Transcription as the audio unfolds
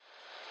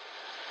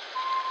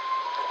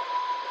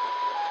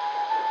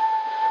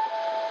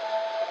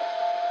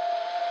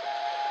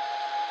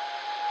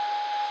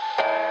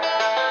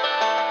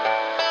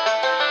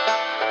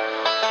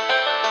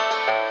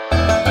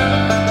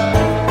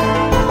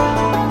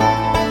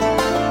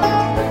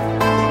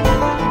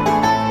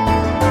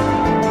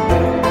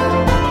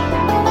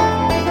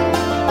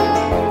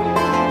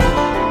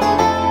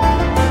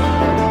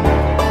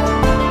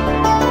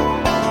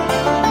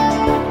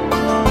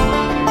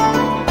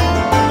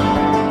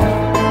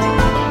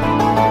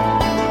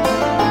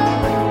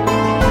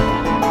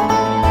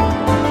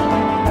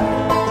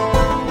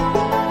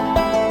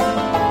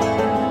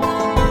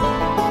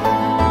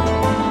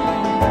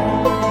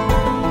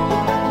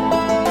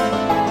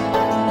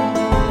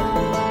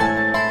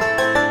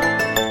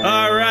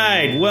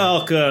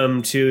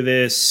Welcome to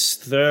this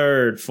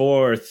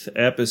fourth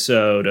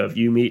episode of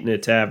You Meet in a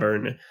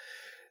Tavern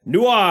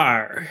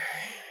Noir.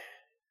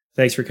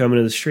 Thanks for coming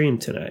to the stream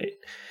tonight.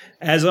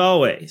 As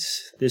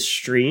always, this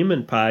stream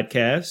and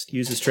podcast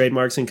uses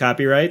trademarks and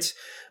copyrights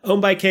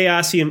owned by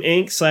Chaosium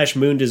Inc. /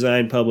 Moon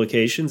Design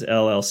Publications,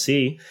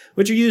 LLC,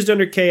 which are used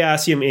under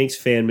Chaosium Inc.'s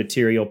fan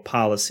material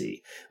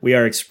policy. We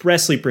are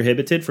expressly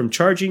prohibited from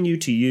charging you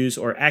to use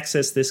or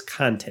access this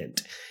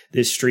content.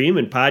 This stream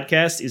and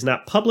podcast is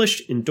not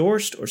published,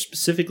 endorsed, or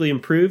specifically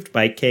improved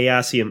by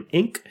Chaosium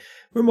Inc.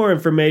 For more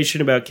information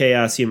about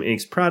Chaosium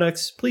Inc.'s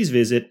products, please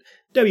visit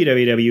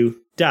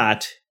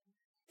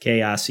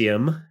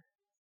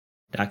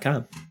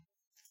www.chaosium.com.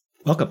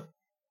 Welcome.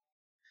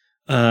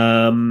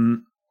 A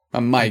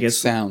mic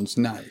sounds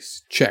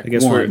nice. Check. I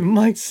guess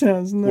mic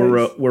sounds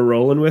nice. We're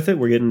rolling with it.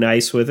 We're getting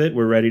nice with it.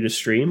 We're ready to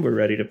stream. We're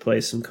ready to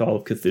play some Call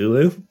of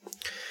Cthulhu.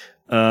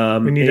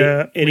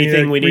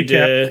 Anything we need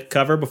to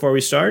cover before we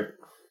start?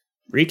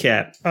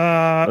 Recap.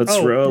 Let's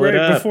roll it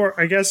up. Before,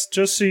 I guess,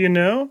 just so you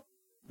know,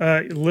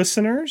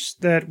 listeners,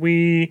 that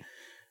we,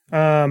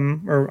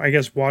 or I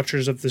guess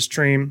watchers of the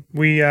stream,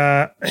 we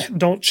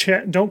don't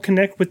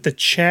connect with the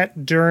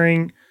chat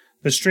during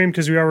the stream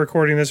because we are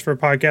recording this for a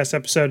podcast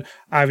episode,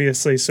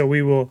 obviously. So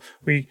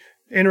we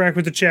interact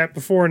with the chat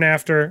before and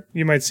after.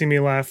 You might see me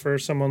laugh or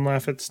someone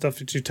laugh at stuff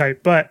that you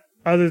type, but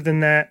other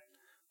than that,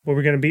 well,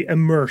 we're going to be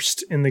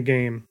immersed in the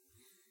game.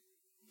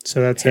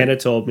 So that's Hannah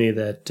told me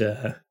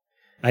that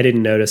I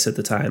didn't notice at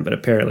the time, but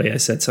apparently I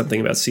said something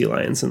about sea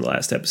lions in the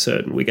last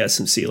episode, and we got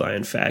some sea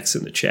lion facts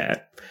in the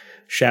chat.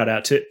 Shout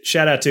out to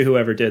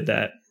whoever did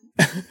that.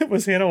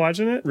 Was Hannah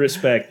watching it?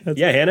 Respect.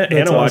 Hannah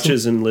awesome.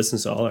 Watches and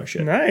listens to all our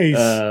shit. Nice.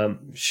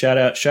 Shout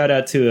out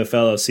to a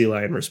fellow sea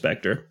lion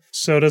respecter.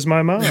 So does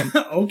my mom.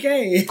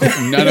 Okay.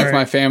 None of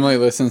my family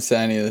listens to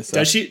any of this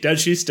stuff.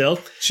 Does she still?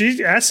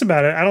 She asks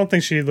about it. I don't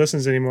think she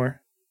listens anymore.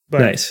 But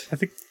nice. I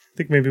think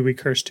maybe we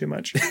curse too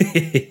much. That's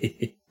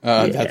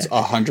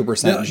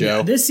 100% Joe.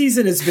 No, this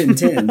season has been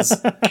tense.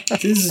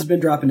 This has been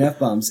dropping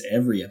F-bombs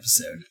every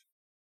episode.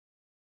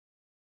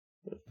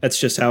 That's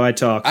just how I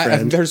talk,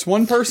 friend. There's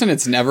one person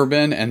it's never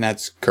been, and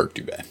that's Kirk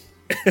Dubé.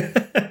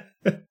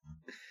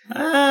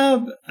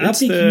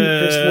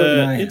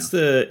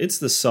 It's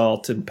the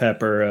salt and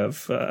pepper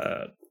of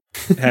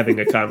having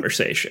a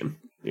conversation.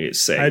 You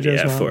say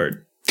the F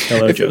word.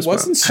 Hello, if it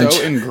wasn't so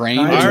ingrained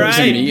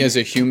into me as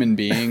a human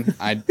being,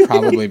 I'd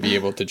probably be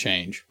able to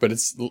change. But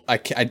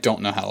I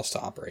don't know how else to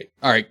operate.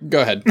 All right,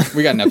 go ahead.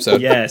 We got an episode.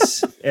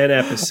 Yes, an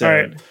episode. All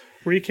right,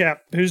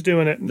 recap. Who's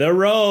doing it? The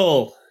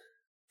roll.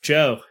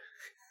 Joe.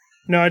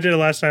 No, I did it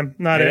last time.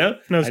 I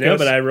know,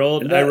 but I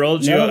rolled you on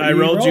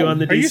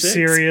the D6. Are you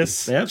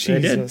serious? Yep,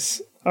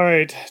 Jesus. I did. All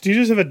right. Do you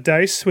just have a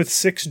dice with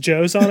 6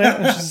 Joes on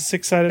it? It's just a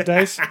 6-sided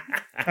dice?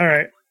 All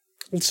right.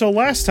 So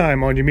last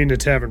time on You Meet in a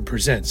Tavern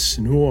presents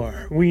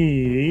Noir,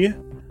 we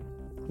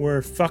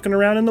were fucking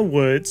around in the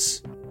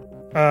woods.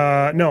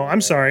 No,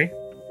 I'm sorry.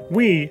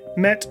 We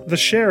met the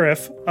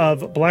sheriff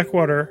of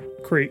Blackwater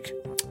Creek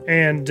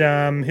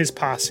and his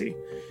posse.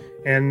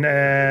 And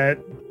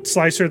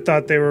Slicer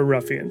thought they were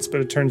ruffians,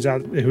 but it turns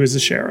out it was the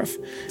sheriff.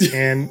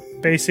 And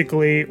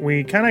basically,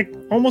 we kind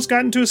of almost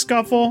got into a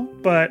scuffle,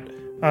 but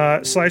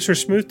Slicer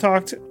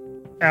smooth-talked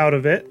out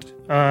of it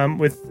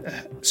with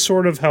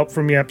sort of help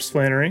from Yeps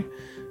Flannery,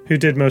 who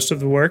did most of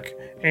the work.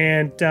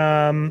 And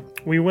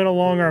we went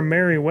along our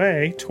merry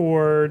way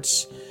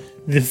towards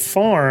the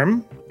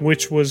farm,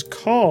 which was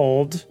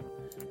called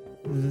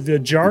the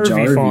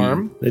Jarvie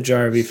Farm. The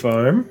Jarvie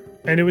Farm.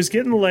 And it was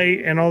getting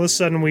late, and all of a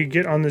sudden we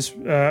get on this,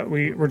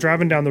 we were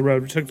driving down the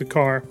road, we took the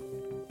car,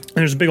 and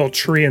there's a big old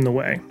tree in the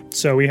way.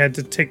 So we had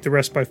to take the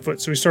rest by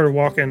foot. So we started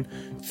walking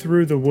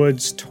through the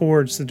woods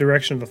towards the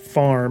direction of the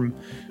farm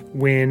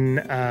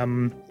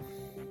when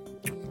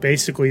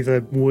basically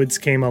the woods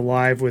came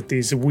alive with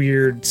these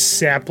weird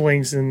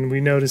saplings, and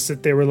we noticed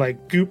that they were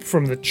like goop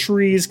from the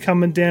trees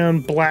coming down,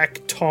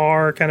 black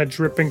tar kind of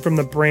dripping from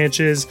the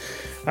branches.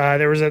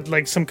 There was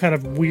some kind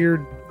of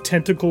weird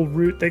tentacle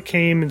root that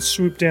came and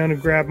swooped down and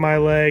grabbed my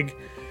leg.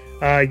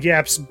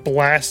 Yaps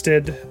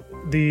blasted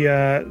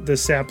the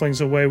saplings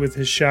away with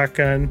his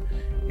shotgun,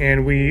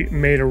 and we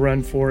made a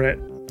run for it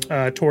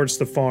towards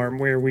the farm,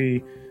 where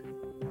we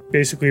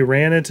basically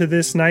ran into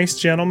this nice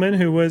gentleman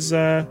who was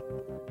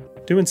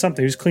doing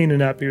something. He was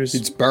cleaning up. He was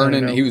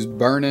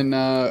burning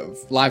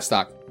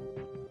livestock.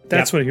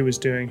 That's what he was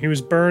doing. He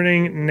was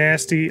burning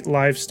nasty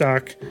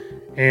livestock,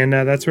 and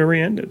that's where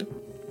we ended.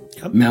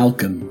 Yep.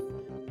 Malcolm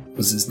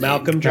was his name.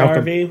 Malcolm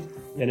Jarvie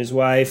and his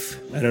wife.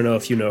 I don't know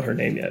if you know her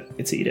name yet.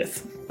 It's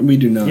Edith. We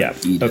do not. Yeah.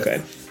 Edith.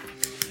 Okay.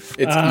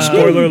 It's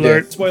spoiler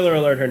alert. Spoiler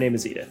alert. Her name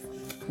is Edith,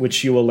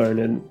 which you will learn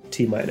in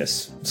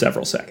T-minus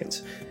several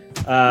seconds.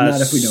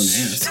 Not if we don't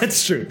ask.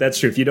 That's true.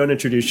 If you don't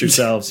introduce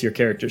yourselves, your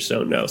characters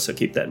don't know, so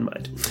keep that in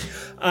mind.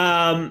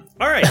 All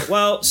right.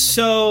 Well,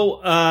 so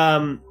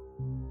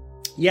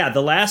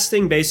the last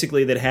thing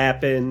basically that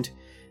happened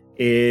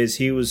is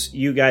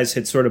you guys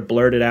had sort of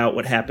blurted out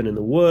what happened in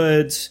the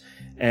woods,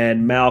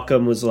 and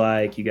Malcolm was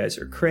like, "You guys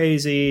are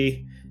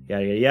crazy.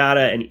 yada, yada,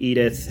 yada. And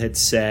Edith had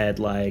said,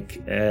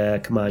 like,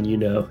 come on, you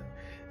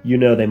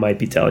know they might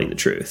be telling the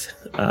truth.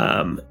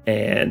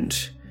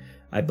 And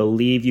I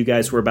believe you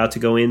guys were about to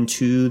go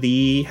into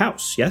the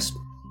house, yes?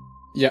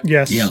 Yep.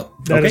 Yes, Yep.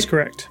 that is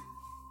correct.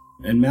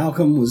 And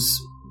Malcolm was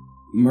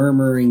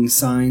murmuring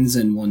signs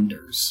and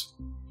wonders.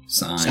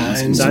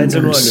 Signs and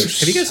wonders.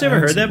 Have you guys ever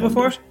heard that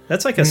before?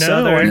 That's like a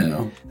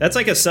No. That's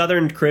like a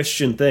Southern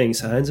Christian thing.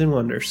 Signs and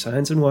wonders.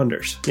 Signs and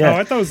wonders. Yeah. Oh,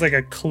 I thought it was like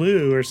a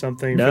clue or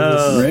something.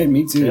 No. Right,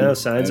 me too. No,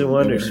 signs and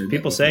wonders.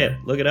 People say it.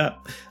 Look it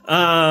up.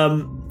 All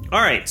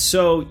right,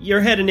 so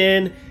you're heading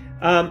in.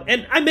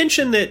 And I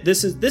mentioned that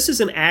this is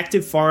an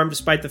active farm,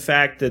 despite the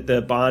fact that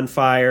the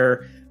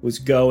bonfire was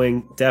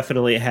going.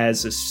 Definitely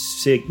has a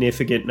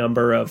significant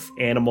number of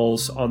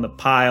animals on the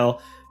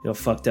pile.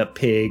 Fucked up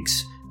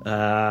pigs. You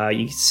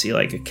can see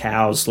like a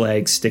cow's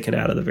leg sticking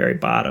out of the very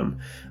bottom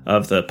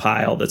of the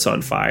pile that's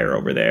on fire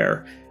over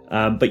there.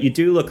 But you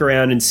do look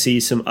around and see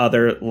some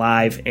other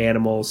live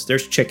animals.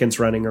 There's chickens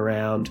running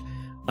around.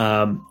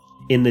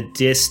 In the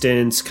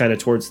distance, kind of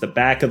towards the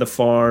back of the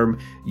farm,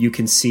 you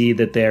can see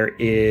that there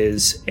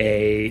is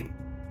a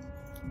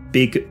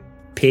big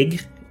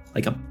pig,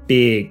 like a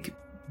big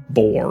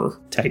boar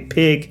type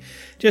pig,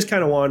 just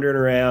kind of wandering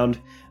around.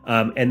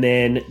 And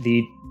then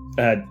the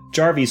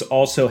Jarvies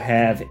also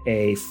have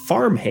a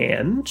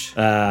farmhand,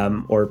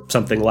 or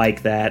something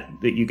like that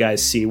you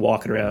guys see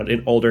walking around,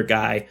 an older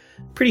guy,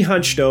 pretty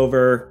hunched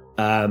over,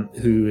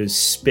 who is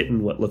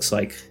spitting what looks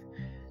like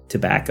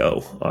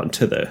tobacco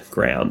onto the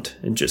ground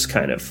and just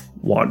kind of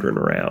wandering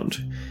around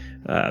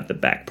the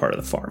back part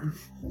of the farm.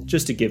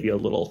 Just to give you a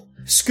little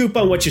scoop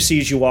on what you see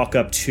as you walk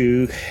up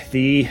to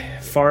the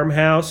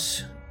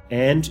farmhouse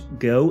and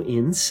go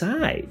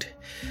inside.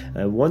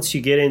 Once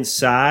you get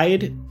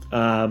inside,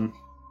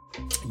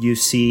 you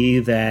see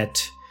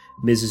that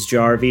Mrs.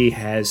 Jarvie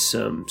has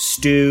some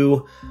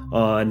stew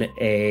on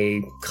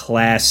a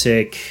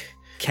classic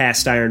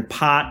cast iron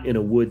pot in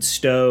a wood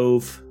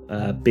stove,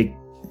 big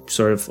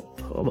sort of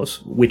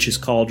almost witch's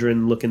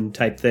cauldron looking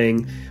type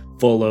thing,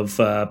 full of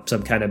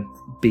some kind of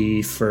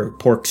beef or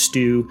pork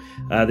stew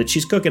that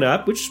she's cooking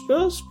up, which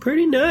smells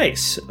pretty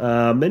nice.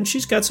 And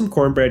she's got some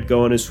cornbread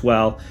going as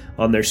well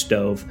on their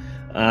stove.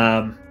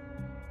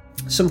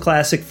 Some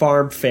classic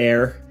farm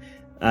fare.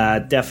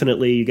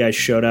 Definitely you guys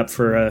showed up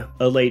for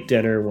a late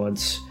dinner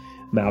once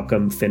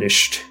Malcolm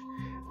finished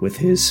with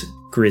his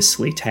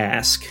grisly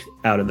task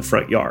out in the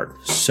front yard.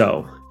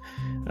 So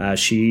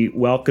she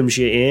welcomes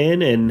you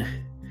in and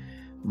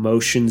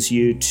motions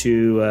you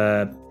to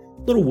a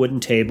little wooden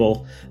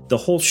table. The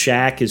whole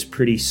shack is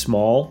pretty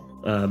small.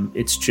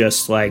 It's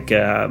just like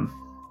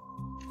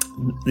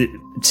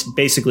it's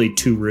basically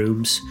 2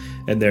 rooms,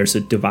 and there's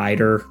a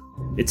divider.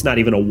 It's not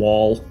even a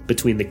wall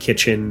between the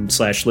kitchen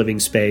 / living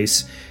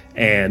space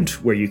and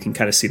where you can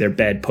kind of see their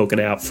bed poking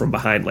out from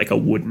behind, like a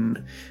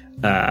wooden,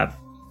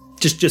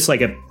 just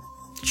like a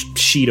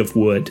sheet of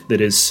wood that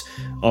is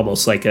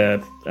almost like a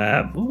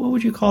what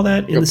would you call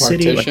that in the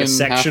city, like a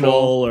sectional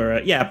or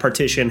a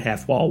partition,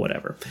 half wall,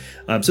 whatever.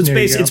 So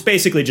it's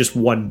basically just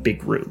one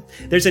big room.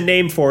 There's a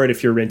name for it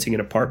if you're renting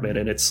an apartment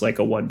and it's like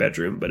a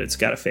 1-bedroom, but it's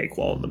got a fake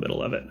wall in the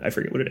middle of it. I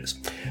forget what it is,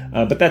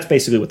 but that's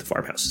basically what the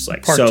farmhouse is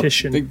like.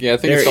 Partition. I think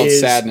it's called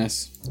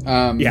sadness.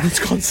 It's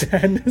called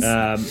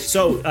sadness.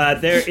 So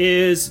there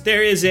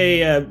is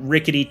a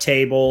rickety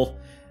table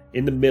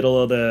in the middle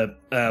of the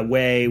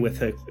way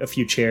with a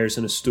few chairs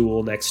and a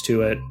stool next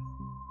to it,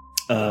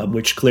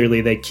 which clearly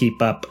they keep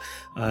up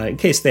in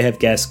case they have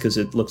guests, because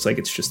it looks like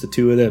it's just the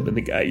 2 of them and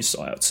the guy you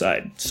saw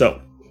outside.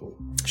 So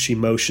she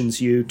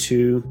motions you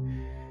to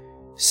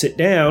sit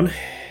down.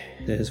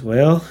 Says,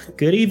 well,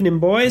 good evening,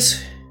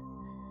 boys.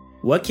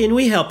 What can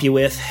we help you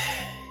with?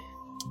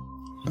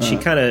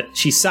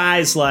 She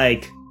sighs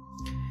like,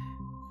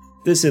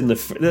 this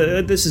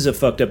is a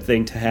fucked up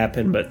thing to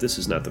happen, but this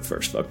is not the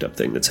first fucked up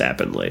thing that's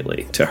happened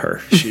lately to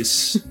her.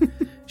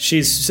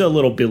 She's a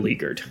little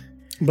beleaguered.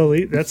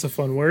 That's a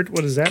fun word.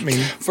 What does that mean?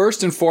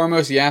 First and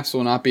foremost, Yaps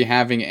will not be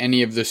having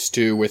any of the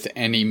stew with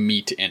any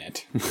meat in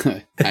it.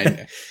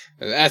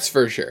 That's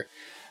for sure.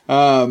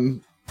 I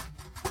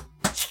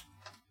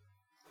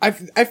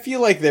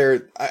feel like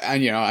they're,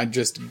 I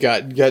just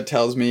gut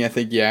tells me I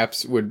think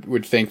Yaps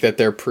would think that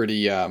they're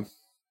pretty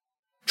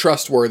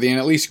trustworthy and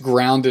at least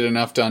grounded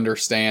enough to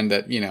understand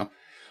that,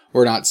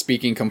 we're not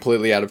speaking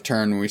completely out of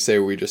turn when we say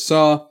what we just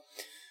saw.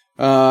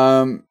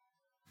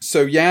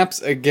 So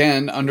Yaps,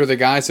 again, under the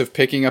guise of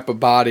picking up a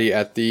body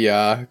at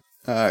the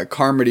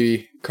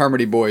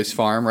Carmody Boys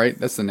farm, right?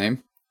 That's the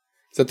name.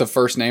 Is that the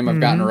first name I've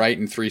gotten right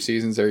in 3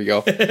 seasons? There you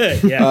go.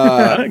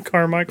 Yeah,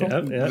 Carmichael.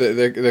 Yep.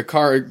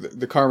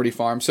 The Carmody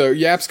farm. So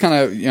Yaps kind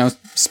of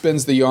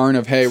spins the yarn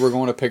of, hey, we're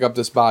going to pick up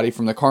this body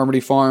from the Carmody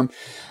farm.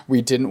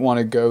 We didn't want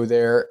to go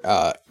there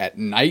at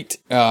night,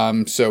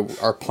 so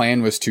our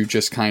plan was to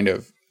just kind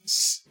of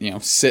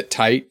sit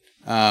tight.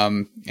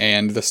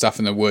 And the stuff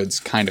in the woods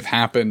kind of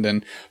happened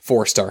and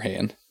forced our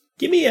hand.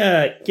 Give me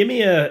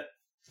a.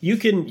 You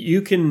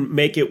can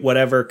make it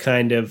whatever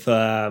kind of.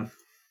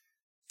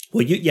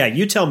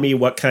 You tell me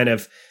what kind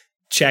of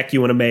check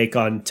you want to make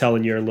on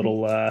telling your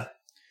little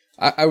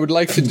I would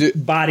like to do.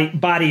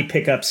 body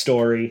pickup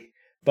story,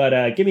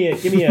 but give me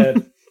a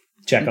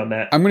check on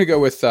that. I'm going to go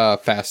with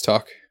fast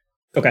talk.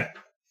 Okay.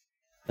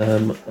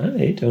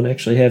 I don't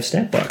actually have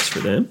stat blocks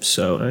for them,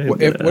 so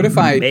What if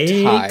I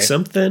make tie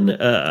something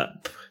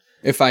up?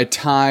 If I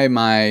tie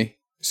my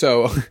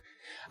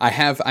I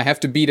have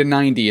to beat a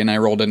 90 and I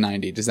rolled a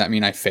 90. Does that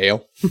mean I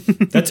fail?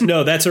 That's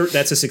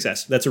a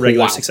success. That's a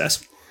regular Wow.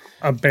 success.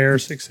 A bare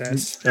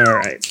success. All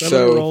right. So I'm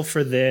going to roll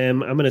for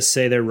them. I'm going to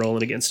say they're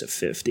rolling against a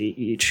 50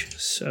 each.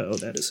 So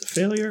that is a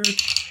failure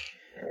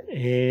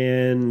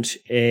and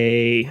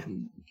a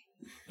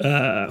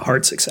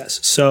hard success.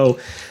 So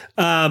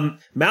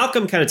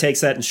Malcolm kind of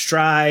takes that in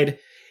stride.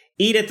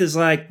 Edith is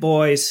like,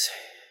 boys,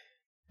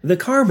 the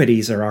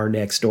Carmodys are our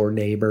next door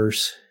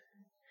neighbors.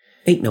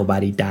 Ain't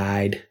nobody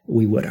died.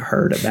 We would have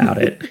heard about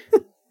it.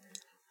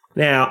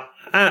 Now,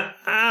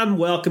 I'm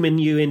welcoming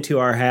you into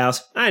our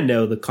house. I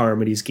know the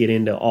Carmodys get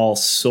into all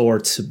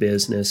sorts of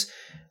business.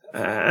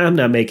 I'm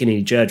not making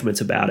any judgments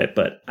about it,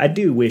 but I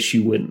do wish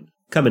you wouldn't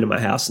come into my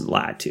house and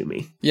lie to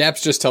me.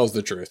 Yaps just tells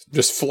the truth.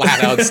 Just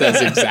flat out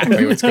says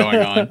exactly what's going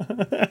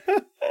on.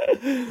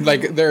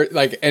 Like they're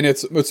like, and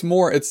it's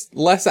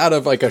less out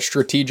of like a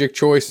strategic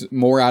choice,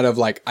 more out of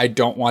like, I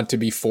don't want to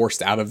be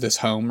forced out of this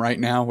home right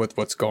now with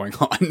what's going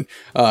on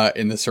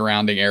in the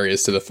surrounding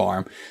areas to the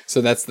farm.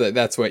 So that's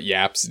what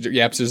Yaps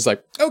is just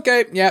like,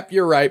 okay, yep,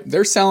 you're right.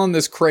 They're selling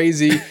this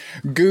crazy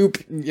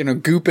goop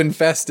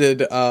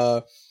infested,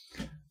 I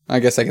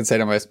guess I can say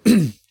to myself,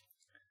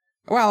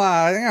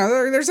 well,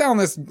 they're selling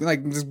this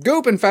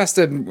goop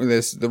infested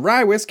the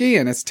rye whiskey,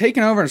 and it's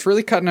taking over, and it's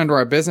really cutting into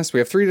our business. We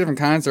have 3 different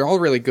kinds. They're all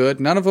really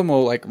good. None of them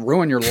will like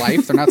ruin your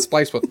life. They're not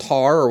spliced with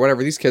tar or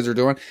whatever these kids are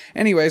doing.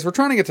 Anyways, we're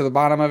trying to get to the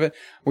bottom of it.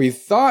 We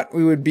thought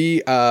we would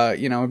be,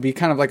 it'd be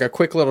kind of like a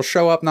quick little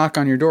show up, knock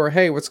on your door.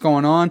 Hey, what's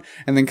going on?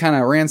 And then kind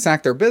of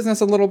ransack their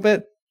business a little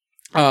bit.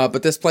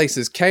 But this place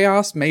is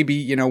chaos.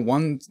 Maybe,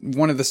 one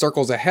of the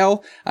circles of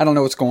hell. I don't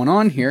know what's going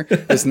on here.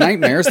 There's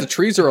nightmares. The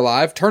trees are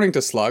alive, turning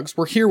to slugs.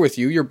 We're here with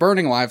you. You're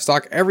burning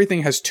livestock.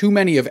 Everything has too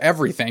many of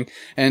everything.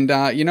 And,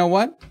 you know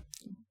what?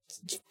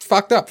 It's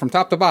fucked up from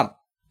top to bottom.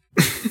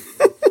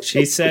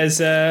 She says,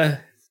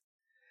 yeah,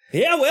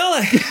 well,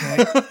 I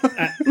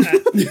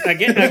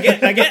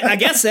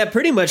guess that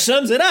pretty much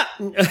sums it up.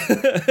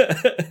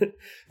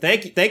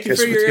 Thank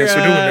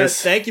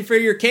you for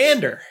your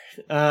candor.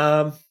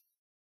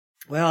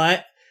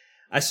 Well,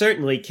 I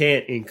certainly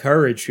can't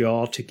encourage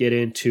y'all to get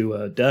into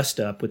a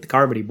dust-up with the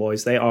Carmody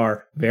boys. They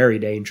are very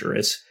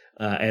dangerous,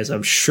 as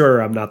I'm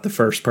sure I'm not the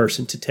first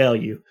person to tell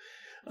you.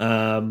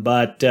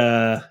 But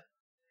I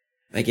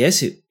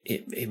guess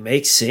it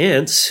makes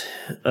sense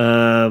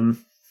that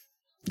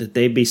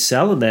they'd be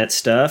selling that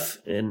stuff,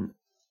 and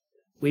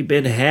we've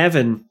been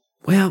having,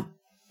 well,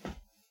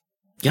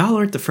 y'all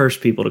aren't the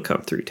first people to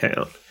come through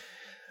town.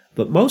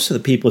 But most of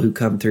the people who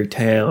come through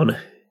town,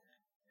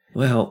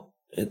 well,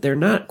 they're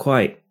not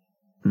quite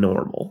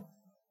normal.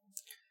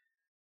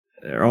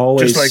 They're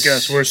always... Just like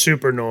us, we're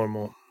super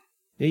normal.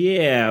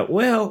 Yeah,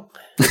 well,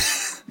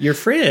 your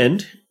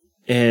friend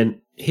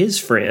and his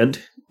friend,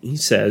 he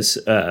says,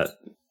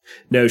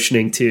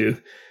 notioning to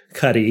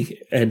Cuddy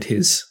and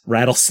his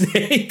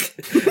rattlesnake.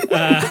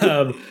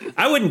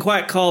 I wouldn't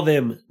quite call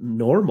them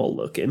normal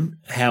looking.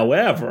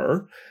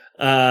 However,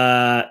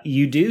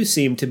 you do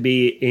seem to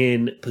be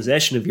in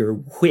possession of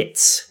your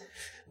wits,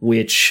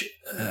 which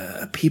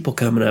people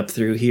coming up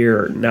through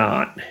here are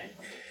not.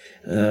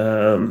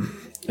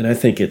 And I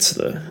think it's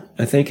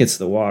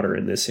the water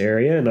in this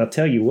area. And I'll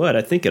tell you what,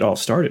 I think it all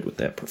started with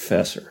that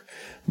professor.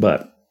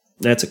 But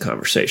that's a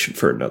conversation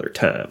for another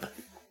time.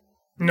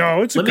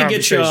 No, it's a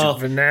conversation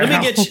for now.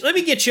 Let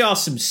me get y'all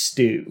some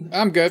stew.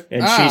 I'm good.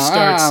 And she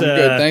starts. I'm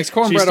good. Thanks.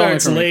 Cornbread she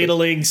starts only for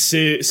ladling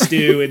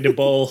stew into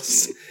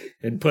bowls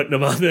and putting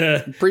them on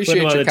the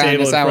Appreciate putting them on your the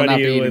table in kindness. I will front not of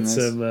be you eating with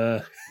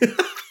this.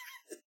 some.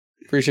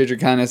 Appreciate your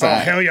kindness. Oh,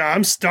 hell yeah,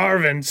 I'm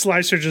starving.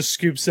 Slicer just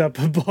scoops up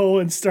a bowl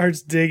and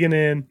starts digging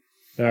in.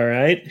 All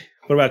right.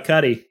 What about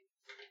Cuddy?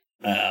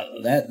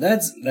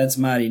 That's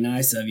mighty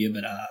nice of you,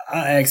 but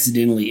I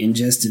accidentally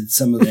ingested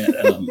some of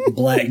that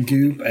black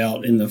goop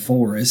out in the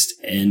forest,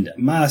 and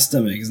my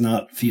stomach is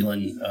not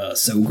feeling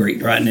so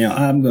great right now.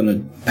 I'm going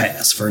to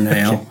pass for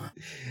now.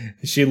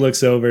 She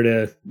looks over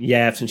to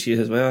Yaps and she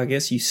says, well, I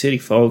guess you city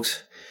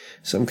folks,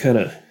 some kind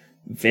of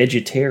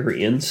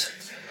vegetarians.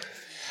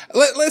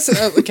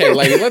 Listen, okay,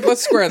 lady,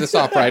 let's square this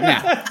off right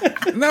now.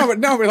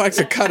 Nobody likes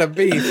a cut of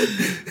beef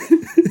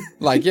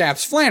like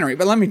Yaps Flannery,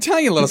 but let me tell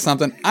you a little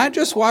something. I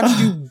just watched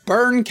you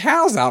burn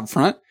cows out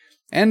front,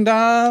 and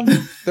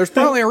there's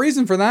probably a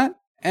reason for that.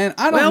 And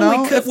I don't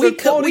know if the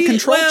quality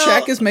control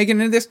check is making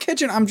it into this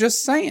kitchen. I'm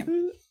just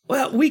saying.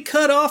 Well, we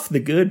cut off the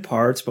good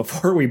parts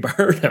before we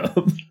burn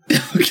them.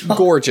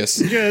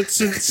 Gorgeous. Yeah,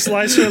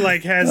 Slicer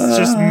has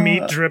just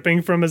meat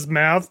dripping from his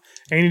mouth,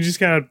 and he just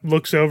kind of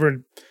looks over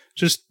and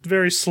just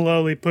very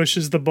slowly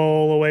pushes the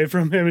bowl away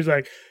from him. He's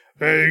like,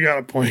 hey, you got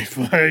a point.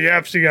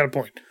 Yaps, you got a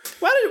point.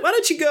 Why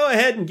don't you go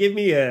ahead and give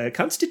me a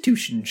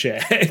constitution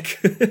check?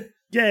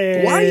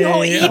 Yay! Why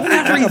y'all eating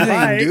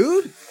everything,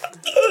 dude?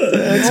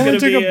 That's Only gonna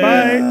took be a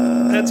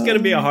bite. that's gonna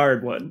be a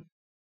hard one.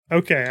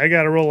 Okay, I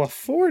got to roll a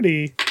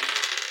 40.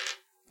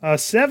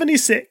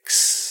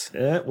 76.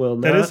 That will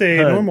not. That is a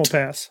hunt. normal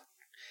pass.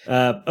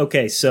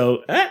 Okay,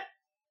 so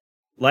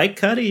like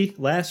Cuddy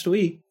last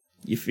week,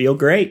 you feel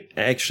great.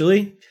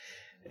 Actually,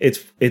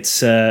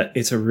 it's a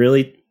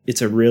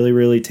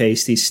really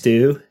tasty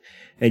stew,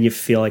 and you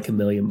feel like $1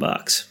 million.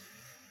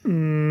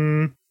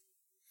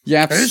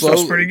 Yap This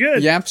smells pretty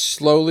good. Yap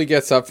slowly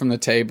gets up from the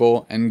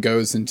table and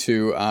goes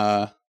into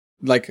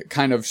like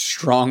kind of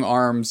strong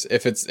arms,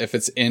 if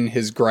it's in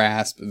his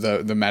grasp,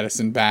 the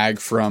medicine bag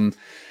from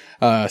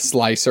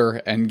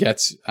Slicer, and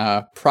gets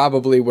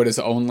probably what is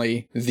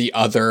only the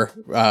other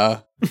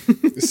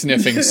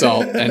sniffing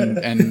salt,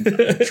 and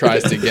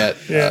tries to get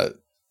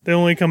They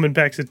only come in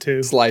packs of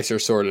 2. Slicer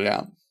sorted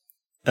out.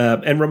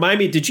 And remind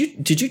me, did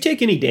you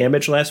take any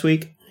damage last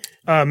week?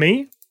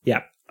 Me?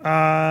 Yeah.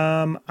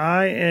 I'm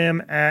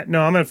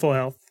at full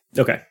health.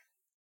 Okay.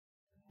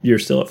 You're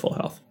still at full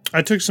health.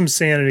 I took some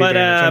sanity But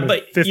damage. I'm at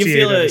but 58 you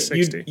feel out of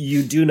 60.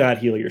 you do not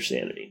heal your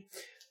sanity.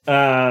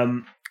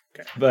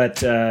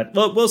 But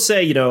we'll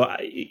say, you're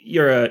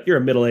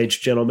a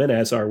middle-aged gentleman,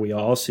 as are we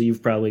all, so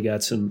you've probably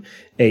got some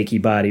achy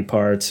body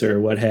parts or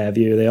what have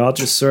you. They all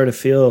just sort of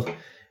feel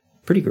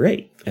pretty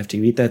great after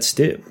you eat that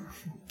stew,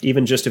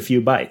 even just a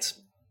few bites.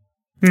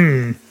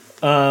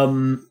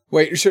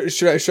 Wait,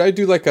 should I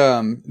do like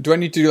do I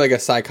need to do like a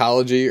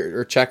psychology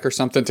or check or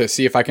something to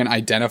see if I can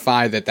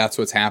identify that that's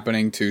what's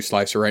happening to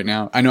Slicer right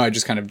now? I know I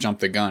just kind of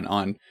jumped the gun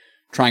on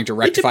trying to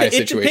rectify a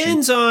situation. It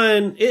depends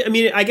on. I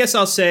mean, I guess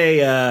I'll say.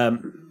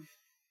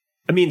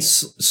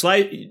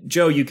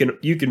 Joe, you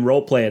can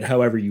role play it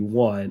however you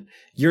want.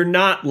 You're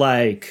not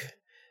like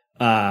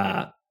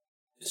so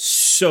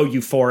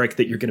euphoric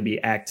that you're going to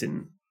be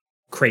acting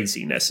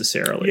crazy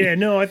necessarily. Yeah,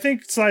 no, I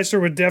think Slicer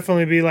would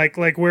definitely be like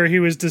where he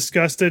was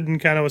disgusted and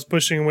kind of was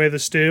pushing away the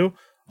stew.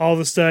 All of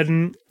a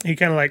sudden, he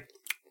kind of like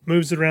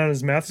moves it around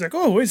his mouth. He's like,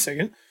 "Oh, wait a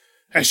second,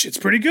 that shit's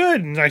pretty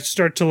good." And I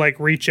start to like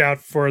reach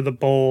out for the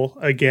bowl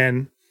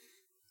again,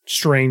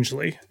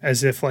 strangely,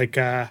 as if like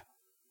I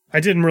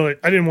didn't want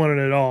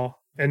it at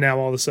all, and now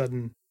all of a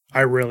sudden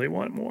I really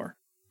want more.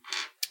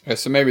 Yeah,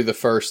 so maybe the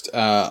first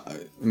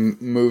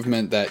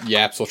movement that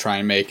Yaps will try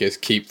and make is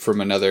keep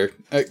another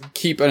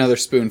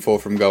spoonful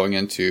from going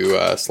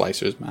into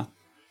Slicer's mouth.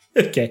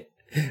 Okay,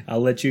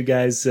 I'll let you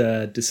guys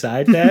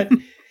decide that.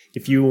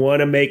 If you want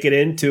to make it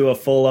into a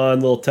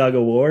full-on little tug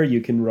of war, you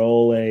can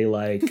roll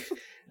a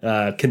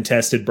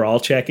contested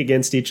brawl check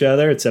against each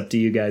other. It's up to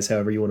you guys,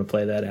 however you want to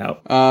play that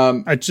out.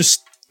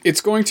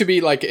 It's going to be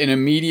like an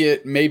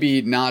immediate,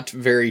 maybe not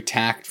very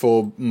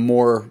tactful,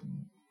 more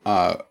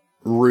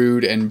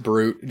rude and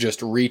brute,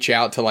 just reach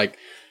out to like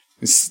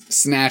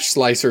snatch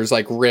Slicer's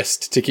like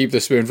wrist to keep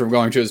the spoon from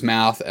going to his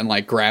mouth, and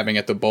like grabbing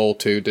at the bowl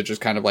too to just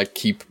kind of like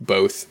keep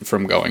both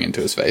from going into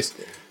his face.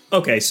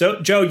 Okay,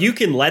 so Joe, you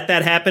can let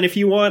that happen if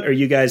you want, or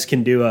you guys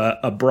can do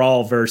a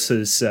brawl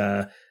versus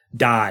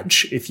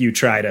dodge if you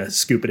try to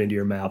scoop it into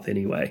your mouth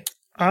anyway.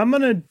 I'm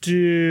gonna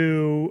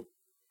do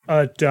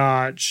a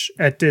dodge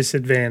at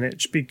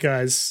disadvantage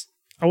because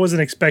I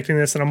wasn't expecting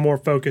this, and I'm more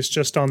focused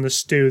just on the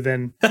stew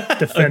than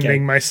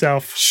defending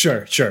myself.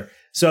 Sure.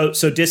 So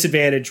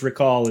disadvantage,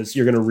 recall, is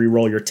you're going to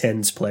re-roll your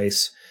tens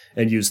place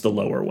and use the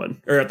lower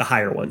one, or the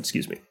higher one,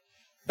 excuse me.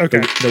 Okay.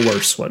 The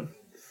worse one.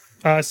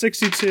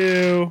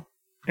 62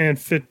 and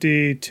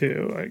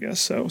 52, I guess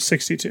so.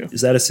 62.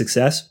 Is that a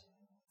success?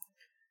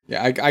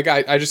 Yeah,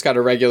 I just got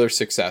a regular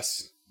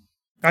success.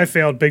 I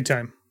failed big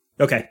time.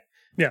 Okay.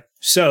 Yeah.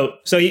 So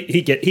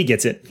he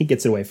gets it. He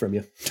gets it away from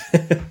you.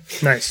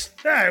 Nice.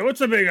 Hey, what's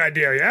the big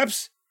idea,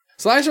 Yaps?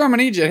 Slicer, I'm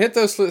gonna need you to hit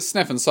those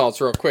sniffing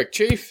salts real quick,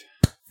 Chief.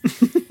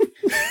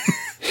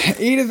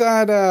 Edith,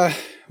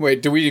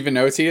 wait, do we even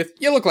know it's Edith?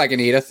 You look like an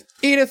Edith.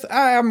 Edith,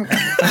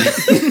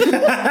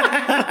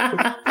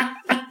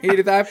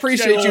 Edith, I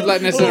appreciate you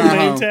letting us in our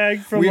home. Tag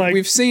from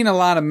We've seen a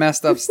lot of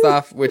messed up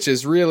stuff, which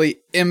is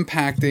really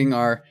impacting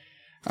our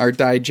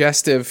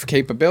digestive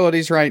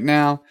capabilities right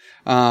now.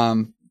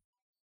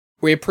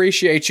 We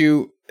appreciate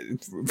you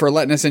for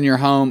letting us in your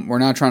home. We're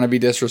not trying to be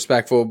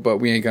disrespectful, but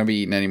we ain't gonna be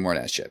eating any more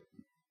of that shit.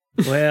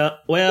 Well,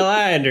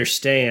 I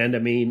understand. I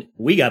mean,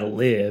 we got to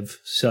live,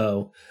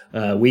 so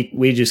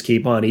we just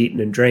keep on eating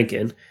and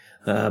drinking.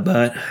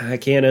 But I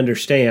can't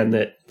understand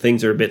that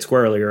things are a bit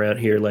squirrely around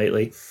here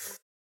lately.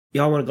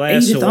 Y'all want a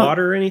glass of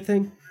water or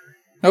anything?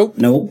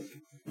 Nope.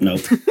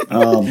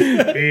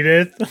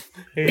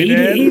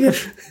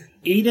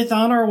 Edith,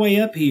 on our way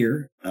up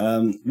here,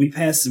 we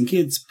passed some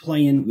kids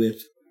playing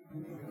with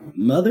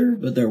Mother,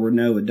 but there were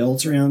no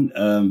adults around.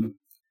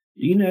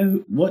 Do you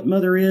know what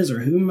Mother is or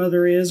who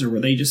Mother is, or were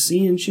they just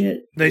seeing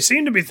shit? They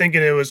seem to be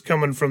thinking it was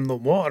coming from the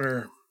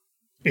water,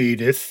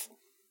 Edith.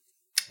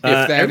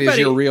 If that is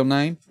your real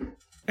name.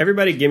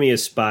 Everybody give me a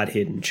spot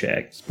hidden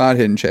check. Spot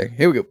hidden check.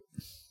 Here we go.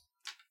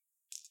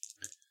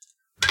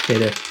 Okay,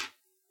 there.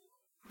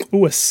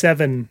 Ooh, a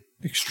 7.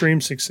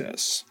 Extreme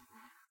success.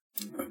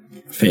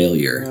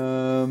 Failure.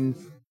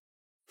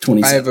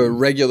 27. I have a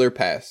regular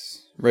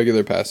pass.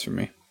 Regular pass for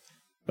me.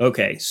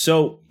 Okay,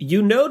 so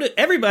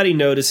everybody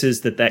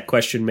notices that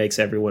question makes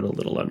everyone a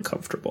little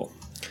uncomfortable.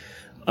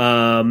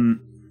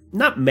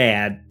 Not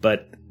mad,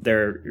 but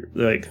they're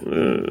like,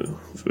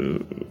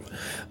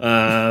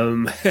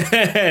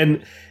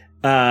 and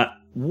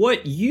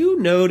what you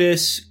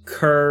notice,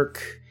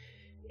 Kirk,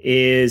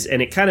 is,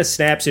 and it kind of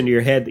snaps into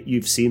your head that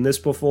you've seen this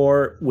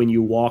before when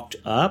you walked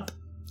up,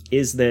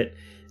 is that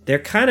they're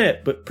kind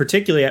of, but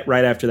particularly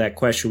right after that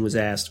question was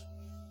asked,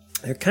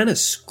 they're kind of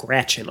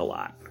scratching a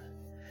lot.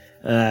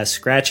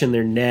 Scratching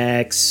their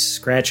necks,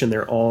 scratching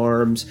their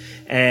arms.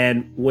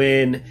 And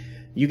when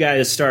you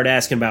guys start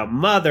asking about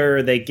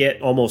Mother, they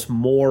get almost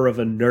more of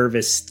a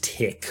nervous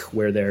tick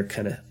where they're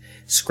kind of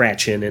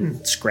scratching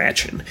and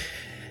scratching.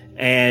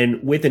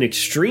 And with an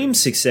extreme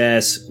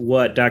success,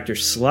 what Dr.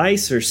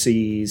 Slicer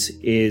sees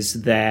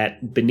is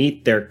that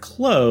beneath their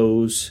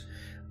clothes,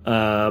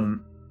 in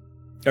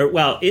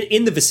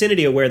the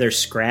vicinity of where they're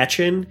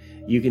scratching,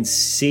 you can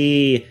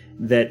see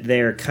that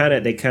they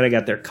kind of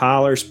got their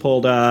collars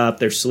pulled up,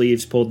 their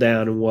sleeves pulled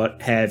down, and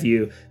what have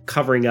you,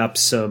 covering up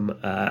some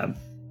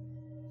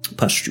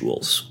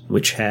pustules,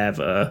 which have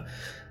a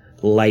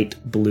light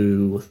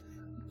blue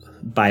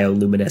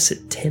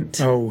bioluminescent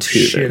tint. Oh to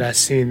shit! them. I've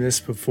seen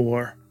this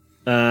before.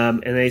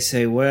 And they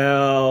say,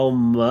 "Well,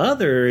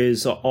 Mother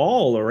is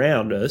all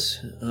around us.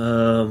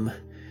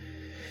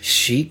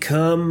 She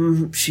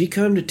come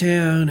to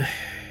town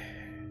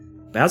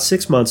about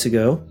 6 months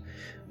ago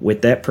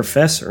with that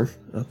professor.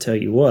 I'll tell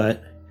you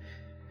what,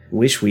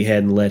 wish we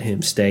hadn't let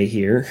him stay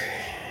here."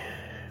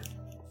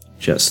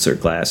 Adjusts her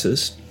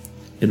glasses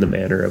in the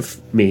manner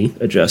of me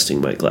adjusting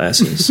my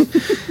glasses.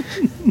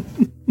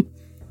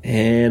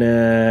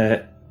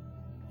 And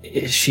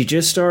she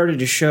just started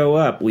to show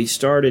up. We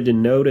started to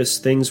notice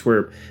things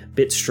were a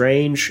bit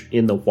strange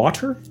in the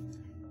water.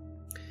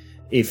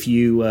 If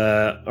you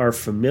are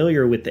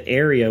familiar with the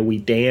area, we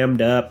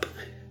dammed up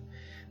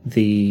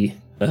the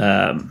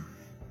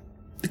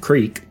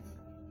creek,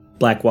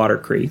 Blackwater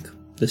Creek.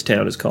 This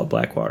town is called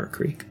Blackwater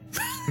Creek.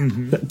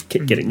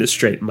 Mm-hmm. Getting this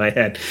straight in my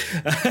head.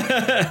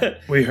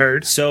 We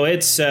heard. So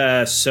it's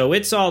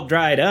all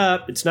dried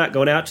up. It's not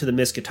going out to the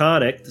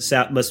Miskatonic, the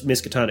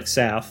Miskatonic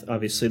South.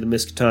 Obviously, the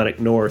Miskatonic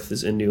North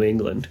is in New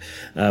England,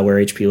 where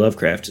H.P.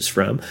 Lovecraft is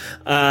from.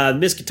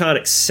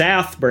 Miskatonic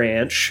South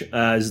branch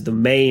is the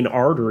main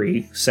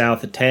artery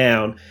south of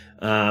town.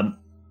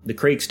 The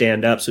creeks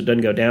stand up, so it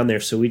doesn't go down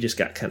there. So we just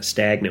got kind of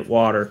stagnant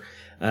water.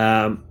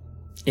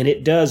 And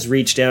it does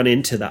reach down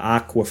into the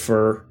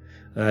aquifer,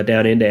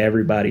 down into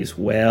everybody's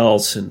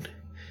wells. And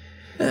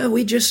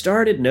we just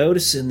started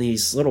noticing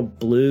these little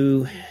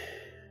blue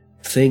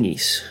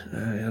thingies.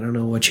 I don't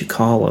know what you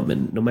call them.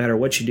 And no matter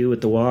what you do with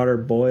the water,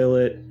 boil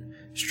it,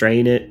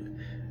 strain it,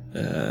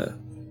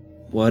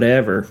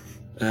 whatever,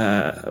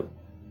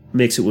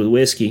 mix it with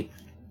whiskey,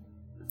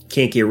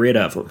 can't get rid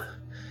of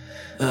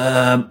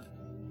them.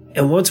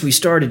 And once we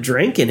started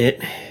drinking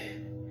it,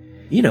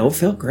 it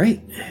felt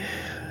great.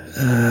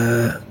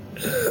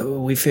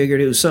 We figured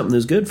it was something that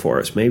was good for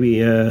us.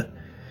 Maybe, I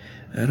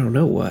don't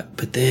know what.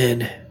 But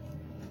then,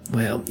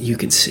 well, you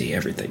can see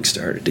everything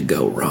started to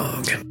go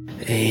wrong.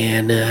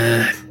 And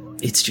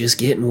it's just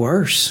getting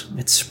worse.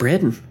 It's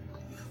spreading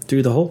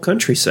through the whole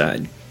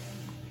countryside.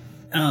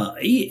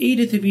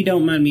 Edith, if you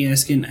don't mind me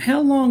asking,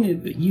 how long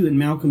have you and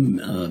Malcolm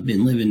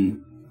been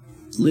living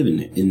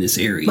in this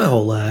area? My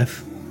whole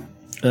life.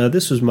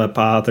 This was my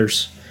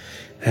father's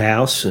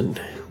house, and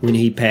when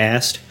he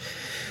passed,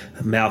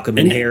 Malcolm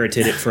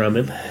inherited it from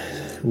him.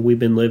 We've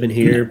been living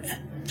here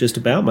just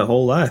about my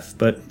whole life,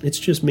 but it's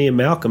just me and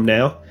Malcolm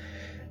now,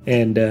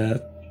 and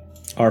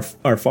our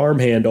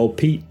farmhand, old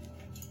Pete.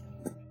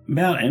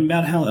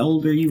 About how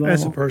old are you all?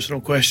 That's a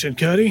personal question,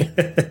 Cuddy.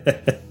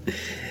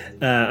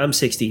 I'm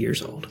 60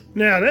 years old.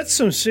 Now, that's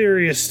some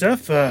serious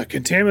stuff,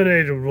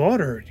 contaminated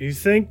water. Do you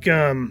think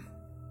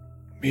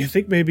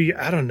maybe,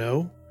 I don't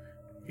know,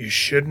 you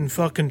shouldn't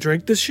fucking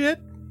drink this shit?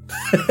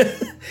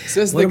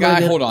 Says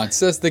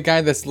the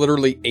guy that's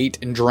literally ate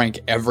and drank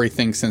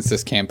everything since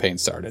this campaign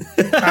started.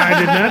 I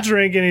did not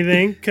drink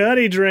anything.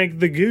 Cuddy drank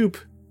the goop.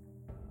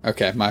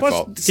 Okay, my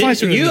fault.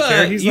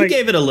 You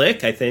gave it a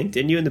lick, I think,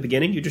 didn't you, in the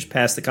beginning? You just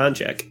passed the con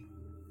check.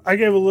 I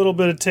gave a little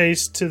bit of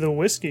taste to the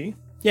whiskey.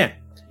 Yeah,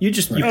 you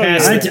passed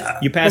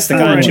the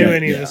con check.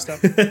 Any of this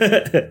stuff.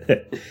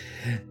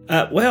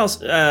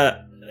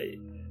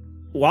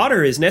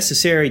 Water is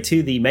necessary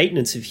to the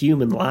maintenance of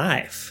human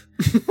life.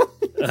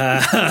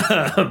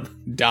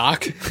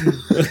 Doc,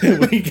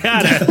 we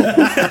gotta.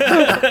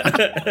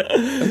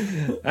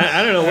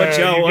 I don't know what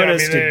y'all want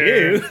us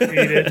to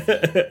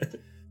do.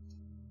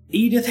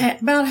 Edith,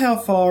 about how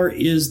far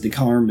is the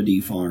Carmody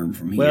farm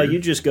from here? Well, you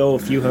just go a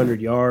few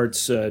hundred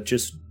yards,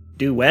 just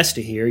due west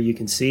of here. You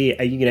can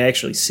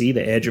actually see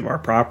the edge of our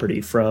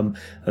property from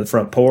the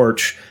front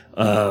porch.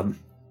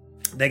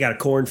 They got a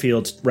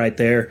cornfield right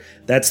there.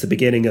 That's the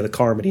beginning of the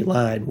Carmody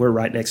line. We're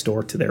right next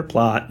door to their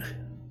plot.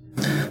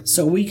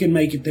 So we can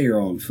make it there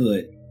on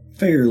foot.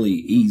 fairly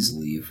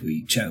easily if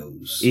we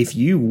chose. If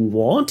you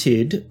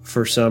wanted,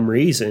 for some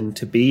reason,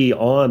 to be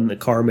on the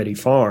Carmody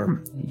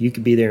farm, you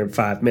could be there in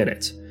 5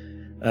 minutes.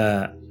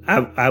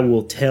 I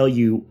will tell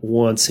you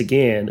once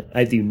again,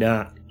 I do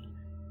not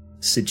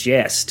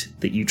suggest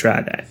that you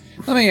try that.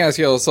 Let me ask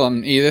you a little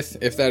something, Edith,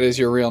 if that is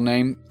your real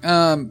name.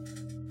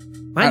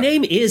 My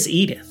name is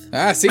Edith.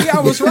 See,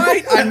 I was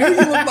right. I knew you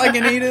looked like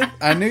an Edith.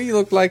 I knew you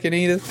looked like an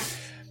Edith.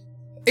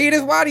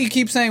 Edith, why do you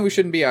keep saying we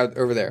shouldn't be out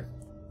over there?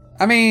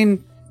 I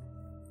mean,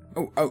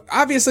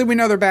 obviously we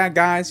know they're bad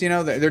guys. You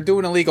know, they're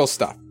doing illegal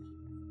stuff.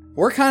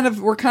 We're kind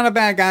of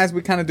bad guys.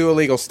 We kind of do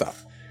illegal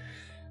stuff.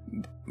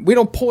 We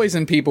don't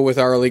poison people with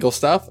our illegal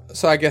stuff,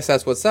 so I guess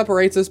that's what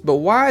separates us. But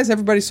why is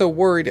everybody so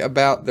worried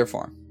about their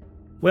farm?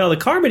 Well, the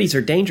Carmodys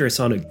are dangerous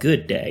on a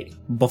good day.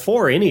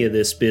 Before any of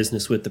this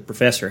business with the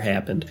professor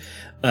happened,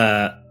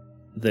 the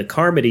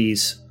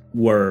Carmodys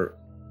were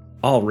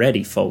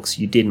already folks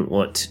you didn't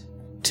want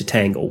to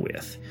tangle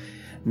with.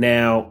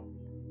 Now,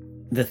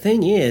 the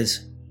thing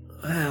is,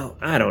 well,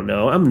 I don't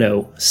know. I'm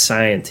no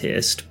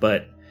scientist,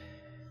 but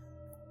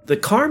the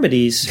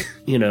Carmodys,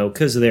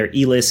 because of their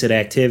illicit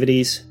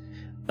activities,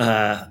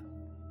 they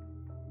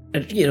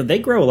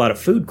grow a lot of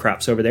food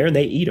crops over there, and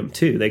they eat them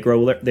too. They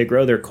grow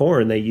their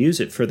corn, they use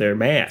it for their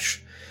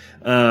mash.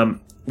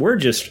 We're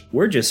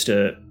just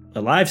a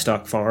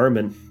livestock farm,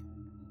 and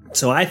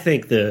so I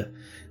think the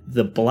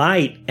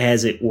blight,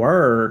 as it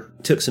were,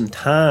 took some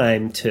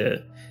time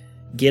to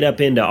get up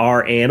into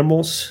our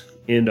animals,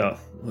 into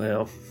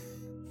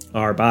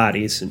our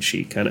bodies, and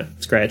she kind of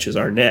scratches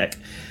our neck.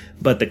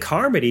 But the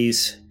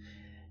Carmodys,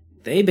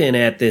 they've been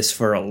at this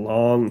for a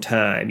long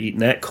time, eating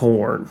that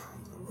corn.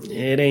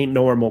 It ain't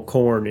normal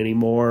corn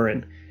anymore,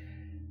 and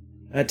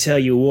I tell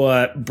you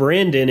what,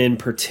 Brendan in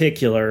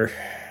particular,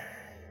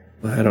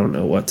 I don't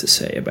know what to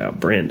say about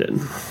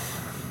Brendan.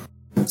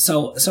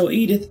 So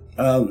Edith,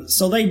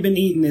 so they've been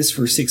eating this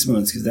for 6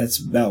 months, because that's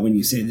about when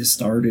you say this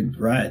started,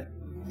 right?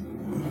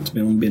 It's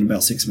only been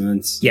about 6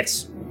 months.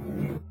 Yes.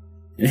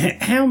 And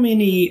how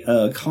many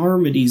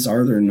Carmodys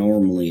are there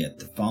normally at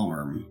the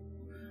farm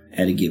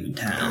at a given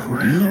time?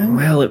 Do you know?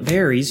 Well, it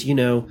varies,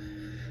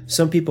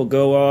 Some people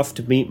go off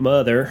to meet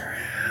Mother.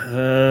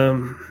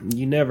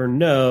 You never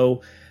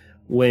know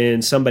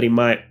when somebody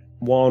might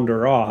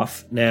wander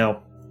off.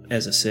 Now,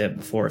 as I said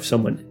before, if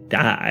someone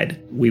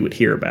died, we would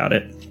hear about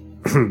it.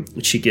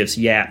 She gives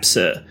Yaps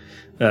a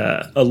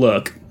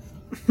look.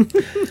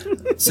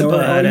 So,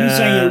 but are you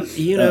saying, if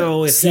you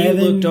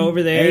looked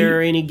over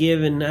there any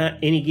given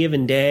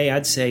day,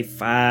 I'd say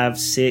 5,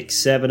 6,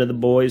 7 of the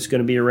boys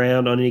going to be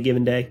around on any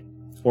given day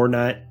or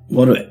night.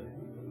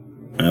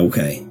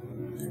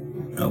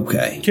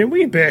 Okay. Can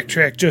we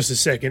backtrack just a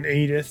second,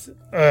 Edith?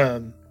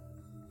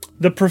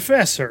 The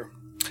professor.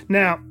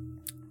 Now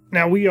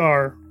we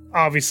are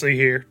obviously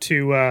here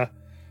to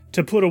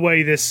put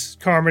away this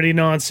Carmody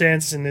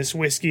nonsense and this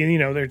whiskey, and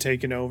they're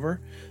taking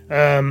over.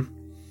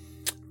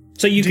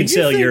 So you can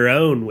sell your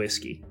own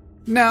whiskey.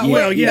 No,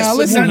 well, yes. No,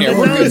 listen here. The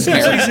We're good here.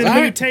 non-poison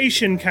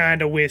mutation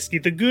kind of whiskey,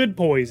 the good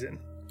poison,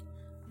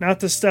 not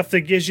the stuff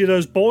that gives you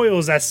those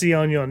boils I see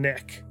on your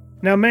neck.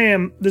 Now,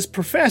 ma'am, this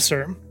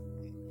professor.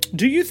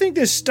 Do you think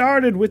this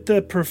started with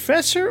the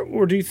professor,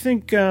 or do you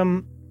think,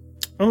 let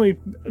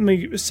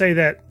me say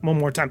that one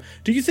more time.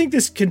 Do you think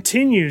this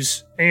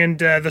continues and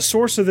the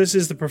source of this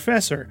is the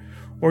professor,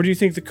 or do you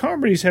think the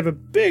Carmodys have a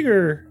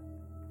bigger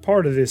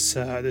part of this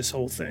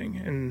whole thing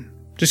and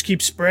just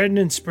keep spreading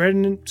and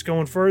spreading it? It's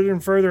going further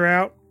and further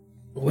out.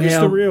 Who's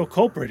the real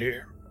culprit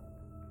here?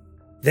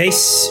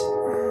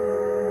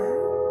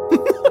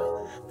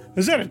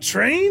 Is that a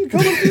train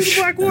coming through the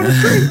Blackwater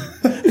Creek?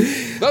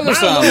 Those are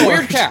some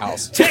weird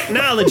cows.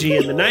 Technology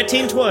in the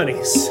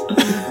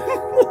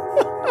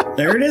 1920s.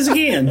 There it is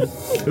again.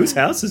 Whose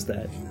house is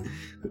that?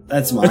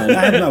 That's mine.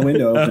 I have my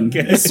window open.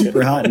 Okay. It's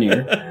super hot in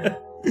here.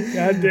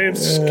 Goddamn,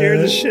 scared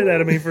the shit out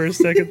of me for a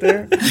second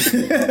there.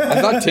 I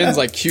thought Tim's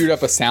queued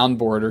up a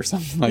soundboard or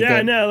something like that. Yeah,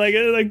 I know,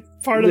 like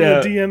part of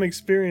the DM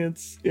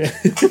experience. Yeah.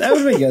 That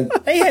would be good.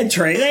 They had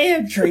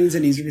trains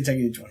in Eastern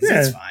Kentucky in the 20s. Yeah.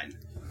 That's fine.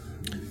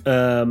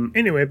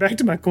 Anyway, back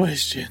to my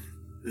question.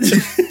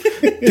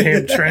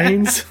 Damn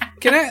trains.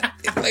 Can I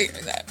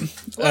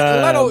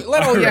let old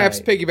Yaps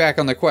right. piggyback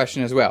on the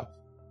question as well?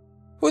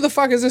 Who the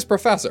fuck is this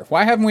professor?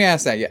 Why haven't we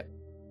asked that yet?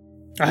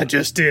 I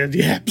just did,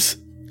 Yaps.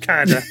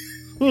 Kinda. A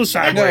little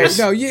sideways.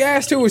 No, you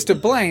asked who was to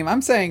blame.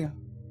 I'm saying,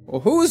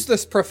 well, who is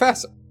this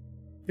professor?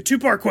 A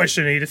two-part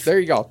question, Edith. There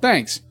you go.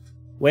 Thanks.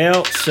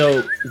 Well,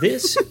 so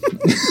this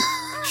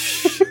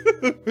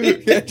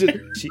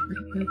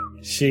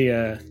she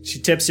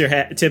tips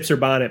her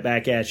bonnet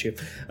back at you.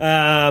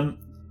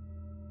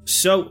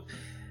 So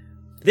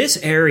this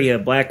area,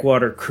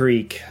 Blackwater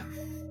Creek,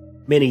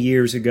 many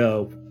years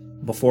ago,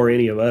 before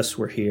any of us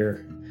were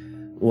here,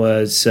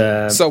 was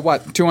So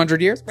what?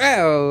 200 years?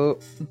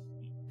 Well,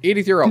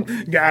 80th year old.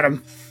 Got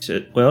him.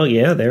 well,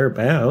 yeah,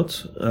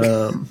 thereabouts.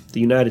 The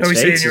United Are we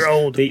States. saying you're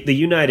old? The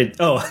United.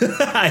 Oh,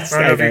 I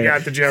don't know if you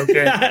got the joke.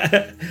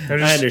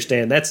 I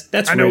understand. That's.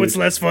 I know rude. it's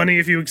less funny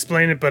if you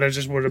explain it, but I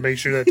just wanted to make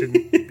sure that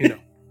didn't,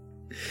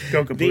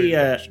 Go completely.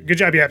 Good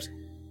job, Yaps.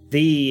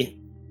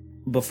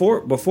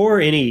 Before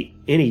any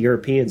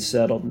Europeans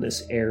settled in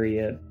this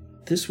area,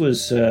 this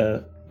was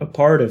a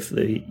part of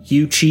the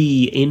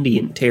Yuchi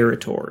Indian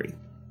Territory.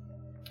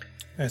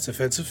 That's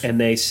offensive.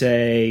 And they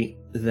say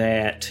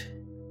that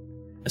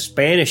a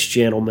Spanish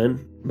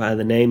gentleman by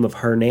the name of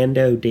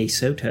Hernando de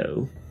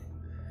Soto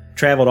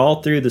traveled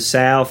all through the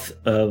south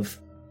of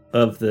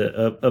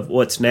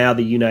what's now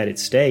the United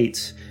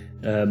States,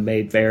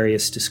 made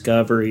various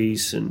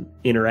discoveries and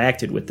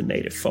interacted with the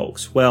native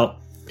folks. Well,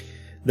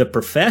 the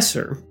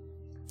Professor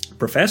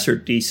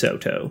de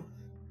Soto,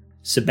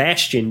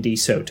 Sebastian de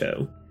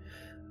Soto,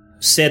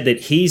 said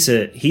that he's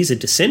a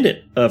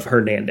descendant of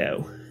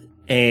Hernando,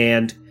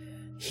 and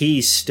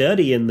he's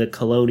studying the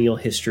colonial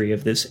history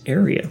of this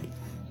area.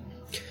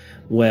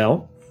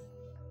 Well,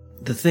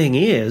 the thing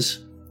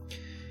is,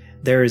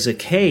 there is a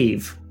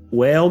cave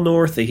well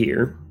north of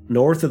here,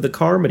 north of the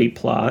Carmody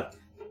plot,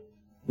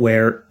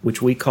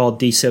 which we call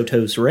De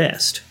Soto's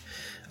Rest,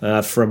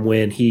 from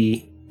when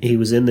he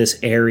was in this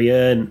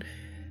area and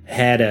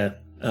had a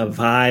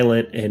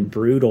violent and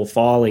brutal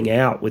falling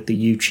out with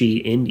the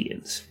Yuchi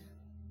Indians.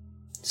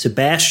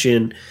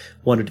 Sebastian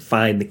wanted to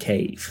find the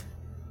cave.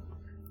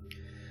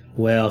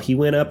 Well, he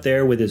went up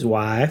there with his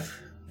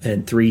wife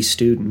and 3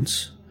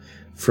 students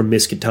from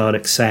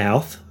Miskatonic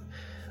South,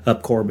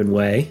 up Corbin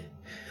Way.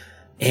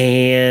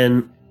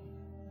 And,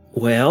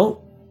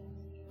 well,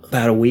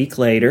 about a week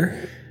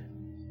later,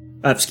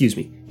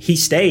 he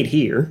stayed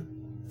here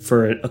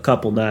for a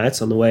couple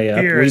nights on the way up.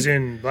 Here is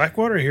in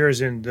Blackwater, here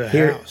is in the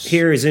house?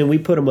 Here is in, we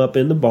put them up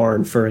in the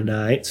barn for a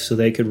night so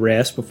they could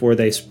rest before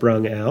they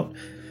sprung out.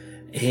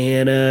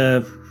 And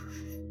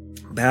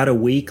about a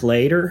week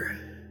later,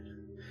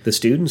 the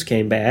students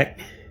came back,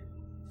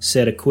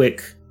 said a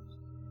quick,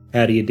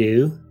 how do you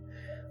do,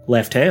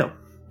 left town.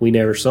 We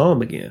never saw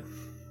him again.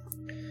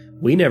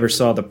 We never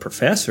saw the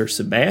Professor,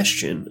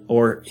 Sebastian,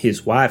 or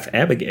his wife,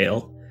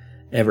 Abigail,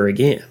 ever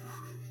again.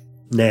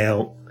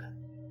 Now,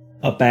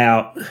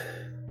 about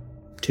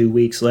 2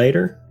 weeks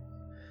later,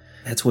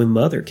 that's when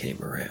Mother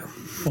came around.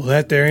 Well,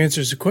 that there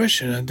answers the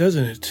question,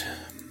 doesn't it?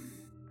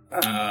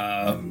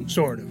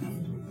 Sort of.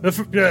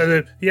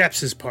 The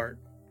Yaps's part.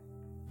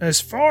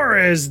 As far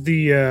as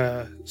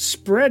the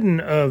spreading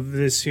of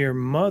this here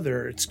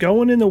Mother, it's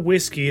going in the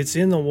whiskey, it's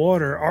in the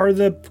water. Are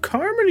the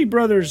Carmody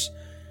brothers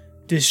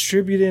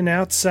distributing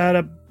outside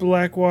of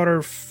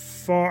Blackwater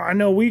far? I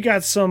know we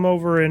got some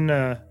over in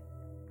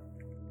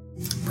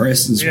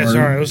Preston's yeah,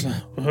 sorry,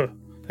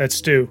 that's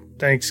Stu.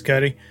 Thanks,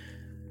 Cuddy.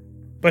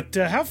 But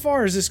how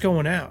far is this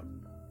going out,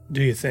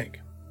 do you think?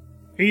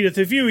 Edith,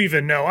 if you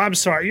even know, I'm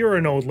sorry, you're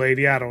an old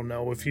lady. I don't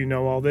know if you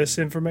know all this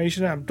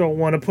information. I don't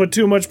want to put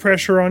too much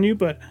pressure on you,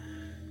 but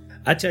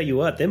I tell you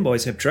what, them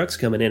boys have trucks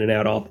coming in and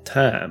out all the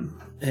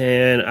time.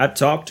 And I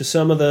talked to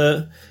some of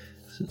the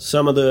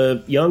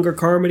younger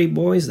Carmody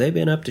boys. They've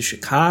been up to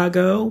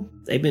Chicago.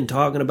 They've been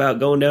talking about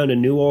going down to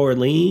New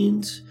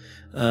Orleans.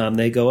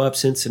 They go up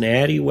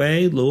Cincinnati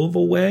way,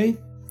 Louisville way.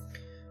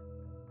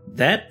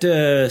 That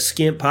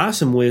skimp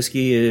possum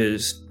whiskey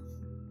is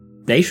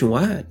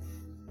nationwide.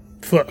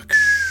 Fuck.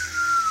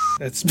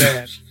 That's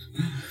bad.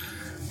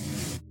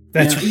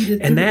 That's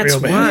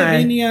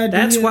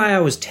why I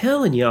was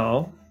telling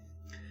y'all,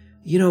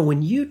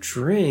 when you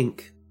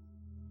drink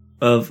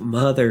of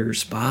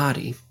Mother's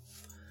body,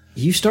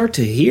 you start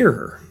to hear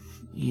her.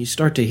 You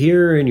start to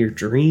hear her in your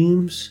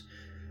dreams.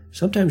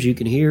 Sometimes you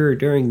can hear her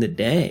during the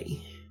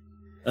day.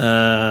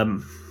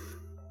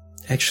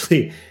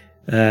 Actually,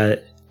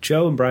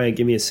 Joe and Brian,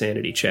 give me a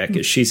sanity check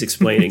as she's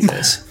explaining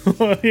this.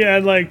 Well, yeah,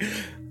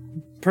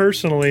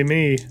 personally,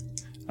 me,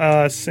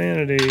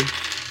 sanity.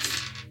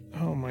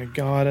 Oh my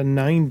god, a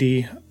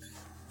 90.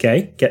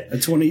 Okay, a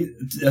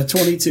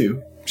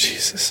 22.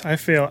 Jesus, I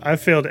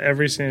failed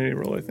every sanity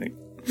roll, I think.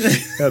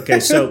 Okay,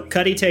 so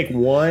Cuddy take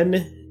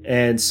 1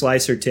 and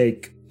Slicer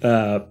take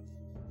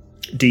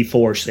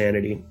D4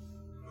 sanity.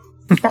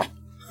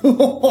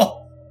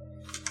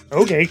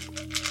 Okay.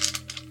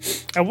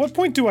 At what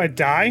point do I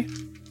die?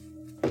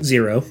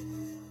 0.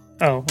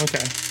 Oh,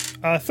 okay.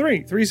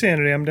 3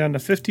 sanity. I'm down to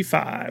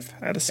 55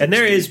 out of 60. And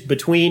there is,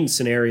 between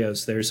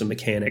scenarios, there's a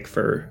mechanic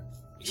for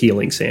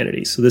healing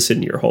sanity. So this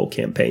isn't your whole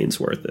campaign's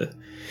worth of.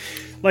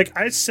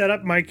 I set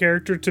up my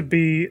character to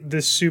be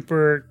this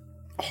super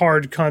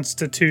hard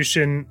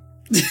constitution,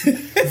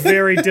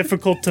 very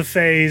difficult to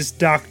phase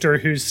doctor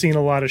who's seen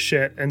a lot of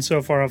shit. And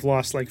so far I've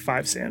lost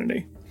 5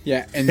 sanity.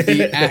 Yeah, and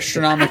the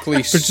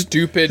astronomically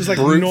stupid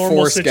brute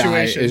force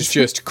guy is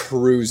just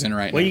cruising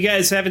right now. Well, you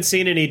guys haven't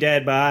seen any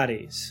dead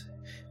bodies.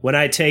 When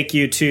I take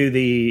you to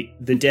the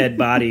dead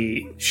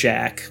body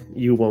shack,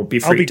 you won't be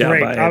freaked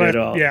out by it at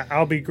all. Yeah,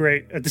 I'll be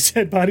great at the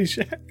dead body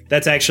shack.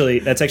 That's actually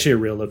a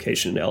real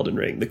location in Elden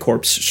Ring. The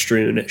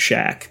corpse-strewn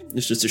shack.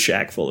 It's just a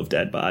shack full of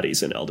dead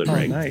bodies in Elden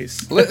Ring.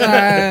 Nice.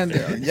 App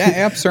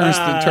turns.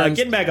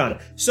 Getting back on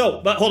it. So,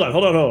 but hold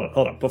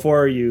on.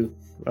 Before you...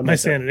 My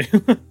sanity.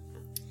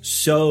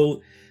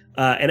 So,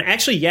 and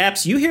actually,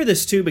 Yaps, you hear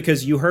this too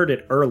because you heard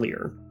it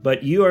earlier,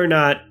 but you are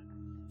not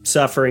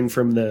suffering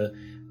from the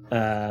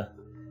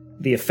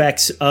the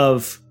effects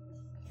of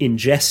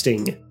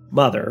ingesting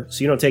Mother,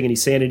 so you don't take any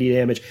sanity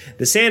damage.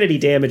 The sanity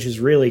damage is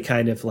really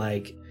kind of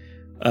like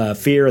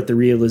fear at the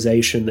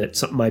realization that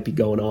something might be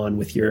going on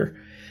with your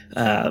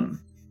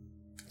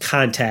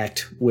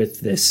contact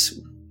with this,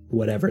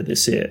 whatever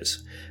this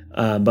is.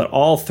 But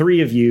all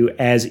three of you,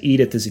 as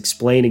Edith is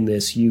explaining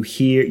this,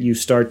 you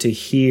start to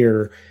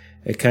hear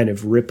a kind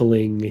of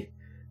rippling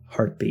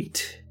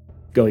heartbeat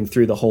going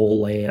through the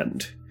whole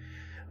land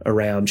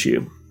around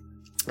you,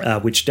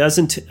 which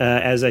doesn't,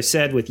 as I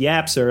said with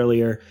Yaps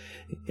earlier,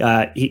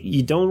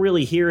 you don't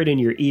really hear it in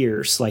your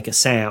ears like a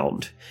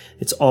sound.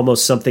 It's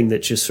almost something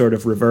that just sort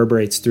of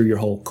reverberates through your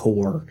whole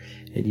core,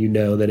 and you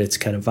know that it's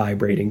kind of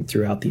vibrating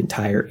throughout the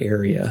entire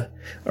area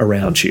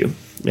around you.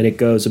 And it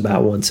goes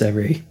about once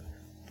every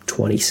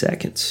 20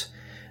 seconds.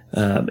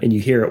 And you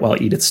hear it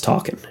while Edith's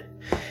talking.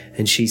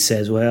 And she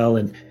says, well,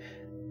 and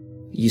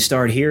you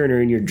start hearing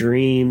her in your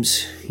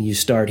dreams. You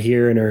start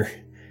hearing her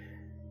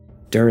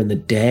during the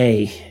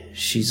day.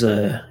 She's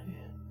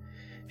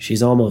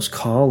almost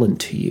calling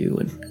to you,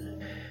 and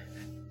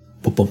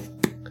boom,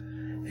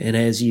 boom. And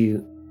as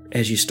you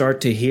start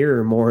to hear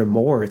her more and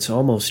more, it's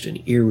almost an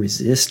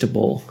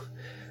irresistible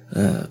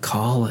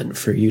calling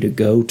for you to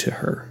go to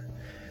her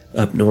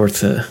up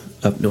north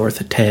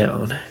of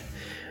town.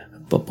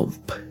 Boom, boom.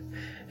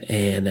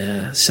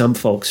 And some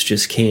folks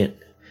just can't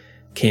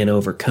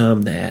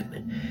overcome that,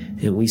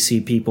 and we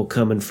see people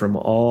coming from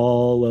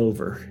all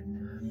over,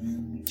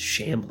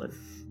 shambling,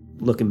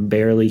 looking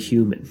barely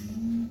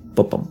human.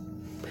 Boom, boom.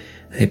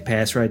 They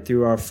pass right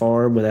through our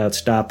farm without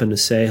stopping to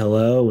say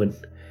hello, and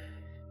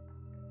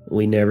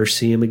we never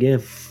see them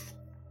again.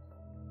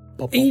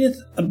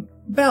 Edith,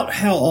 about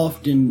how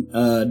often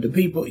do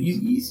people...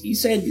 You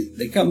said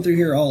they come through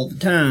here all the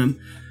time.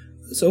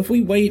 So if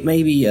we wait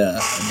maybe a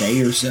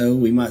day or so,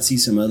 we might see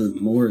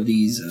more of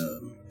these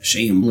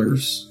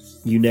shamblers.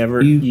 You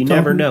never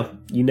know.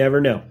 You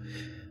never know.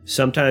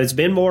 Sometimes it's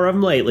been more of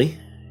them lately.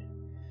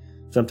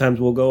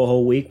 Sometimes we'll go a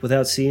whole week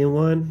without seeing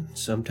one.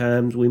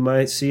 Sometimes we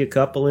might see a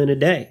couple in a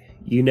day.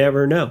 You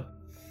never know.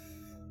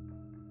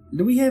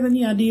 Do we have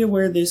any idea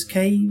where this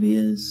cave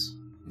is?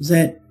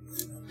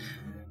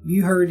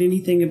 You heard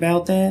anything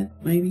about that,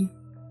 maybe?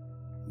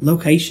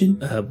 Location?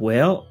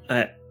 Well,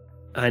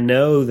 I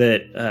know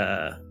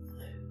that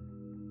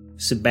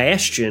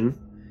Sebastian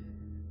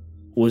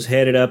was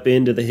headed up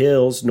into the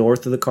hills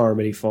north of the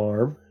Carmody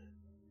farm.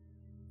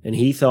 And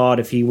he thought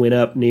if he went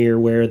up near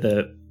where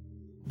the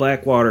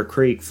Blackwater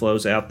Creek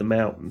flows out the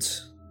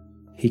mountains,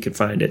 he could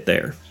find it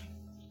there.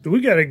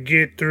 We got to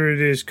get through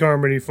this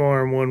Carmody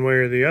farm one way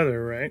or the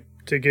other, right?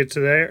 To get to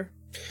there?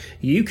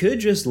 You could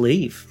just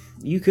leave.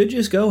 You could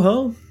just go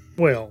home.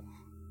 Well,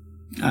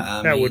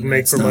 that wouldn't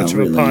make for much of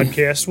a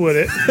podcast, would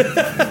it?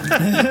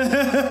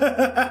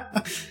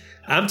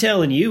 I'm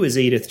telling you, as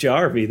Edith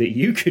Jarvie, that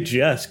you could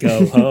just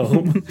go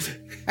home.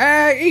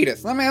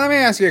 Edith, let me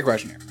ask you a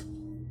question here.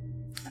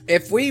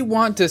 If we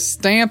want to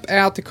stamp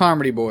out the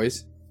Carmody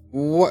boys,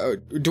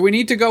 do we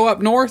need to go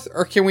up north,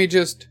 or can we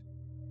just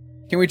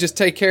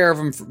take care of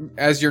them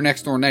as your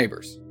next door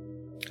neighbors?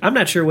 I'm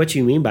not sure what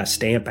you mean by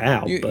stamp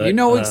out. You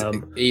know,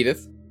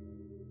 Edith,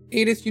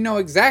 you know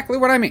exactly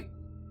what I mean.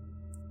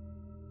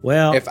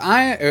 Well,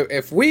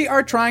 if we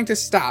are trying to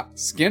stop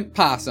Skint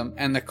Possum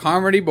and the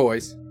Carmody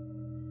boys,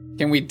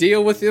 can we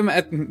deal with them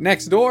at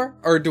next door,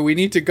 or do we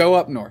need to go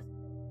up north?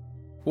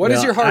 What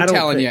is your heart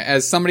telling you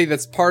as somebody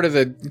that's part of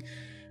the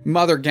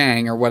Mother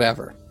gang or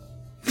whatever?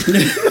 What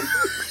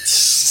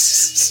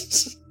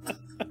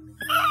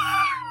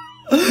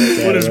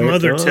does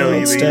Mother tell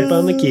you? Step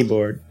on the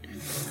keyboard.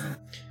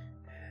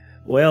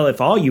 Well,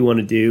 if all you want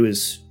to do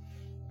is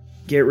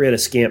get rid of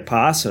Skint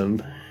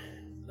Possum,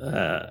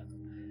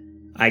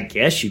 I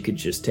guess you could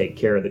just take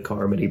care of the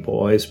Carmody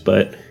boys,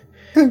 but...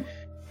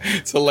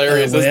 It's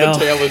hilarious as the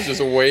tail is just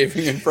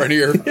waving in front of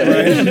your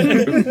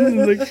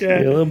face. You're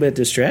a little bit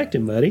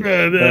distracting, buddy.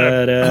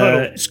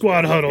 Huddle.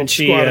 Squad huddle. And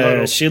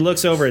she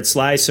looks over at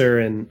Slicer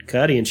and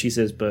Cuddy, and she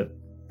says, but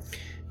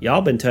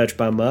y'all been touched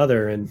by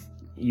Mother, and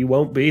you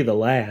won't be the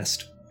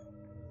last.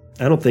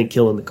 I don't think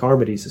killing the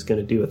Carmodys is going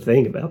to do a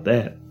thing about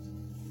that.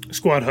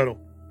 Squad huddle.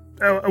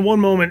 One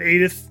moment,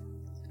 Edith.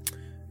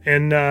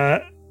 And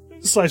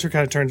Slicer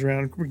kind of turns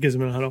around, gives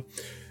him a huddle.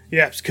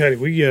 Yaps, Cuddy,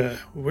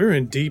 we're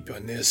in deep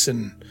on this,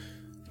 and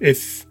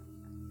if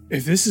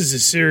this is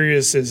as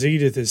serious as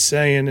Edith is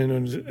saying,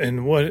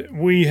 and what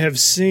we have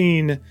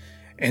seen,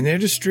 and they're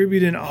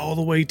distributing all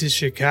the way to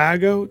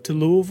Chicago, to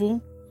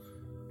Louisville,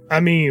 I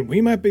mean, we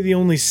might be the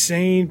only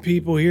sane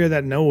people here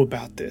that know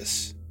about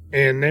this.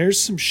 And there's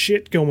some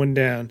shit going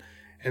down,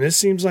 and this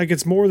seems like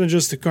it's more than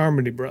just the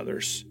Carmody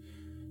brothers.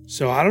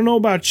 So I don't know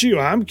about you,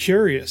 I'm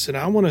curious, and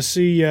I want to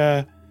see,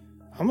 where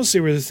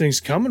this thing's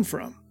coming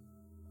from.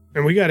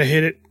 And we got to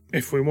hit it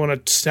if we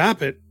want to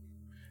stop it.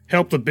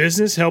 Help the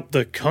business, help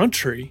the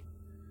country.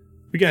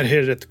 We got to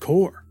hit it at the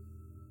core.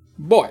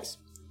 Boys.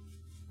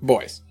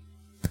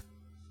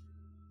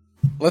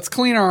 Let's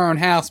clean our own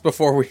house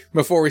before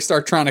we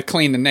start trying to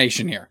clean the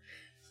nation here.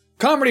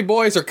 Carmody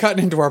boys are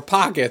cutting into our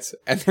pockets,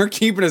 and they're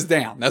keeping us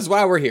down. That's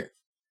why we're here.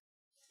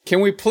 Can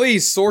we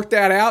please sort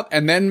that out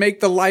and then make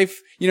the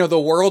the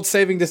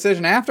world-saving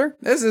decision after?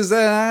 This is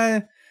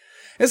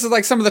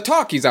like some of the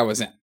talkies I was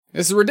in.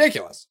 This is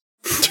ridiculous.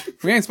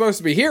 We ain't supposed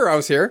to be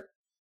heroes here.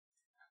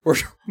 We're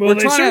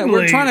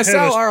trying to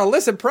sell our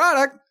illicit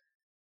product,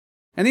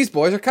 and these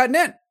boys are cutting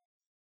in.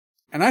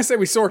 And I say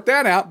we sort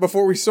that out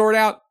before we sort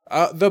out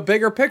the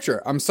bigger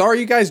picture. I'm sorry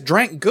you guys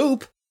drank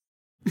goop.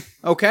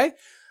 Okay?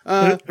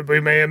 We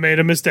may have made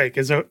a mistake.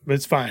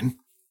 It's fine.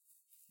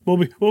 We'll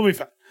be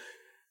fine.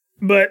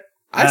 But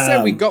I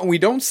said we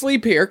don't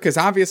sleep here because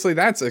obviously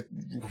that's a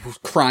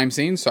crime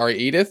scene. Sorry,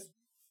 Edith.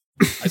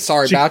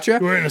 Sorry about you.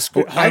 We're in a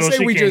school. I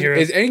say we just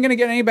it ain't gonna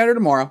get any better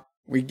tomorrow.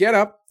 We get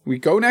up, we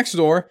go next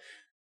door,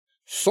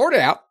 sort it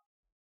out,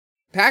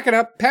 pack it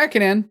up, pack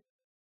it in,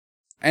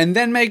 and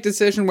then make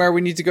decision where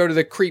we need to go to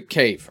the creep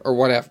cave or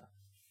whatever.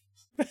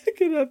 Pack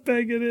it up,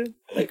 pack it in.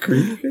 Pack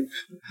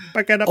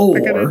it up,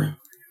 pack it in.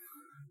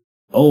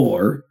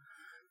 Or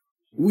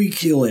we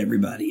kill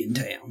everybody in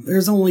town.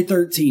 There's only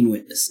 13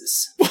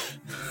 witnesses.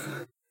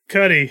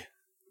 Cuddy.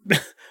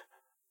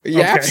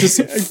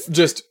 Yaps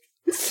just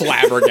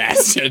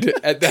flabbergasted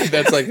at that.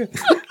 That's like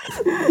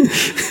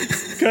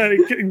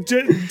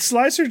Cuddy.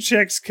 Slicer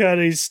checks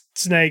Cuddy's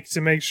snake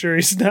to make sure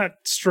he's not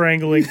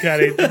strangling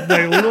Cuddy. Like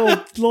a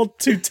little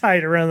too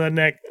tight around the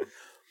neck.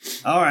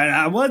 All right,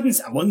 I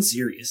wasn't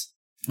serious,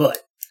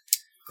 but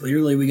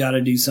clearly we got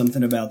to do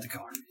something about the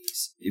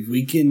Carmodies. If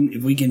we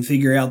can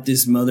figure out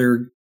this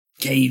mother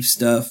cave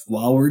stuff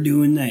while we're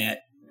doing that,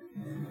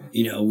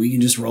 we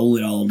can just roll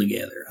it all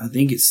together. I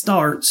think it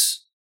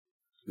starts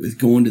with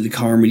going to the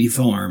Carmody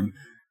farm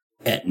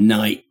at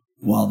night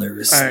while they're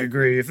asleep. I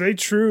agree. If they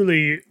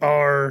truly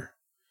are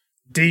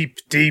deep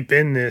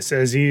in this,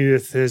 as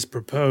Edith has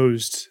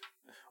proposed,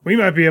 we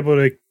might be able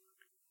to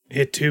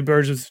hit two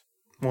birds with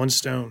one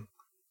stone.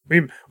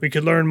 We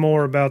could learn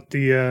more about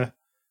the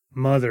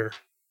mother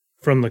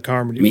from the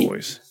Carmody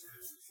boys.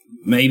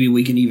 Maybe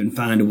we can even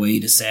find a way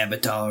to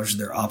sabotage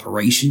their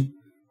operation,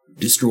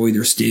 destroy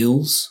their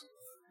stills,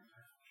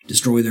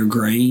 destroy their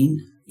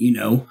grain,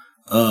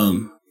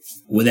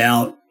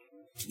 without,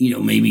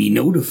 maybe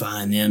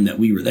notifying them that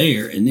we were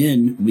there. And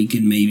then we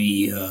can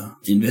maybe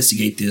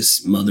investigate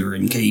this mother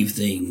and cave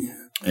thing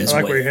as well.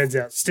 I like where your head's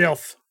at.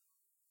 Stealth.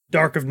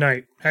 Dark of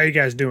night. How you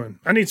guys doing?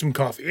 I need some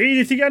coffee.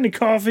 Edith, you got any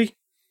coffee?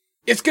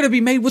 It's going to be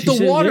made with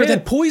the water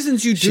that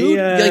poisons you, dude.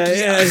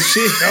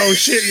 Oh,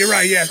 shit, you're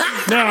right, yeah.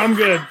 No, I'm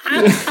good.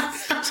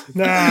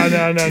 No.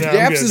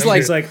 Yaps is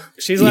like,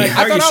 she's like,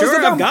 are you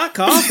sure I've got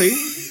coffee?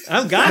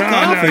 I've got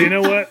coffee. No, you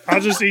know what? I'll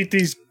just eat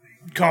these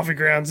coffee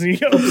grounds. And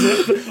he opens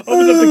up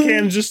the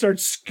can and just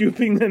starts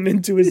scooping them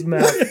into his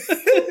mouth.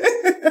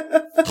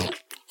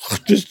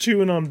 Just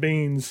chewing on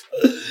beans.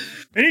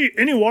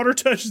 Any water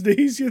touch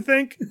these, you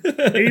think,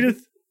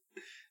 Edith?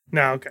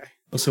 No, okay.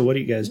 So what do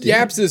you guys do?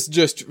 Yaps is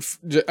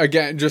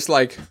just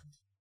like...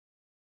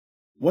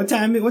 What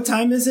time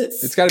is it?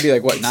 It's got to be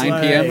like,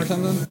 9 p.m. or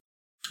something?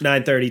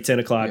 9:30, 10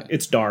 o'clock. Yeah.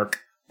 It's dark.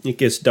 It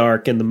gets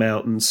dark in the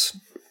mountains.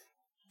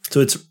 So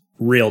it's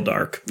real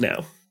dark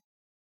now.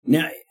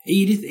 Now,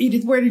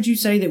 Edith, where did you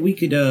say that we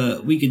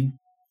could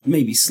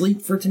maybe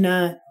sleep for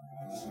tonight?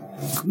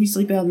 Can we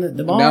sleep out in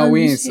the barn? No,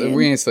 we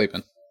ain't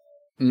sleeping.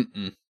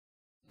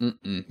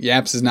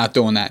 Yaps is not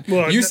doing that.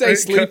 Well, you say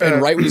sleep,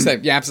 and right when you say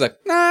Yaps is like,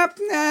 nah,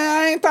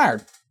 I ain't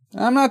tired.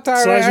 I'm not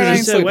tired. I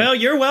ain't sleeping. Well,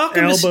 you're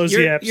welcome.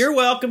 You're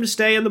welcome to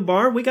stay in the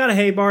barn. We got a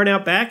hay barn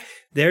out back.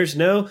 There's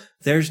no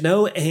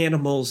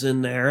animals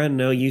in there. I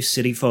know you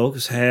city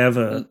folks have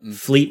a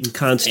fleeting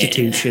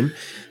constitution.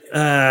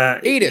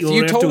 Edith,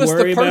 you told us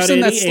the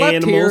person that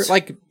slept here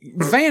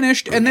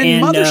vanished, and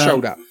then Mother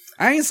showed up.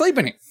 I ain't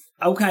sleeping here.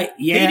 Okay,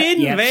 yeah, he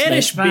didn't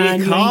vanish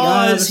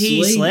because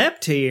he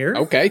slept here.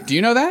 Okay, do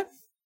you know that?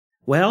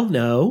 Well,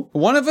 no.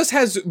 One of us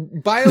has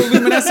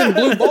bioluminescent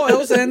blue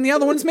boils, and the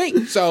other one's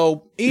me.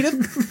 So,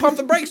 Edith, pump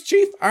the brakes,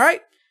 Chief. All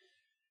right.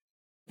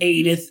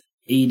 Edith,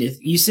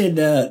 you said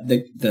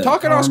the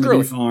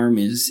Carmody farm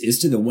is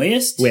to the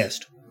west.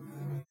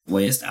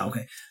 West.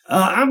 Okay.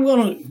 I'm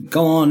gonna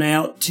go on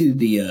out to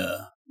the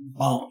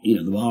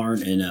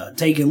barn and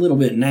take a little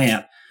bit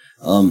nap.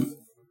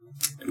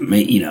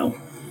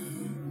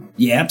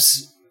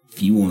 Yaps,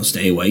 if you want to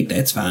stay awake,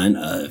 that's fine.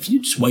 If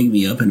you just wake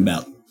me up in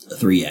about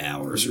 3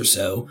 hours or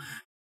so.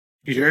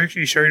 You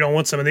sure you don't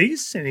want some of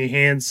these? And he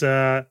hands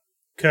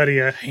Cuddy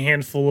a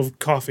handful of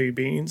coffee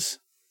beans.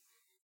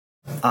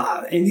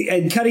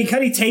 And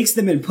Cuddy takes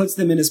them and puts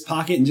them in his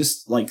pocket and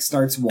just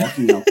starts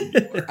walking out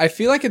the door. I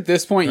feel like at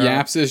this point,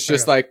 Yaps is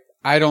just like,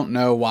 I don't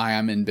know why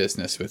I'm in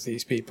business with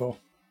these people.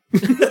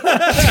 How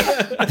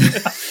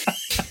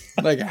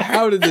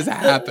did this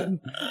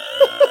happen?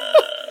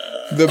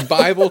 The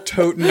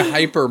Bible-toting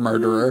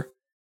hyper-murderer.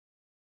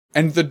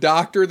 And the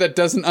doctor that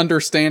doesn't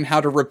understand how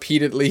to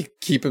repeatedly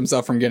keep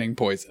himself from getting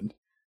poisoned.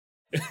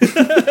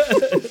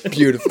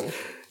 Beautiful.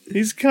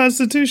 He's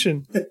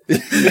Constitution.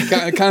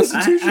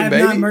 Constitution, I have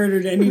baby. not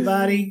murdered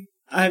anybody.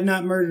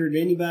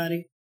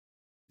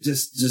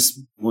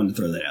 Just wanted to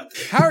throw that out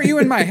there. How are you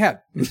in my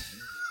head?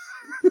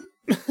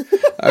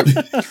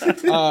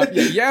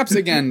 Yaps,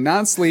 again,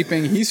 not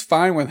sleeping. He's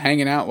fine with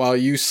hanging out while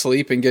you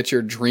sleep and get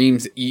your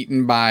dreams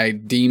eaten by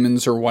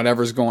demons or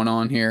whatever's going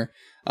on here.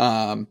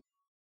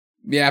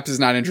 Yaps is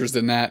not interested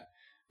in that.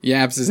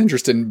 Yaps is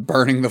interested in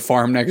burning the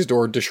farm next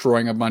door,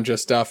 destroying a bunch of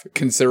stuff,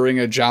 considering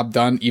a job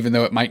done, even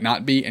though it might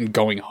not be, and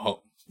going home.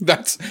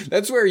 That's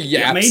where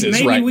Yaps is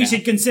maybe right we now.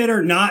 should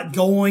consider not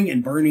going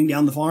and burning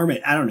down the farm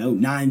at,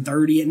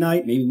 9:30 at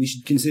night. Maybe we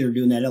should consider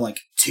doing that at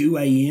 2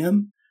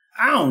 a.m.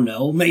 I don't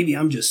know. Maybe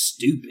I'm just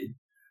stupid,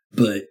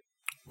 but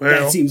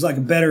that seems like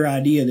a better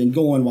idea than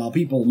going while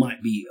people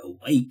might be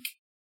awake.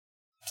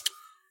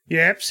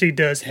 Yaps, he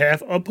does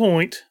have a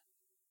point,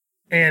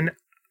 and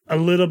a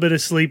little bit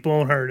of sleep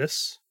won't hurt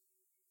us.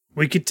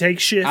 We could take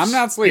shifts. I'm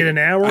not sleeping. Get an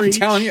hour I'm each.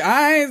 telling you,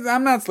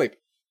 I'm not sleeping.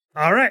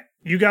 All right,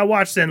 you got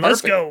watch then.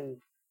 Let's go.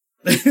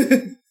 All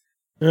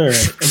right.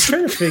 I'm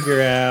trying to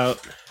figure out.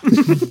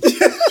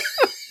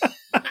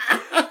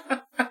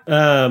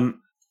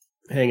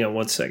 Hang on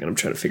one second. I'm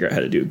trying to figure out how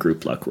to do a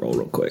group luck roll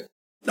real quick.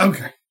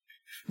 Okay.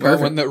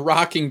 Well, when the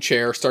rocking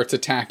chair starts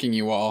attacking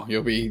you all,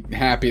 you'll be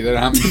happy that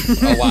I'm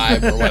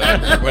alive or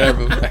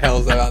whatever the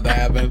hell's about to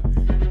happen.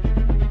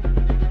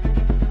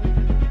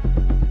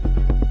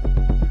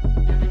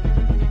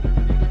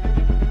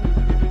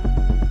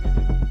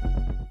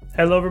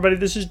 Hello, everybody.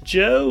 This is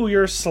Joe,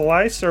 your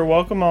slicer.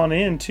 Welcome on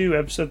in to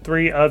episode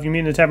 3 of You Meet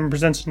in the Tavern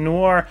Presents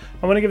Noir.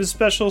 I want to give a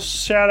special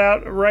shout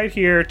out right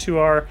here to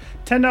our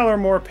 $10 or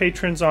more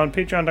patrons on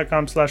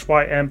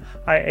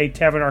patreon.com/YMIA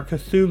Tavern. Our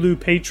Cthulhu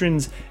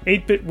patrons: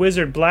 8-Bit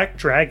Wizard, Black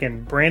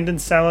Dragon, Brandon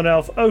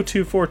Salenelf,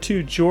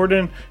 0242,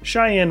 Jordan,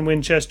 Cheyenne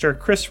Winchester,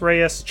 Chris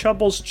Reyes,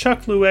 Chubbles,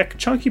 Chuck Lueck,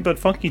 Chunky But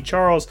Funky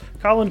Charles,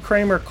 Colin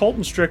Kramer,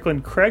 Colton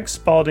Strickland, Craig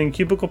Spalding,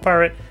 Cubicle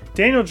Pirate,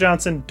 Daniel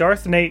Johnson,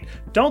 Darth Nate,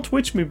 Don't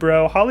Witch Me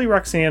Bro, Holly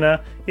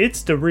Roxana,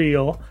 It's the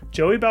Real,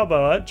 Joey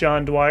Balboa,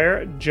 John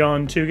Dwyer,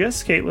 John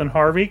Tugas, Caitlin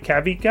Harvey,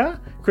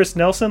 Kavika, Chris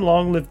Nelson,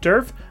 Long Live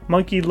Durf,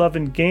 Monkey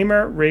Lovin'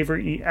 Gamer, Raver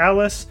E.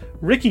 Alice,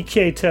 Ricky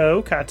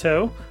Kato,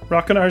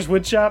 Rockinar's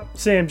Woodshop,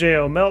 Sam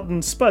J.O.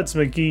 Melton, Spuds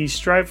McGee,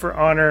 Strive for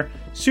Honor,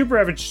 Super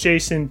Average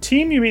Jason,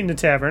 Team You Meet in the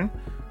Tavern,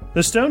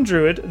 The Stone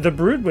Druid, The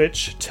Brood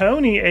Witch,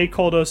 Tony A.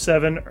 Coldo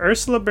 7,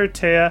 Ursula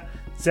Bertea,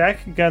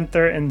 Zach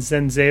Gunther, and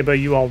Zenzeba.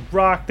 You all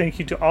rock. Thank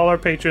you to all our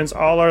patrons,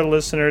 all our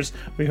listeners.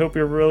 We hope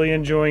you're really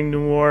enjoying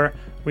Noir.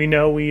 We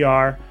know we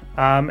are.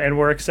 And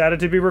we're excited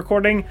to be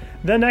recording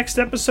the next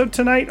episode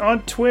tonight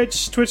on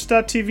Twitch,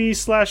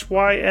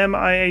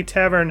 twitch.tv/YMIA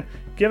Tavern.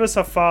 Give us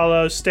a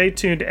follow. Stay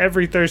tuned.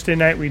 Every Thursday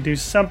night we do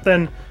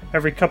something.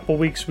 Every couple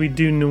weeks we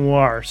do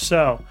Noir.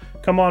 So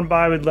come on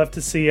by. We'd love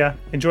to see you.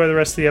 Enjoy the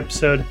rest of the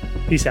episode.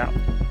 Peace out.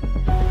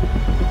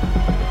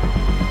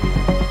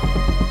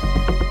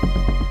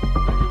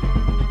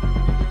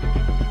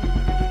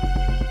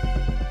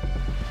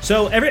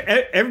 So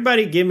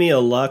everybody give me a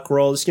luck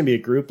roll. This is going to be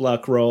a group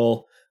luck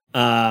roll.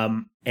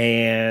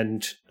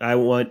 And I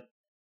want,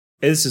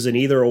 this is an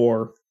either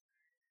or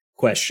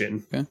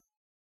question. Okay.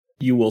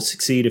 You will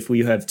succeed if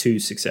you have 2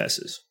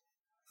 successes.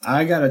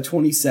 I got a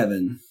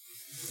 27.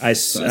 I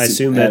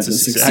assume that's a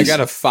success. I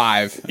got a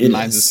 5. It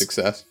Mine's a is.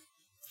 success.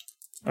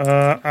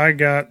 I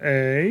got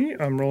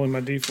I'm rolling my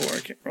D4.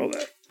 I can't roll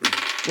that.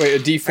 Wait, a I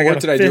D4? got a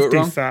Did I do it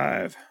wrong?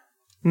 55.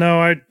 No,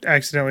 I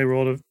accidentally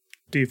rolled a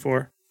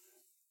D4.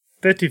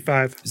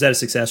 55. Is that a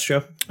success,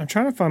 Joe? I'm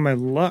trying to find my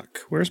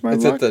luck. Where's my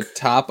It's luck? at the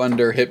top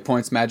under hit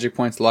points, magic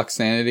points, luck,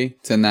 sanity.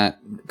 It's in that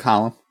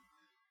column.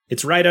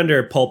 It's right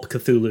under Pulp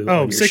Cthulhu.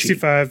 Oh, on your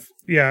 65.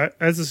 Yeah,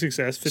 that's a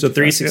success. sheet. So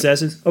 3 55, yep.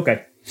 successes?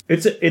 Okay.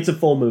 It's a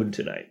full moon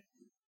tonight.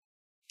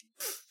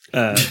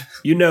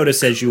 You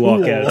notice as you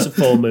walk out, it's a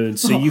full moon,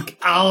 so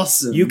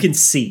Awesome. you can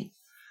see,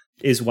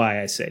 is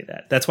why I say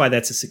that. That's why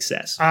that's a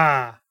success.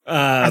 I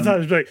thought it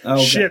was like,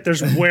 okay. shit,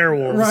 there's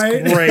werewolves.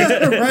 right.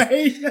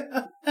 Great.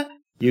 right.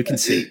 You can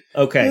see.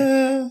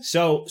 Okay.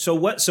 So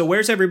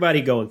where's everybody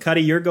going?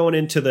 Cuddy, you're going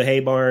into the hay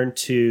barn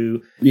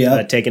to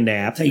take a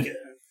nap. Take it.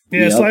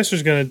 Yeah, Yep.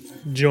 Slicer's going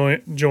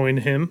to join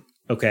him.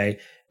 Okay.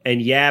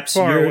 And Yaps,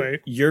 Far away,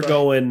 you're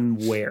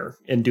going where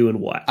and doing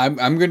what?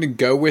 I'm going to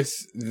go with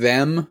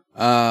them.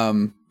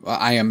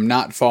 I am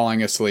not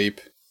falling asleep.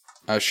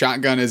 A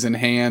shotgun is in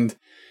hand.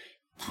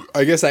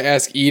 I guess I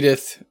ask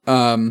Edith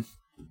and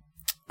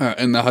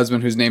the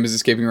husband whose name is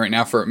escaping right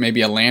now for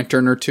maybe a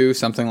lantern or 2,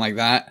 something like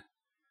that.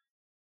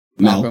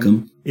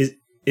 Malcolm.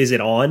 Is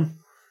it on?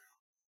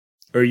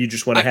 Or you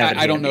just want to have it?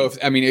 I don't know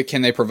handy? if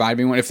can they provide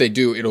me one? If they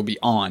do, it'll be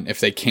on.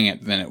 If they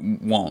can't, then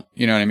it won't.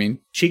 You know what I mean?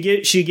 She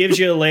gives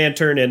you a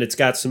lantern and it's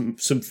got some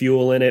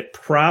fuel in it.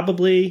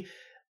 Probably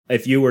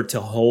if you were to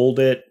hold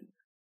it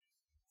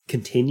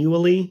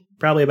continually,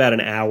 probably about an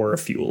hour of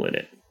fuel in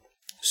it.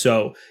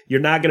 So you're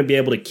not going to be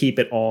able to keep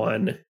it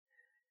on.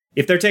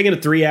 If they're taking a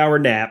 3-hour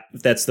nap,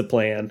 if that's the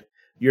plan,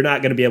 you're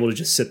not going to be able to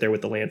just sit there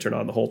with the lantern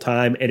on the whole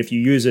time. And if you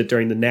use it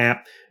during the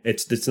nap,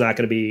 it's not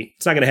going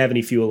to have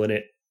any fuel in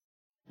it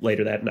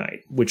later that night,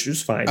 which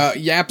is fine.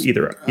 Yaps.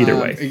 Either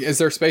way. Is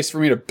there space for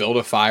me to build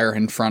a fire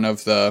in front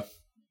of the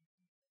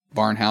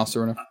barn house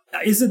or whatever.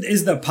 Is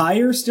the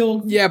pyre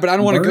still? Yeah, but I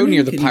don't want to go burning?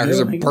 near the Can you pyre. There's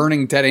go are hang-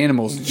 burning dead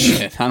animals and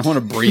shit. I don't want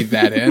to breathe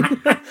that in.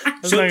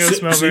 That's not gonna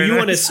smell very you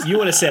nice.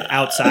 want to sit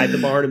outside the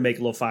barn and make a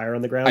little fire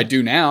on the ground? I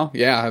do now.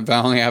 Yeah, I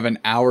only have an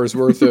hour's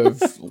worth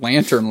of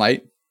lantern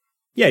light.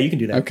 Yeah, you can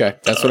do that. Okay,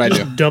 that's what I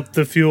do. Dump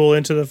the fuel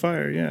into the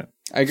fire. Yeah.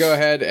 I go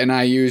ahead and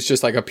I use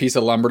just like a piece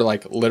of lumber to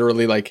like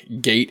literally like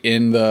gate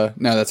in the.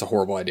 No, that's a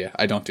horrible idea.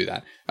 I don't do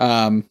that.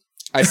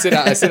 I sit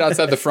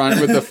outside the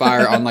front with the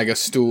fire on like a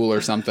stool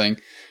or something,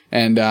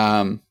 and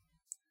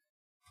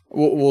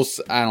we'll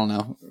I don't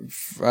know.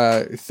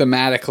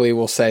 Thematically,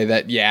 we'll say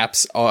that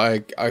Yaps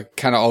kind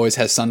of always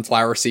has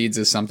sunflower seeds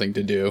as something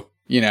to do.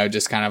 You know,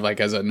 just kind of like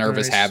as a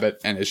nervous Nice.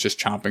 habit, and it's just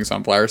chomping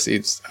sunflower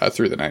seeds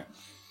through the night.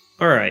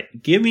 All right.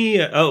 Give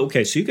me.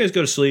 Okay. So you guys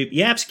go to sleep.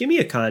 Yaps, give me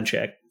a con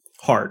check.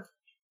 Hard.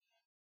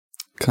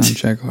 Con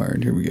check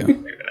hard. Here we go.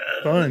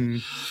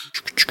 Fun.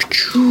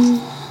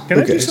 Can I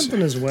Okay, do so-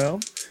 something as well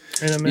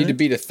in a Need to minute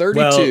beat a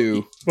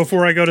 32.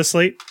 before I go to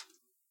sleep?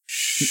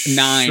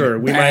 9. Sure.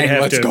 We Bang, might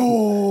have let's to.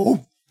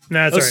 go.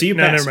 No, it's Oh, all so right. you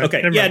No, pass. never mind.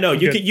 Okay. Never Yeah. mind. No. I'm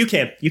You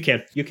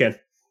good. can.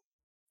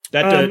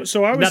 That.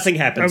 So I was nothing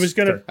happens. I was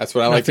gonna. That's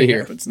what I like to nothing hear.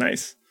 happens.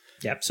 Nice.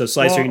 Yep. So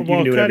Slicer, you While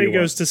can do whatever Cuddy you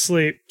want. goes to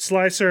sleep,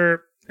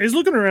 Slicer is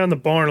looking around the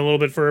barn a little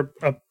bit for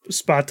a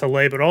spot to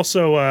lay, but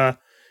also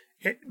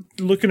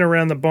looking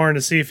around the barn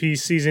to see if he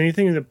sees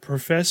anything that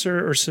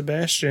Professor or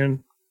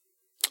Sebastian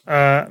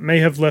may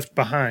have left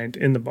behind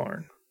in the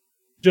barn,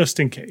 just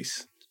in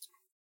case.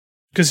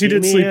 Because he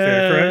did sleep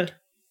there, correct?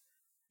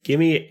 Give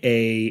me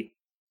a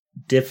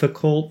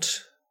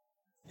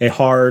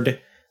hard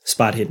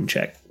spot hidden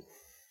check.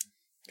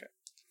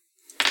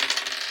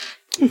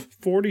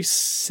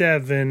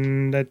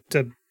 47.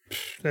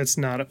 That's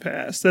not a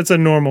pass. That's a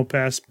normal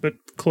pass, but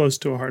close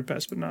to a hard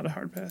pass, but not a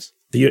hard pass.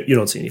 You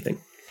don't see anything.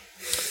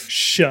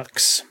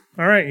 Shucks.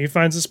 All right, he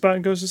finds a spot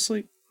and goes to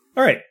sleep.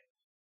 All right.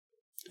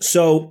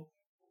 So,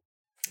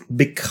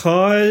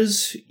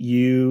 because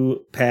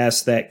you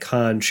pass that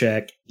con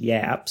check,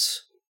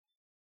 Yaps,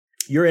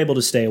 you're able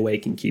to stay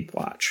awake and keep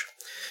watch.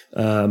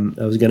 I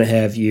was going to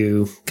have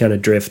you kind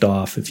of drift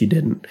off if you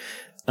didn't.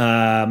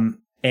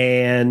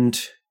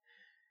 And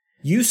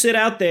you sit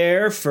out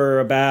there for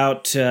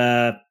about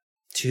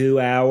 2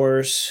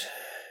 hours.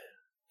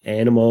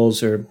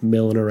 Animals are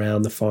milling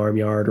around the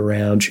farmyard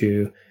around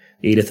you.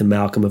 Edith and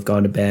Malcolm have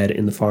gone to bed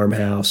in the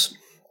farmhouse.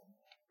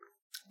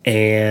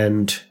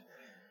 And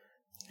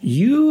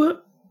you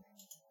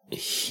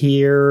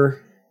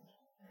hear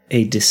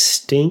a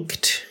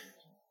distinct...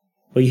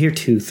 Well, you hear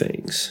two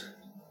things.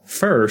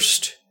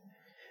 First,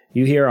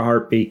 you hear a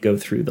heartbeat go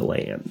through the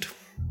land,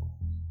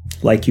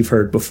 like you've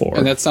heard before.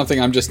 And that's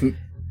something I'm just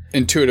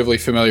intuitively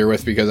familiar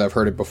with because I've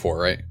heard it before,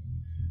 right?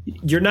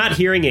 You're not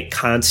hearing it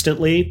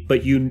constantly,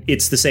 but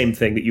it's the same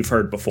thing that you've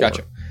heard before.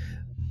 Gotcha.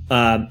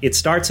 It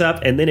starts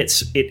up, and then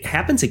it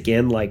happens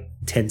again like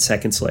 10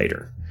 seconds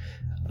later.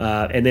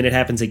 And then it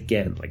happens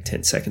again like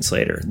 10 seconds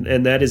later.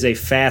 And that is a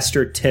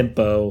faster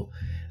tempo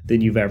than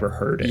you've ever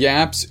heard it.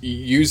 Yaps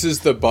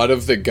uses the butt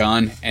of the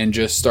gun and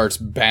just starts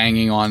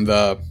banging on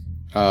the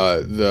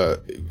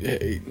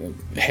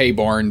hay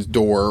barn's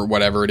door or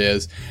whatever it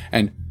is.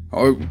 And,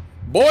 oh,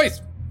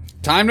 boys,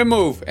 time to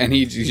move. And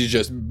he's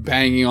just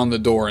banging on the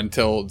door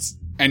until it's...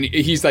 And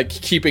he's like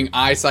keeping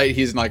eyesight.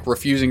 He's like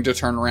refusing to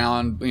turn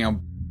around,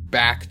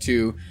 back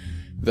to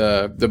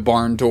the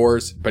barn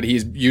doors. But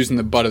he's using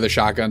the butt of the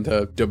shotgun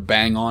to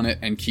bang on it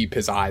and keep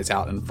his eyes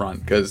out in front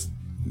because...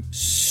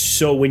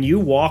 So when you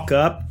walk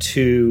up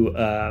to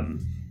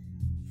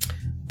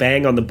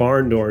bang on the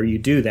barn door, you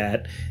do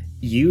that,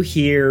 you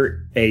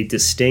hear a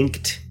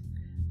distinct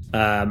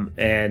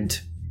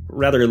and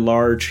rather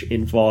large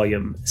in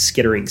volume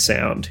skittering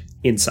sound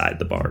inside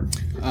the barn.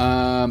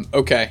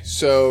 Okay,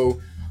 so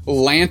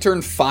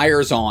lantern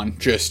fires on,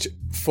 just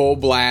full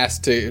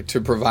blast to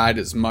provide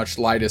as much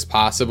light as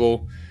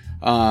possible.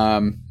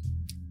 While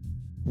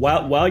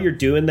you're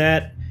doing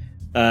that,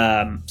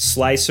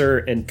 Slicer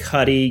and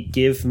Cuddy,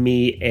 give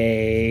me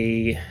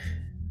a...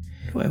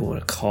 What do I want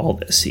to call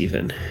this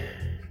even?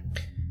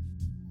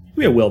 Give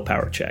me a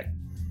willpower check.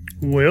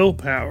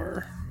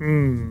 Willpower.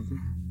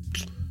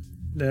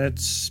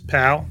 That's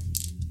PAL.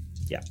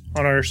 Yeah.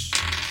 On our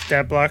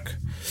stat block.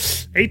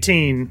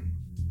 18.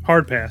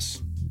 Hard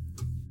pass.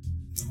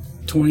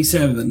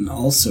 27,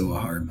 also a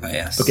hard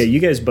pass. Okay, you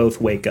guys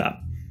both wake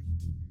up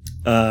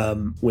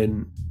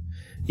when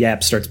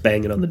Yap starts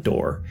banging on the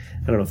door.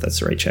 I don't know if that's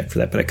the right check for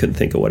that, but I couldn't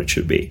think of what it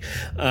should be.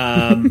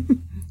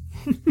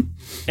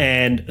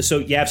 And so,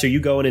 Yaps, are you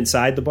going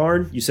inside the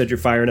barn? You said you're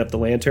firing up the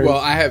lantern. Well,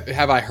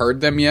 have I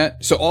heard them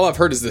yet? So all I've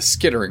heard is the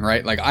skittering,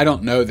 right? Like I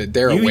don't know that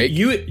they're awake.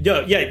 You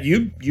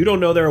don't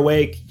know they're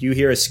awake. You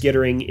hear a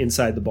skittering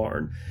inside the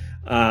barn.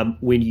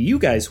 When you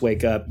guys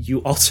wake up, you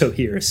also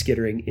hear a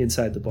skittering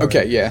inside the barn.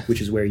 Okay, yeah.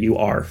 Which is where you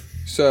are.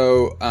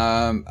 So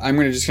I'm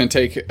going to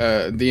take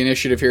the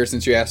initiative here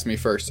since you asked me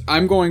first.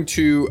 I'm going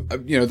to,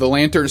 the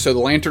lantern. So the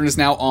lantern is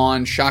now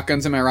on.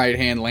 Shotgun's in my right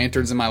hand.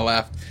 Lantern's in my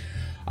left.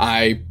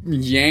 I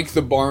yank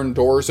the barn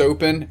doors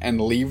open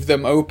and leave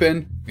them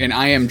open. And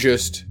I am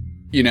just,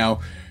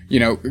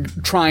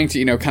 trying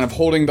to, kind of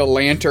holding the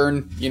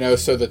lantern,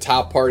 so the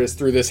top part is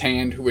through this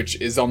hand, which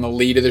is on the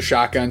lead of the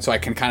shotgun, so I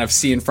can kind of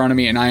see in front of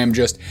me, and I am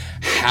just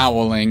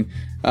howling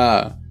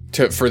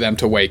for them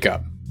to wake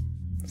up.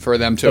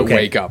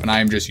 Wake up, and I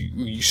am just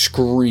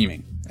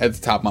screaming at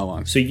the top of my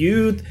lungs. So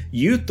you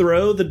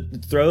throw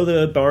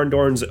the barn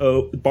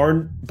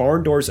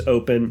doors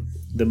open.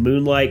 The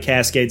moonlight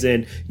cascades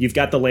in. You've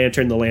got the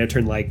lantern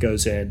light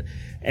goes in.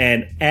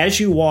 And as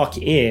you walk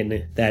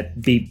in,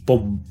 that beat,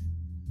 boom,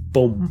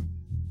 boom,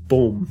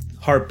 boom,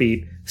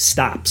 heartbeat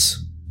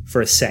stops for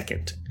a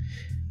second.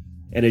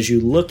 And as you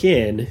look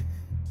in,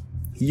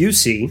 you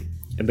see,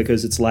 and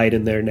because it's light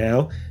in there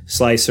now,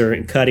 Slicer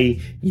and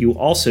Cuddy, you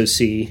also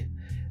see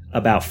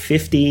about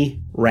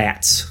 50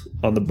 rats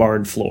on the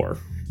barn floor.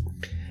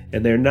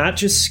 And they're not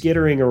just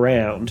skittering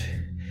around.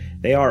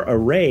 They are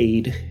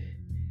arrayed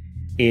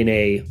in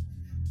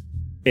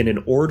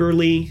an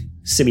orderly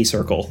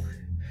semicircle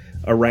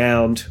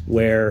around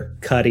where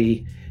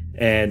Cuddy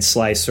and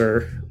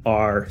Slicer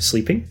are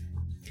sleeping,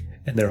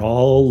 and they're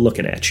all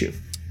looking at you.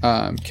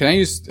 Can I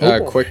use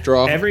a quick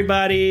draw?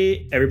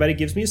 Everybody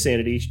gives me a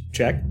sanity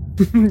check.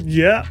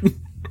 Yeah.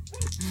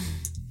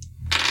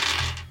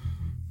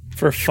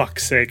 For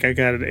fuck's sake, I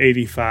got an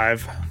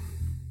 85.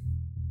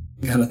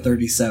 I got a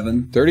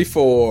 37.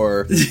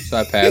 34. So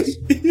I passed.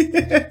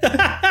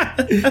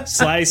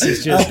 Slice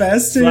is just.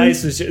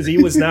 He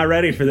was not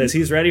ready for this.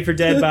 He's ready for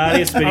dead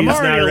bodies, but I'm he's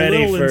not already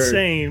ready a little for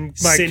insane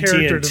by character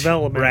sentient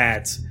development.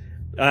 rats.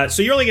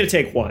 So you're only going to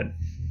take one.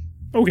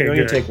 Okay, You're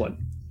good. going to take one.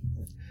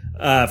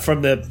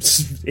 From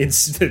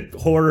the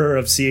horror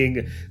of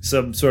seeing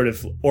some sort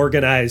of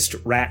organized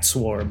rat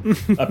swarm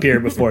appear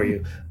before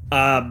you.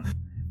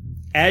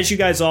 As you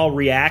guys all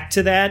react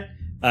to that,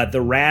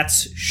 the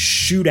rats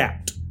shoot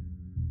out.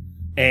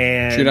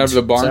 And shoot out of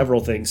the barn?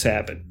 Several things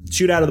happen.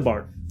 Shoot out of the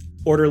barn.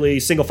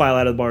 Orderly, single file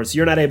out of the barn. So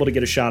you're not able to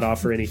get a shot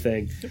off or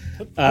anything.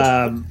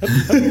 And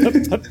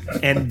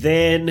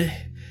then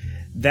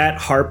that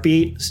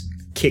heartbeat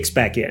kicks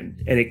back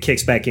in. And it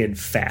kicks back in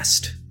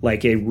fast.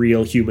 Like a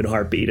real human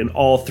heartbeat. And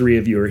all three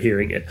of you are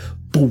hearing it.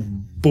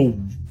 Boom,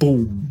 boom,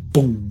 boom,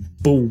 boom,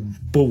 boom,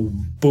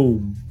 boom,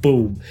 boom,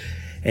 boom.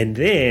 And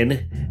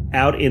then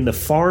out in the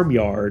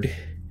farmyard,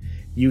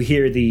 you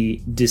hear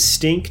the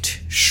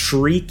distinct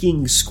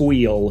shrieking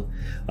squeal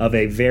of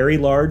a very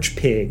large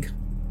pig.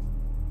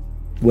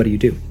 What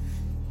do?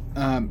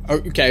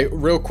 Okay,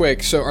 real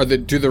quick. So are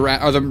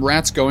the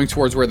rats going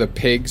towards where the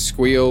pig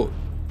squeal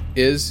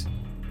is?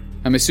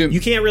 I'm assuming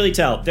You can't really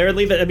tell. They're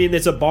leaving. I mean,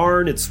 it's a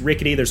barn. It's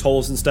rickety. There's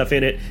holes and stuff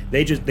in it.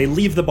 They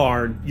leave the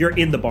barn. You're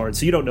in the barn,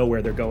 so you don't know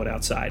where they're going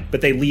outside.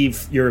 But they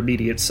leave your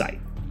immediate sight.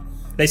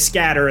 They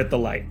scatter at the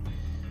light.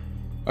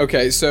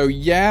 Okay, so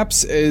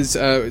Yaps is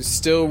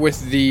still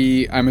with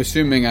the... I'm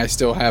assuming I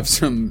still have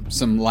some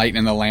light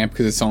in the lamp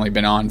because it's only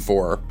been on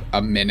for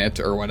a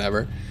minute or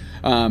whatever.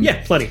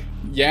 Yeah, plenty.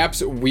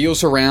 Yaps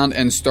wheels around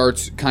and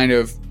starts kind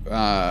of,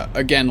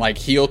 again, like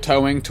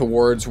heel-toeing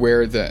towards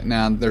where the...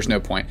 Now, there's no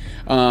point.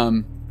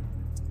 So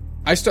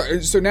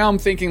now I'm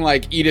thinking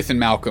like Edith and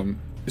Malcolm.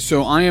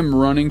 So I am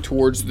running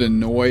towards the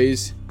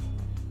noise.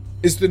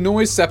 Is the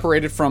noise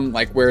separated from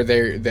like where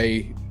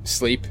they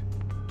sleep?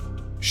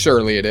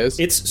 Surely it is.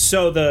 It's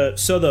so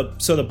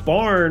the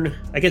barn.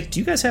 I guess. Do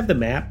you guys have the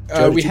map?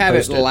 We had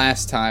it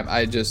last time.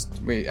 I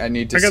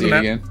need to see it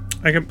again.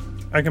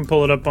 I can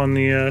pull it up on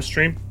the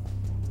stream.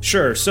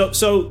 Sure. So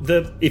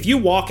if you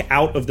walk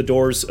out of the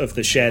doors of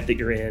the shed that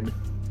you're in,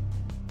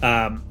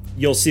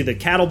 you'll see the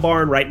cattle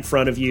barn right in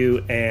front of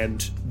you,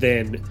 and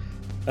then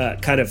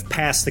kind of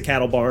past the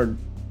cattle barn,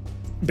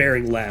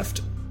 bearing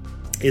left,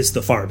 is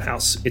the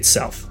farmhouse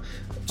itself.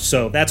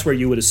 So that's where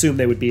you would assume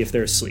they would be if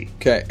they're asleep.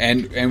 Okay,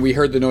 and we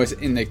heard the noise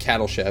in the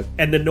cattle shed.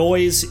 And the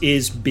noise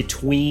is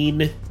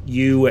between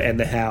you and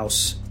the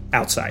house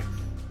outside.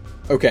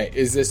 Okay,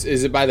 is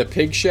it by the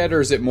pig shed, or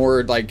is it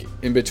more like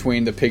in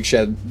between the pig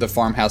shed, the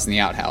farmhouse, and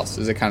the outhouse?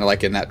 Is it kind of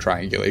like in that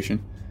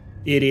triangulation?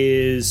 It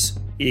is,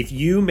 if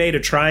you made a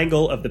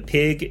triangle of the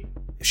pig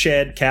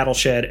shed, cattle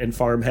shed, and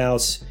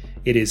farmhouse,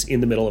 it is in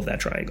the middle of that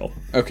triangle.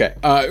 Okay,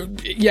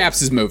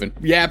 Yaps is moving.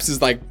 Yaps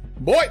is like,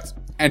 boys!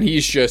 And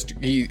he's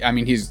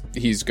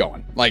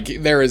going. Like,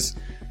 there is...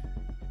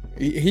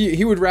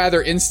 He would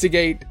rather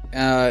instigate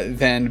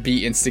than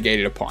be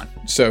instigated upon.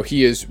 So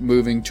he is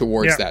moving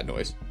towards that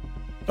noise.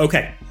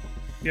 Okay.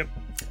 Yep.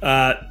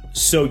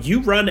 So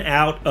you run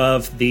out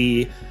of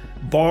the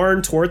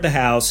barn toward the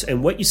house,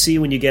 and what you see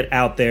when you get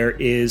out there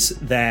is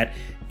that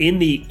in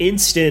the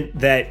instant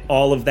that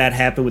all of that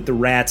happened with the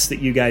rats that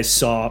you guys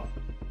saw,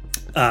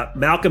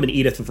 Malcolm and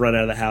Edith have run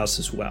out of the house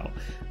as well.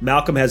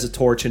 Malcolm has a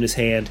torch in his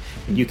hand,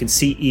 and you can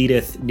see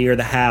Edith near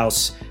the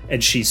house,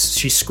 and she's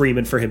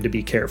screaming for him to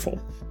be careful.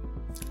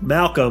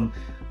 Malcolm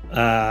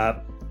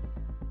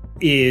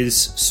is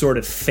sort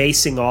of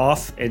facing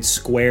off and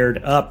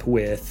squared up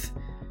with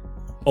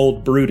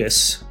old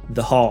Brutus,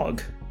 the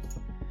hog,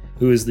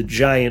 who is the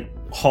giant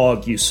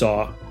hog you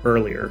saw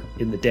earlier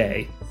in the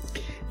day.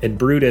 And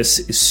Brutus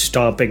is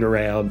stomping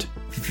around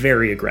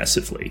very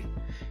aggressively.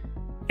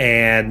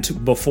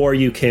 and before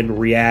you can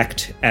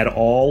react at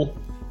all,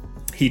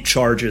 he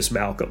charges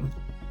Malcolm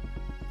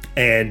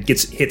and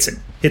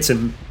hits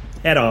him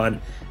head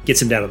on,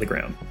 gets him down on the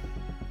ground.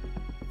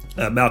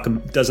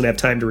 Malcolm doesn't have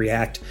time to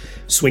react,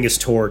 swing his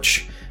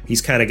torch.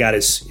 He's got a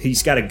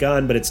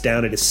gun, but it's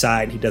down at his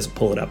side. He doesn't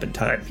pull it up in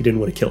time. He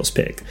didn't want to kill his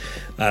pig.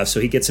 So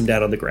he gets him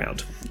down on the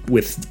ground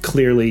with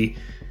clearly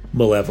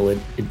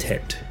malevolent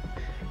intent.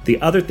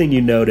 The other thing you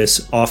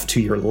notice off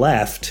to your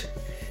left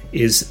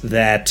is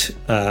that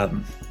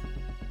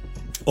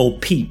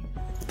old Pete,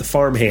 the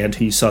farmhand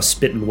who you saw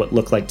spitting what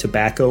looked like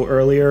tobacco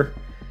earlier,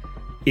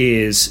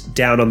 is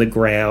down on the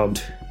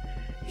ground.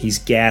 He's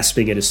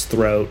gasping at his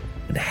throat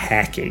and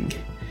hacking.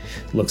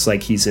 Looks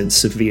like he's in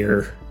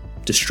severe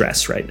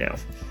distress right now.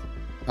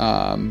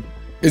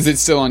 Is it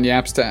still on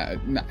Yaps to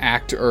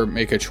act or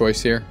make a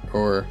choice here,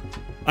 or?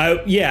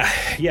 Yeah.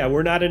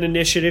 We're not in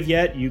initiative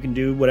yet. You can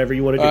do whatever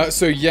you want to do.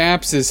 So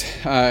Yaps is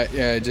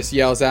just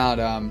yells out,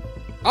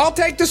 "I'll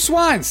take the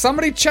swine!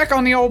 Somebody check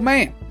on the old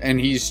man!" And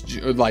he's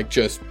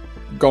just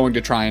going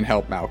to try and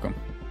help Malcolm.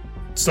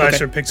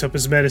 Slasher picks up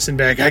his medicine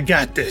bag. I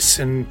got this,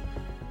 and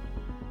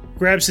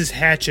grabs his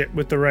hatchet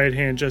with the right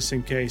hand just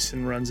in case,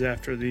 and runs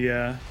after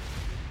the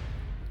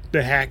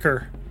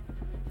hacker,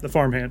 the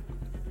farmhand.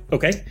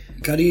 Okay.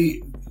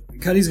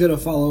 Cuddy's gonna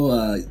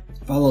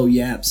follow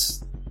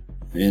Yaps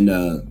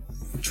and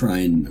try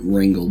and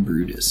wrangle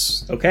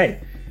Brutus. Okay.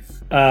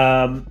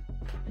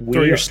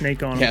 Throw your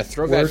snake on him. Yeah,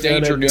 throw that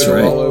danger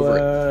noodle all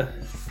over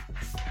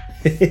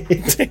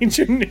it.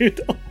 Danger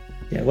noodle.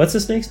 Yeah, what's the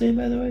snake's name,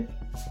 by the way?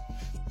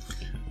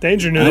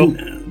 Danger noodle.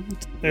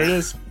 There it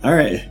is. All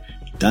right,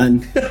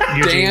 done.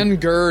 Dan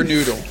Gur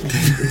Noodle.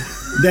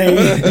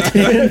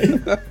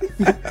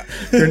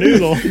 Your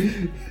noodle.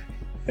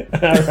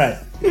 All right.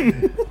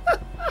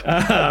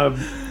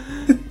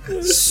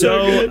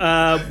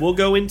 So we'll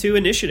go into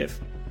initiative.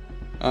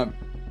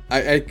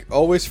 I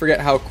always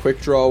forget how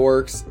quick draw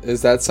works.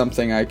 Is that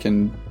something I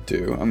can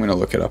do? I'm gonna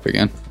look it up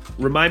again.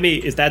 Remind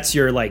me, that's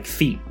your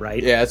feat,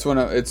 right? Yeah, it's one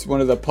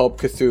of the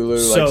Pulp Cthulhu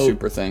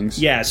super things.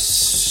 Yes.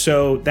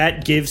 So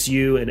that gives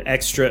you an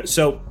extra.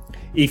 So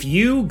if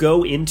you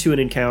go into an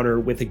encounter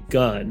with a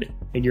gun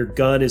and your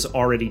gun is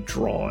already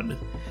drawn,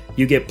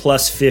 you get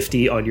plus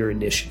 50 on your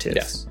initiative.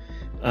 Yes.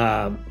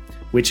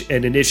 Which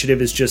an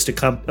initiative is just a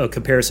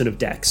comparison of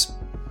dex.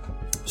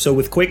 So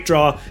with quick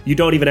draw, you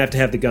don't even have to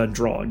have the gun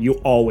drawn. You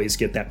always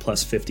get that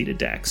plus 50 to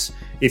dex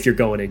if you're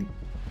going and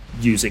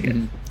using it.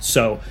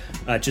 So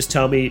just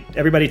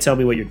everybody tell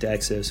me what your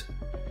dex is.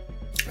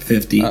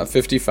 50.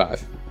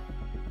 55.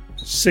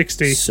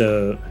 60.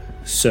 So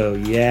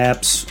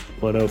Yaps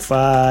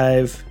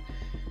 105.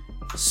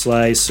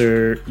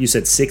 Slicer, you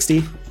said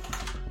 60?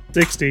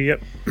 60,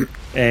 yep.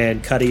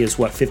 And Cuddy is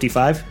what,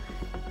 55?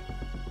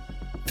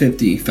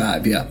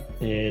 55, yeah.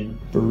 And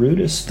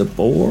Brutus the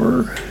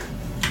boar,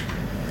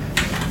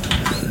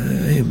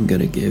 I am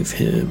gonna give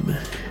him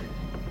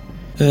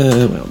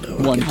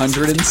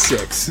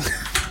 106.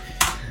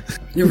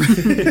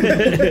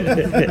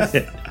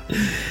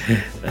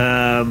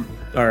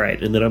 All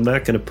right, and then I'm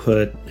not gonna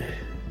put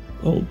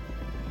old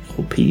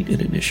Pete in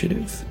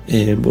initiative,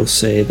 and we'll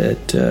say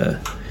that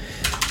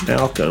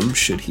Malcolm,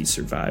 should he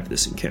survive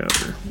this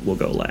encounter, will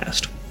go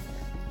last.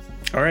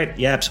 All right,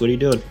 Yaps, what are you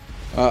doing?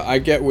 I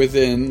get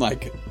within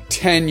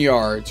 10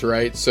 yards,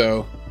 right?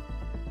 So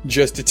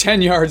just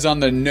 10 yards on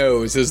the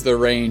nose is the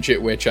range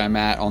at which I'm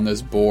at on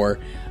this boar.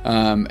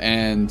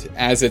 And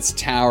as it's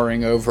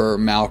towering over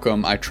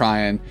Malcolm, I try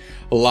and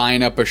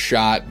line up a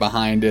shot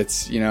behind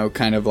its,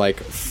 kind of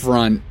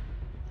front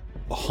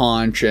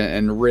haunch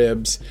and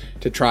ribs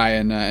to try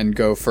and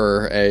go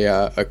for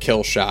a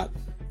kill shot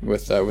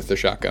with the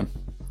shotgun.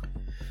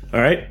 All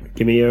right,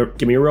 give me a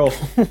roll.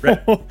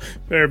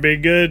 Better be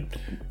good.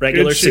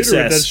 Regular good shooter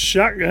success. With that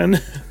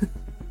shotgun.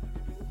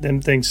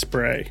 Them things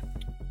spray.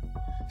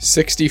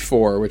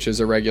 64, which is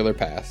a regular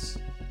pass.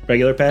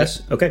 Regular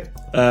pass? Yep. Okay.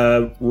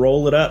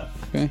 Roll it up.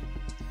 Okay.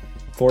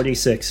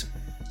 46.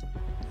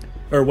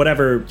 Or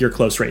whatever your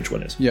close range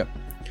one is. Yep.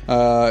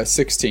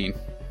 16.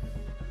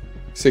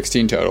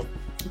 16 total.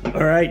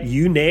 All right,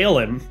 you nail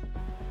him.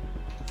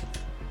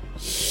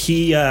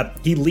 He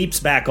leaps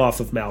back off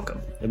of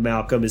Malcolm, and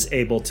Malcolm is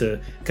able to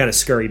kind of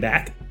scurry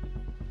back.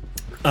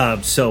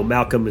 So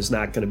Malcolm is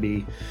not going to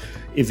be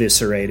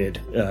eviscerated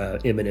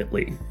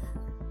imminently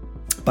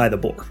by the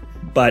boar.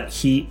 But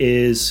he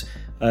is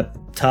a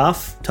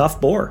tough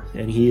boar,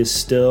 and he is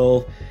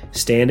still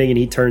standing, and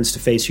he turns to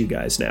face you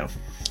guys now.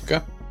 Okay.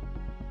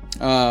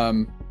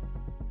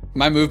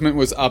 My movement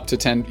was up to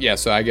 10. Yeah,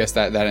 so I guess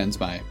that ends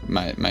my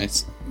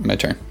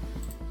turn.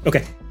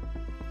 Okay.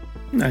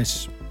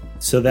 Nice.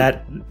 So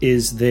that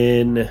is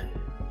then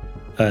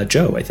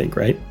Joe, I think,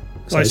 right?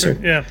 Slicer?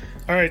 Yeah.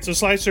 All right, so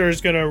Slicer is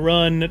going to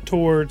run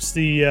towards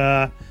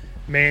the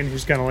man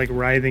who's kind of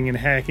writhing and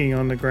hacking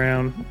on the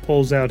ground,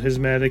 pulls out his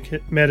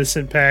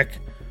medicine pack,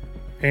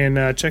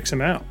 and checks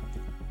him out,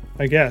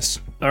 I guess.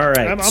 All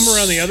right. I'm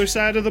around the other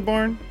side of the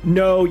barn?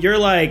 No, you're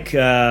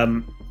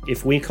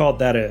if we called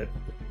that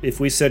if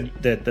we said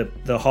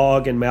that the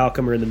hog and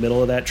Malcolm are in the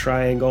middle of that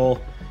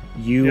triangle,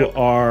 You Yep.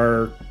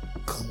 are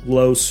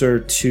closer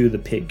to the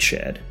pig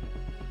shed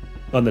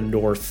on the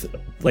north,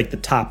 like the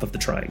top of the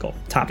triangle.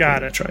 Top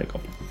Got of it. the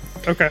triangle.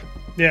 Okay.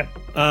 Yeah.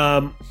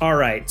 All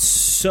right.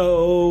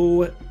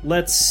 So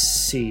let's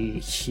see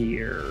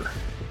here.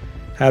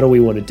 How do we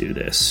want to do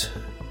this?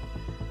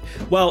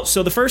 Well,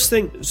 so the first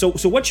thing, so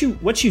what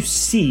you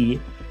see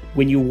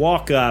when you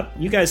walk up,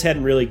 you guys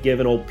hadn't really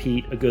given old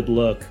Pete a good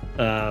look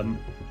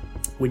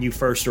when you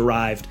first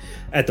arrived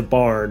at the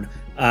barn.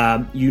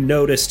 You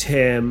noticed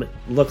him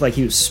look like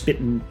he was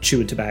spitting,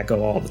 chewing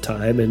tobacco all the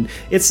time, and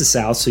it's the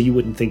South, so you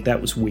wouldn't think that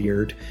was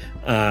weird.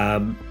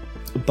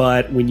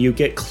 But when you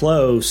get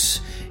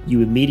close,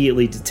 you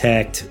immediately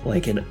detect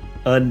like an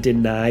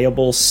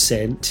undeniable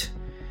scent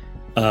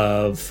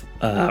of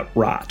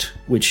rot,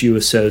 which you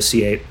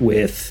associate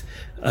with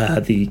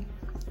the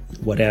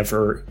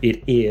whatever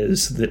it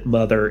is that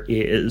Mother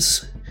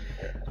is.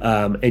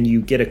 And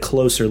you get a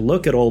closer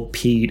look at old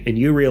Pete, and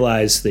you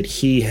realize that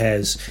he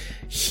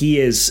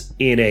is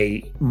in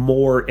a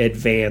more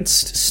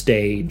advanced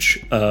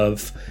stage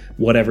of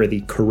whatever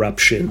the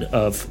corruption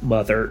of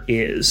Mother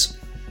is.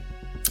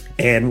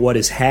 And what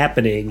is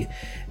happening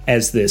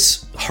as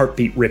this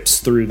heartbeat rips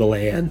through the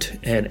land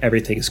and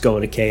everything is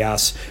going to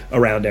chaos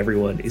around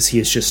everyone is he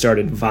has just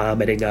started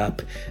vomiting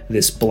up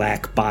this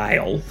black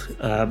bile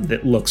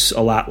that looks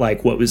a lot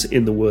like what was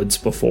in the woods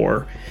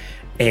before.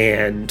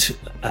 And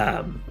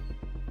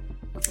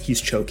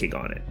he's choking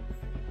on it.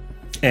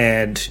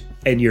 And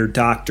in your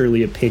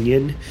doctorly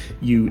opinion,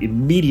 you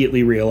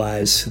immediately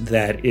realize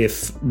that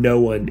if no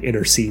one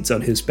intercedes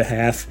on his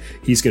behalf,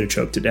 he's going to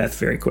choke to death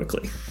very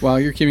quickly. While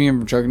you're keeping him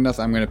from choking to death,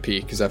 I'm going to pee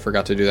because I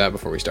forgot to do that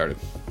before we started.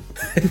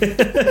 All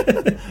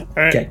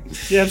right. Okay.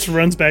 Yeah, just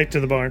runs back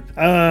to the barn.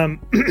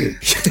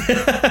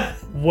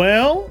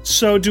 Well,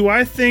 so do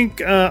I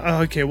think...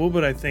 okay, what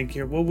would I think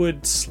here? What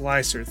would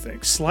Slicer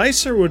think?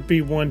 Slicer would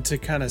be one to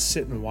kind of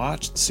sit and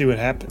watch and see what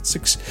happens.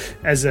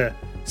 As a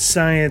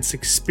science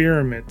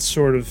experiment,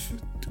 sort of.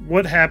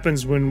 What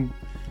happens when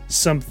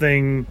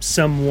someone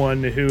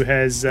who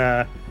has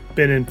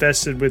been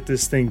infested with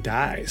this thing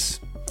dies?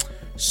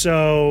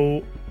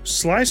 So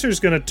Slicer's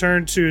going to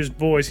turn to his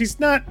boys. He's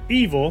not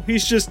evil.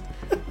 He's just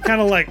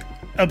kind of like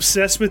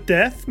obsessed with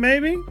death,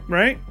 maybe,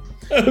 right?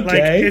 Okay.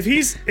 Like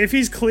if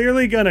he's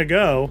clearly gonna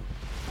go,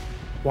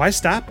 why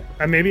stop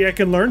it? Maybe I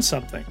can learn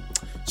something.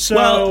 So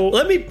Well,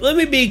 let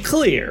me be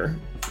clear.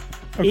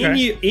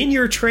 okay. In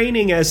your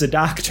training as a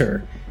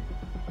doctor,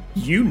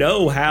 you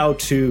know how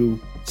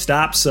to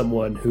stop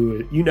someone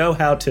you know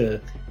how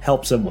to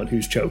help someone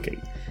who's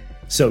choking.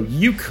 So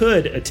you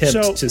could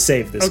attempt to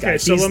save this guy. Okay,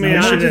 so let me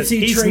not, ask you this.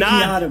 He's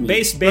not Tracheotomy.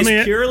 based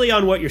purely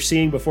on what you're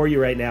seeing before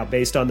you right now,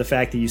 based on the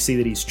fact that you see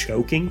that he's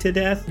choking to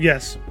death.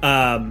 Yes.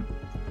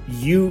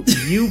 You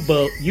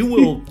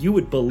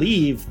would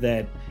believe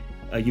that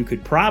you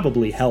could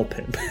probably help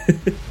him.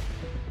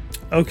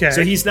 Okay.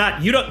 So he's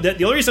not. You don't.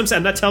 The only reason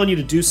I'm not telling you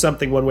to do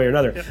something one way or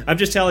another. Yep. I'm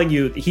just telling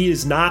you he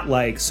is not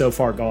like so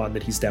far gone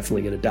that he's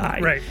definitely going to die.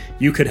 Right.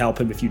 You could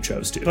help him if you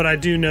chose to. But I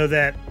do know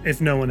that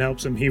if no one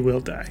helps him, he will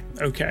die.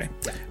 Okay.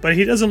 But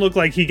he doesn't look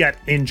like he got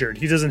injured.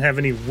 He doesn't have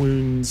any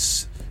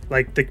wounds.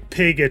 Like the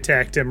pig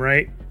attacked him,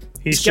 right?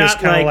 He's just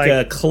got kind of like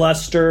like a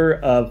cluster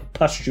of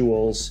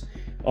pustules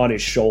on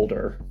his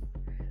shoulder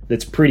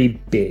that's pretty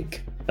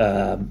big,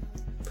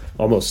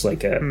 almost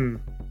like a.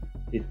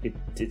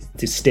 It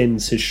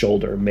distends his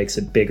shoulder and makes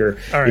it bigger.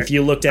 All right. If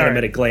you looked at All him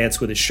right. at a glance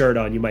with his shirt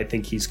on, you might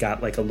think he's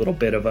got like a little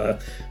bit of a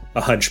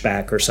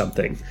hunchback or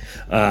something.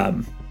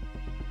 Okay,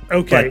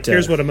 but,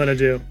 here's what I'm going to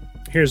do.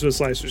 Here's what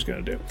Slicer's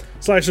going to do.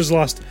 Slicer's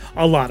lost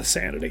a lot of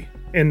sanity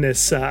in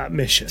this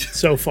mission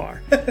so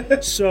far.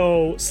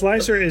 So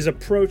Slicer is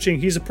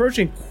approaching. He's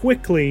approaching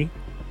quickly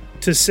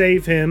to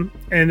save him,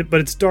 but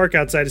it's dark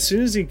outside. As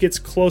soon as he gets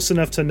close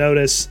enough to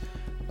notice,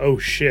 oh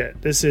shit,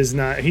 this is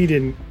not. He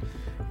didn't.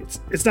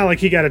 It's not like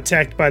he got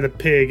attacked by the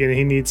pig and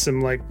he needs some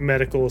like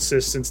medical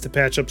assistance to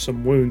patch up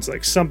some wounds.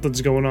 Like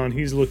something's going on.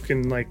 He's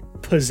looking like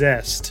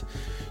possessed.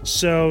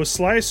 So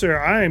Slicer,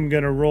 I'm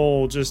gonna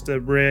roll just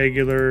a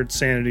regular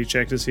sanity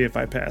check to see if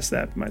I pass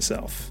that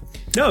myself.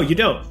 No, you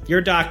don't. You're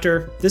a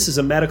doctor. This is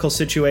a medical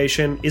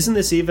situation. Isn't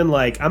this even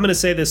like? I'm going to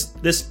say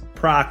this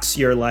procs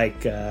your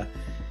like. Don't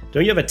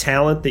you have a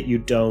talent that you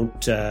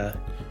don't? Oh,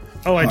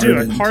 I do.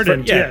 I'm Hardened.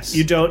 hardened. Yeah, Yes.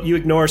 you don't. You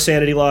ignore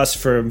sanity loss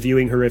from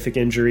viewing horrific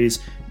injuries.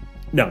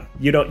 No,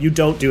 you don't. You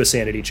don't do a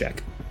sanity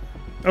check.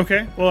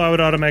 Okay, well, I would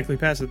automatically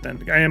pass it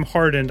then. I am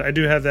hardened. I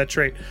do have that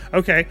trait.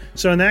 Okay,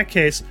 so in that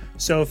case,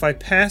 if I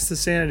pass the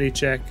sanity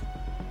check,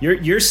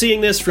 You're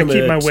seeing this from I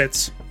keep a my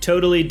wits.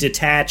 totally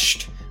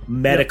detached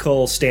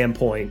medical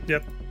standpoint.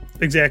 Yep,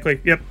 exactly.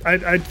 Yep,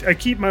 I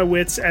keep my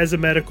wits as a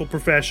medical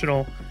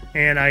professional,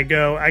 and I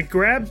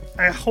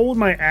hold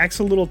my axe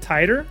a little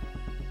tighter,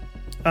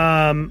 in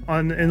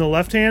the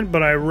left hand,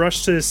 but I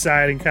rush to the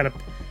side and kind of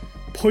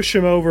push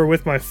him over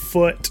with my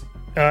foot.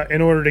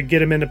 In order to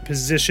get him in a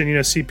position,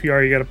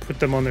 CPR, you got to put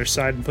them on their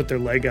side and put their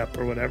leg up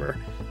or whatever,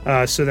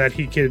 so that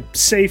he could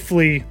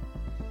safely,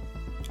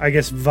 I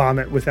guess,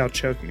 vomit without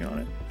choking on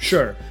it.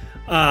 Sure.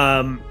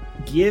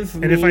 give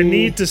me... And if I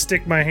need to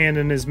stick my hand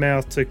in his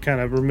mouth to kind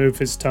of remove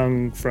his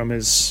tongue from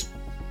his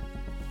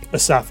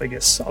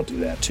esophagus, I'll do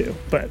that too,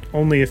 but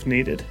only if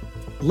needed.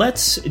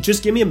 Let's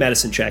just give me a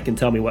medicine check and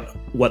tell me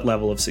what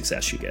level of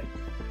success you get.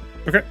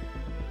 Okay.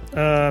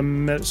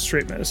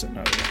 Straight medicine.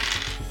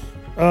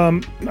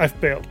 I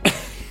failed.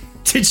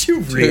 Did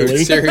you Dude,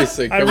 really?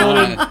 seriously, come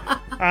on.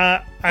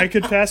 I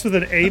could pass with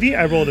an 80.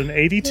 I rolled an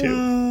 82.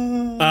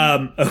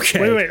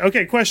 Okay. Wait.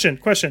 Okay,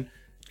 question.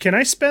 Can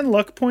I spend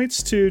luck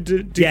points to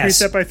decrease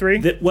that by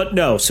 3? What?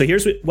 No. So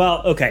here's what.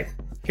 Well, okay.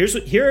 This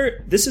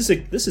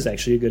is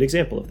actually a good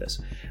example of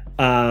this.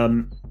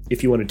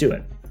 If you want to do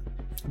it,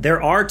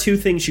 there are 2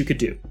 things you could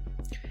do.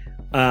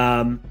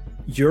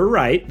 You're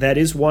right. That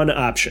is one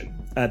option.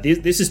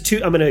 This is 2.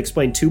 I'm going to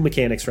explain 2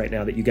 mechanics right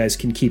now that you guys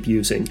can keep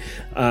using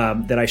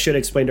that I should have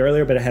explained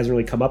earlier, but it hasn't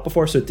really come up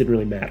before, so it didn't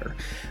really matter.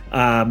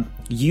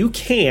 You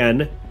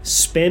can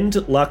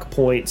spend luck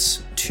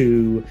points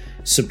to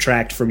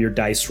subtract from your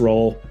dice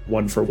roll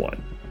 1 for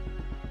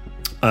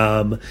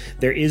 1.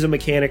 There is a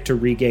mechanic to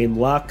regain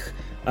luck,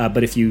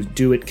 but if you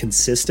do it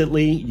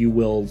consistently, you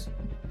will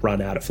run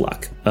out of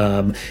luck.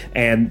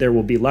 And there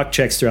will be luck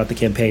checks throughout the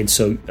campaign,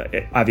 so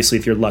obviously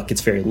if your luck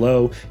gets very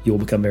low, you will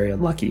become very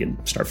unlucky and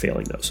start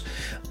failing those.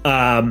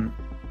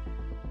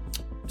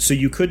 So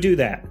you could do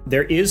that.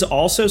 There is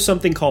also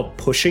something called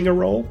pushing a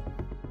roll.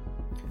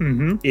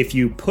 Mm-hmm. If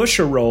you push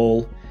a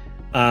roll,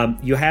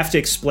 you have to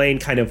explain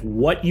kind of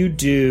what you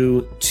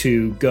do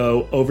to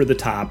go over the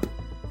top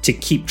to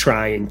keep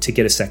trying to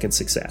get a second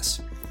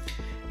success.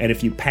 And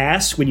if you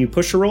pass when you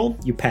push a roll,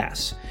 you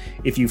pass.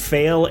 If you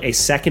fail a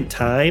second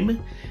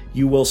time,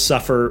 you will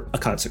suffer a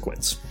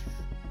consequence.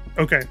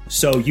 Okay.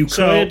 So you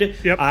could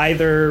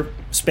either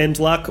spend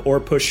luck or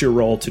push your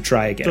roll to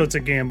try again. So it's a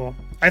gamble.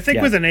 I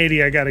think with an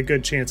 80, I got a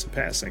good chance of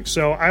passing.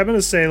 So I'm going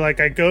to say, like,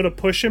 I go to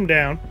push him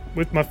down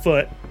with my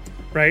foot,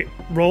 right?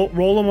 Roll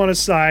him on his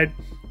side.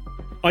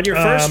 On your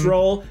first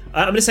roll,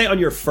 I'm going to say on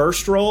your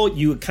first roll,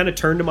 you kind of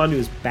turned him onto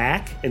his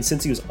back, and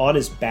since he was on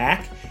his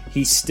back,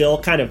 he's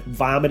still kind of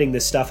vomiting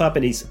this stuff up,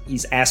 and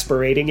he's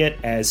aspirating it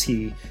as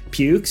he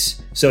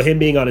pukes. So him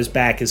being on his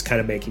back is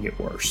kind of making it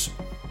worse.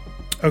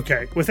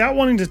 Okay. Without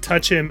wanting to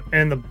touch him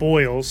and the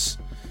boils,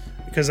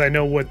 because I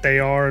know what they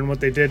are and what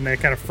they did, and I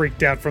kind of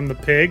freaked out from the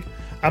pig,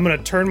 I'm going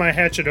to turn my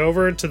hatchet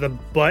over to the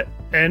butt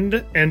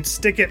end and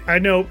stick it. I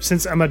know,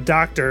 since I'm a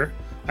doctor,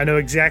 I know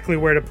exactly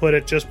where to put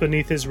it just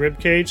beneath his rib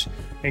cage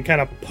and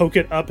kind of poke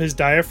it up his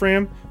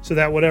diaphragm so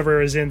that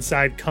whatever is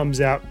inside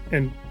comes out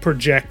and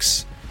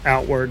projects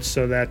outwards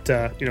so that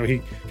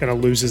he kind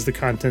of loses the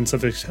contents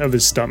of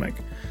his stomach.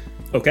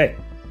 Okay.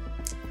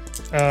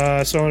 So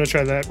I'm going to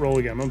try that roll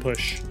again. I'm going to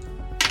push.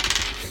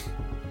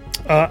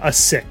 A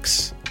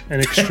 6. An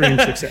extreme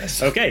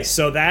success. Okay,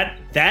 so that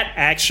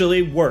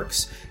actually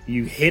works.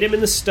 You hit him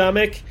in the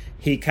stomach.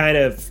 He kind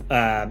of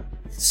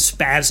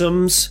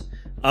spasms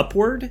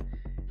upward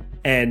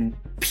and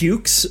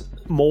pukes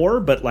more,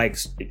 but like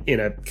in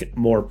a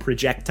more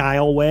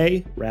projectile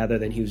way rather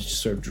than he was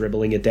just sort of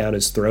dribbling it down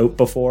his throat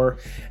before.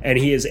 And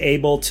he is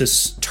able to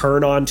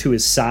turn onto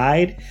his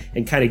side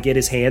and kind of get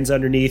his hands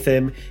underneath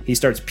him. He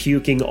starts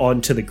puking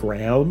onto the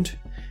ground,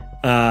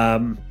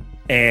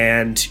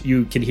 and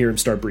you can hear him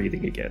start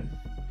breathing again.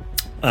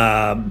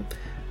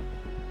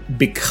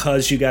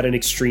 Because you got an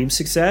extreme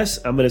success,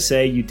 I'm going to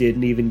say you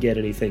didn't even get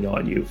anything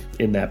on you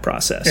in that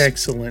process.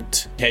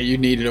 Excellent. Yeah, you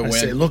needed a win.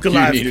 Say, look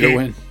alive, you needed a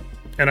win.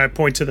 And I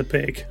point to the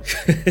pig.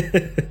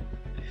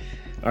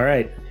 All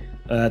right.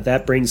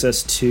 That brings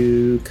us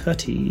to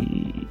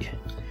Cutty.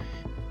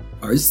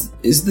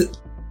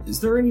 Is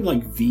there any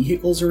like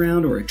vehicles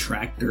around or a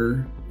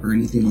tractor or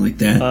anything like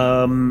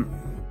that?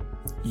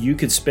 You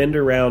could spend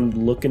a round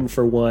looking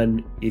for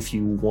one if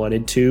you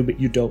wanted to, but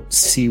you don't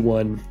see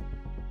one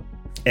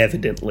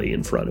evidently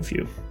in front of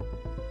you.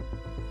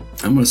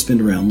 I'm going to spend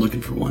a round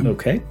looking for one.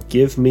 Okay.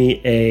 Give me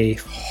a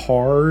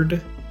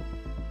hard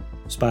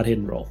spot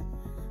hidden roll.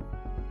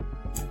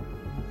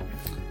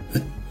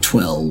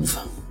 12.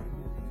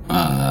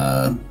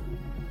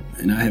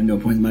 And I have no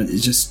point in mind.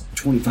 It's just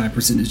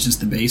 25% is just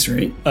the base,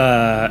 right?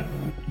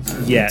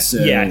 Yeah.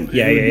 So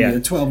Yeah.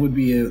 12 would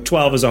be a...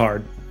 12 is a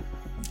hard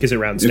because it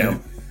rounds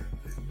down.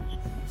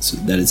 So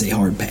that is a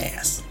hard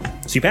pass.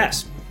 So you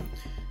pass.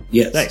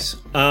 Yes. Nice.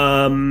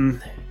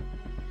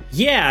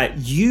 Yeah,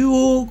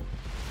 you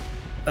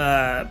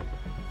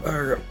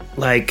are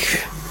like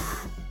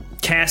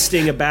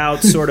casting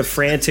about sort of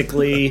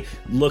frantically,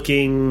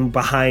 looking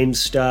behind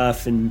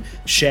stuff and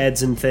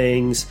sheds and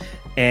things,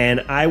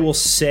 and I will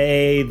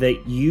say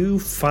that you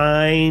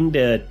find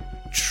a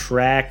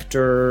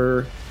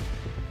tractor.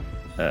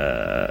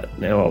 Now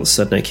all of a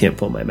sudden I can't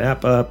pull my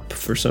map up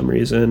for some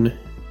reason.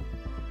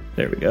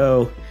 There we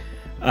go.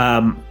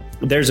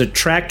 There's a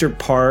tractor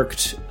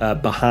parked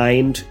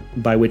behind,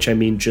 by which I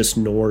mean just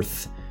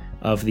north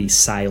of the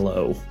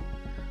silo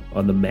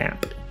on the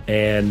map.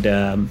 And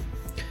I'm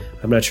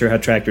not sure how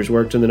tractors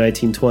worked in the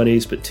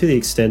 1920s, but to the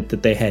extent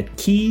that they had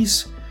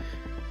keys,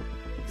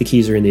 the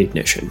keys are in the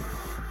ignition.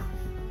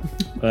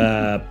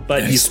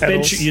 But you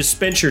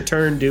spent your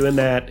turn doing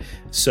that,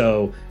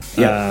 so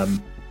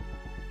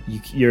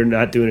you're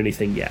not doing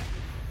anything yet.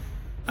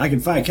 I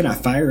can fire. Can I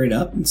fire it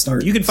up and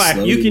start? You can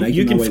fire.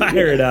 You can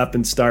fire it up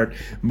and start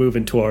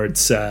moving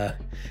towards.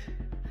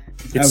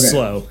 It's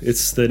slow.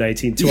 It's the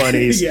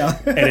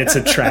 1920s, and it's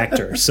a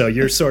tractor. So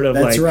you're sort of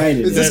That's right.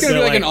 Is this going to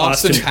be like an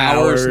Austin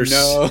Powers?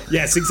 No.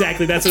 Yes,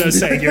 exactly. That's what I was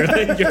saying. You're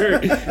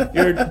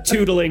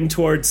tootling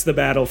towards the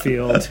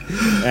battlefield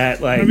at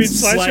like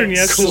Slicer and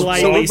Yes, so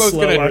we're both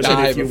going to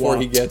die before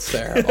walk. he gets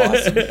there.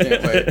 Awesome.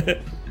 Can't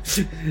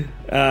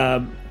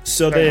wait.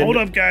 So then, hold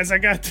up, guys. I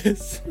got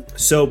this.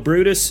 So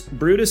Brutus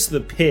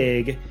the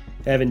pig,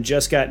 having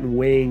just gotten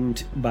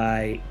winged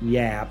by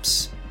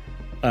Yaps,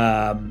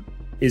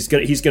 he's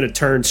gonna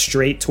turn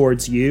straight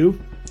towards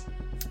you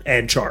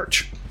and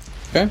charge.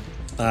 Okay.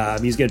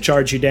 He's gonna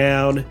charge you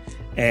down,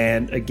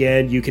 and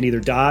again, you can either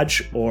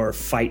dodge or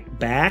fight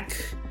back.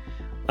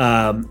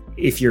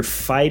 If you're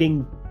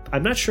fighting,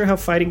 I'm not sure how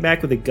fighting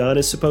back with a gun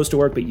is supposed to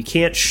work, but you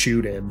can't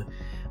shoot him.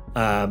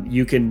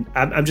 You can.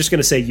 I'm just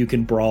gonna say you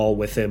can brawl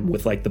with him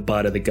with like the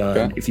butt of the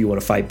gun if you want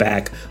to fight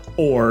back,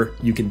 or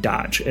you can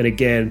dodge. And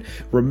again,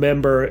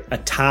 remember, a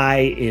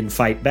tie in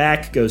fight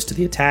back goes to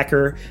the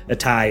attacker. A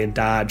tie in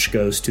dodge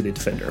goes to the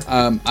defender.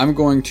 I'm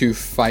going to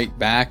fight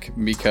back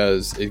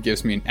because it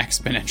gives me an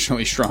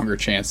exponentially stronger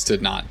chance to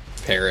not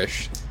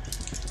perish.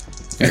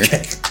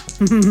 Okay.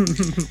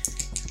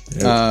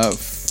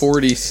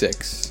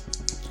 46,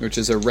 which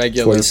is a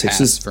regular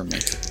pass for me.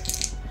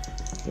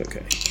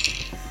 Okay.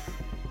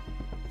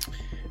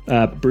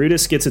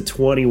 Brutus gets a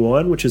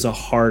 21, which is a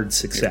hard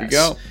success. Here we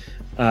go.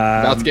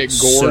 About to get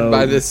gored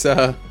by this,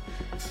 by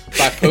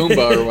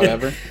Pumbaa or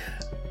whatever.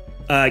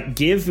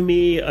 Give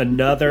me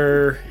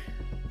another.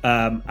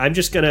 I'm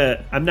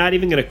not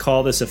even gonna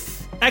call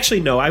this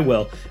actually, no, I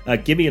will.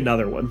 Give me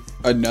another one.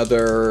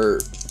 Another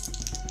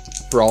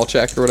brawl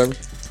check or whatever.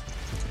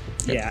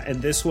 Okay. Yeah,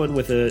 and this one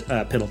with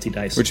a penalty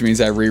dice. Which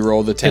means I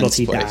re-roll the 10th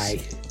penalty place.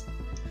 die.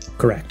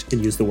 Correct,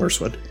 and use the worst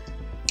one.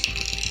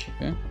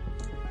 Okay.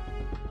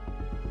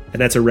 And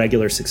that's a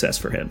regular success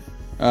for him.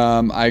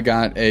 I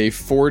got a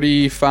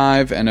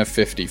 45 and a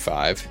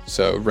 55,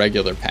 so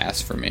regular pass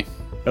for me.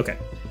 Okay.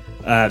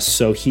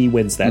 So he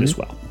wins that as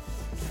well.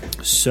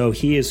 So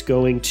he is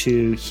going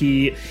to...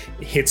 He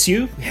hits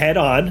you head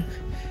on.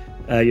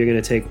 You're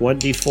going to take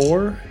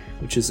 1d4,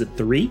 which is a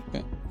 3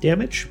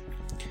 damage.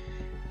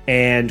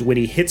 And when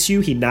he hits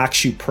you, he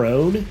knocks you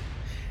prone,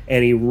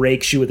 and he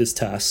rakes you with his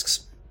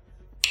tusks.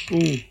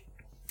 Ooh.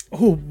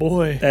 Oh,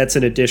 boy. That's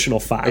an additional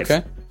 5.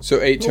 Okay. So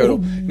 8 total.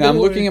 Now I'm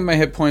looking at my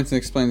hit points and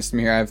explain this to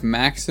me here. I have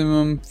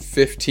maximum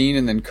 15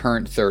 and then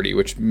current 30,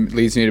 which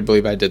leads me to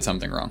believe I did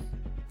something wrong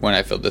when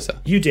I filled this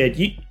up. You did.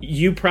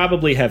 You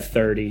probably have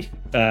 30.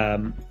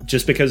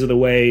 Just because of the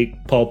way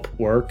Pulp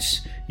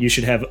works, you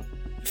should have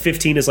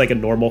 15 is like a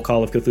normal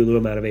Call of Cthulhu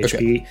amount of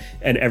HP,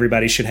 and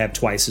everybody should have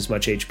twice as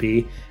much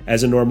HP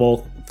as a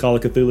normal Call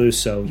of Cthulhu,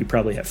 so you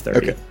probably have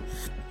 30. Okay.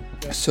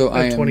 So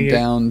I am 28.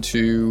 down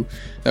to...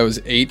 That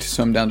was 8,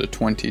 so I'm down to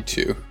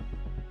 22.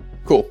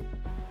 Cool.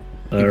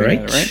 All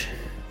right. Right?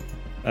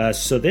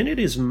 So then it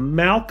is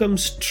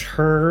Malcolm's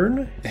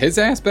turn. His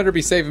ass better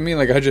be saving me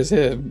like I just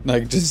hit.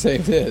 Like, just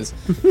saved his.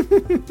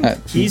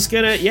 He's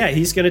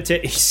gonna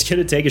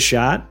take a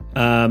shot.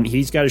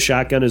 He's got a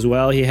shotgun as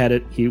well.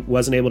 He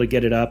wasn't able to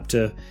get it up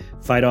to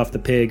fight off the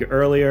pig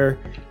earlier.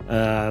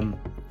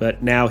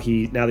 But now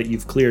that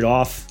you've cleared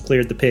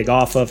the pig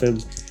off of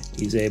him,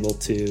 he's able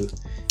to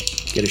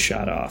get a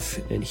shot off,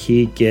 and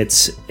he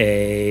gets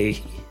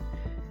a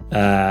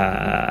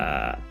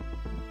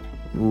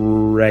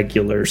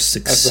regular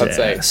success. I was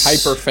about to say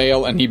hyper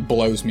fail, and he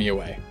blows me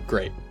away.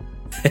 Great.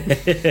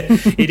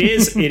 It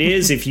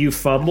is if you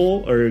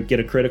fumble or get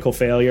a critical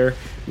failure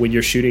when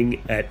you're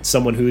shooting at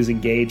someone who is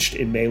engaged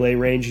in melee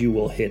range, you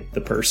will hit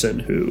the person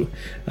who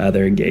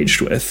they're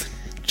engaged with.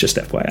 Just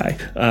FYI.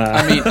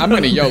 I mean, I'm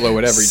going to YOLO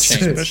at every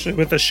chance. Especially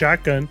with a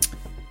shotgun.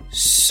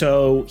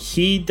 So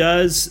he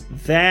does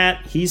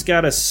that. He's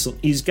got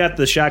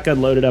the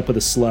shotgun loaded up with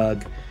a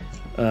slug.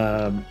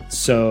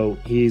 So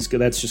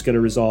that's just going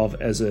to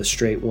resolve as a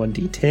straight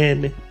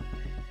 1d10,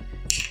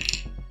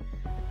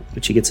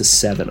 which he gets a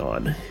 7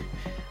 on.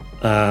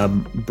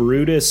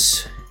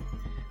 Brutus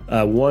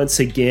once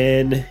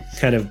again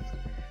kind of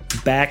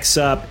backs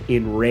up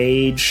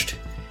enraged.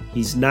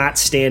 He's not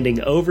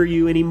standing over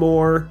you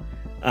anymore.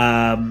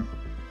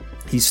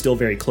 He's still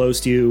very close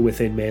to you,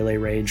 within melee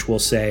range, we'll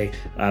say,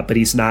 but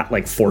he's not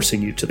like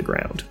forcing you to the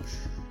ground.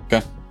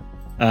 Okay.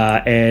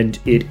 And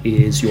it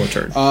is your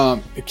turn.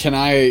 Can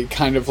I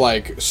kind of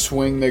like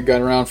swing the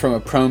gun around from a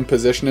prone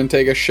position and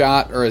take a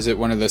shot, or is it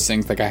one of those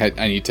things like I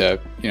need to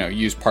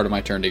use part of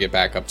my turn to get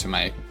back up to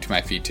my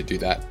feet to do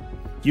that?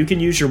 You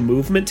can use your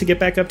movement to get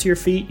back up to your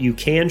feet. You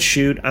can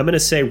shoot. I'm going to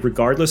say,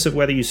 regardless of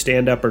whether you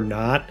stand up or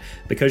not,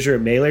 because you're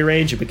at melee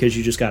range and because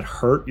you just got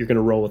hurt, you're going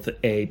to roll with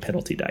a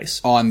penalty dice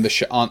on the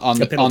shot. On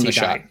the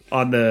check.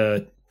 On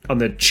the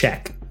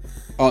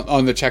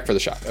check for the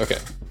shot. Okay.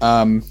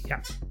 Yeah.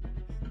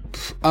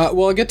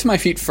 Well, I'll get to my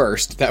feet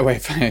first. That way,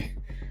 if I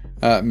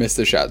Missed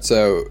the shot.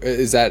 So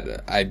is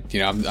that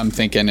I'm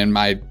thinking in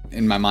my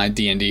mind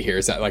D&D here.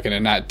 Is that like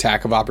an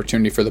attack of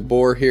opportunity for the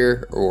boar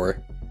here,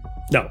 or?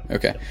 No.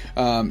 Okay.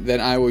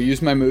 Then I will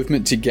use my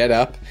movement to get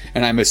up,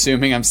 and I'm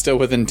assuming I'm still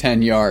within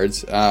 10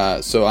 yards.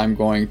 So I'm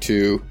going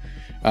to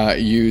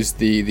use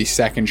the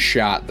second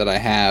shot that I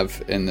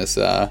have in this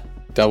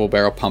double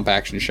barrel pump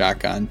action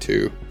shotgun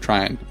to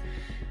try and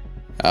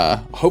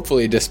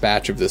hopefully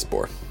dispatch of this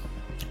boar.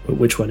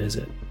 Which one is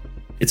it?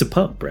 It's a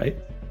pump, right?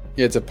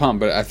 Yeah, it's a pump,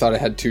 but I thought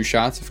it had 2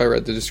 shots if I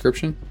read the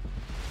description.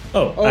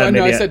 No,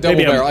 I said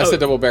double barrel. I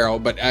said double barrel,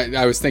 but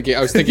I was thinking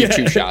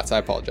 2 shots. I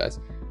apologize.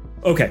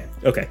 Okay.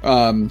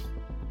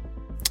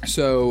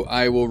 So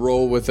I will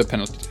roll with the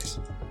penalty dice.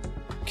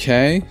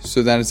 Okay,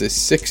 so that is a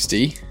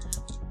 60,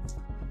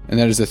 and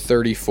that is a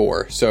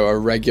 34. So a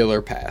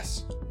regular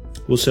pass.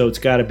 Well, so it's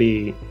got to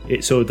be.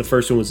 So the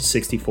first one was a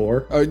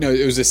 64. Oh no,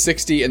 it was a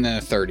 60 and then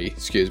a 30.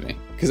 Excuse me,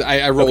 because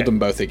I rolled them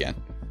both again.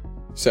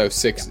 So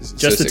 6, just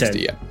so a 60. 10.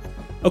 Yeah.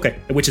 Okay,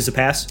 which is a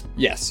pass.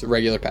 Yes, a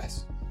regular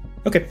pass.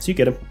 Okay, so you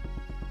get him.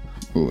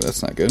 Ooh,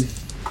 that's not good.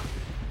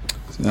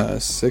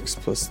 6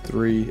 plus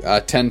 3,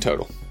 10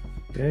 total.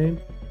 Okay.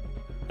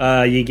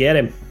 You get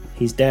him.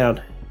 He's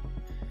down.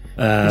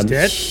 He's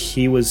dead?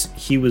 He was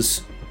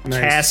Nice.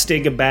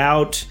 casting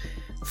about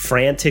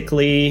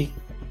frantically,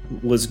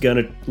 was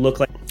gonna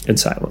look like in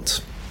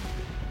silence.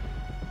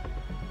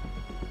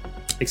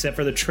 Except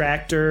for the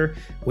tractor,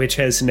 which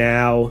has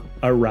now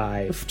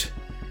arrived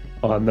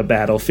on the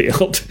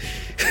battlefield.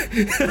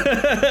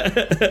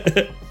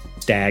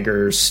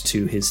 Daggers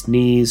to his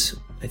knees.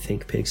 I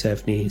think pigs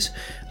have knees.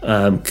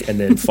 And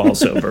then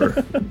falls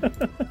over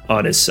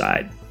on his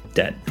side,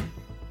 dead.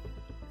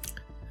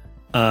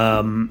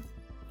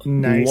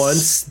 Nice.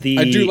 Once the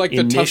I do like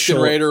the Tusken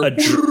Raider.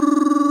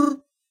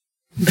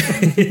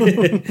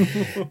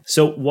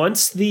 So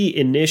once the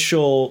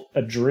initial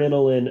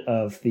adrenaline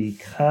of the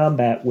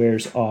combat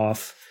wears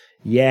off,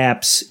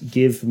 Yaps,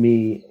 give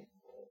me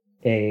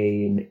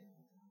an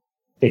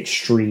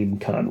extreme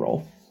con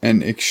roll.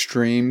 An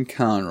extreme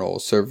con roll.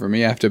 So for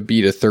me, I have to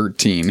beat a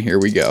 13. Here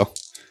we go.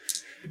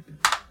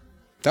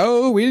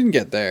 Oh, we didn't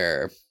get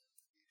there.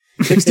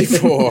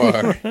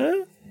 64.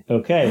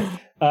 Okay.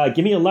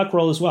 Give me a luck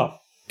roll as well.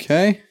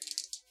 Okay.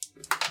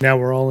 Now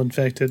we're all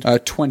infected.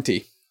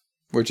 20,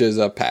 which is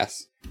a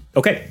pass.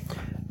 Okay.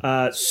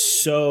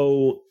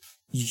 So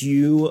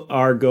you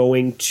are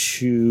going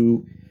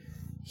to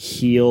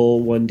heal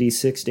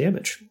 1d6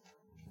 damage.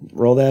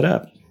 Roll that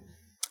up.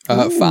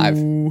 5.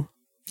 Ooh.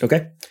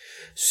 Okay.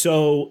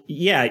 So,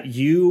 yeah,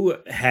 you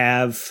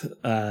have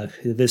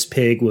this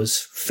pig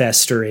was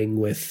festering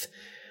with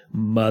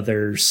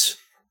mother's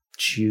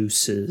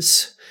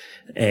juices.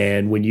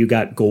 And when you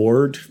got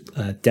gored,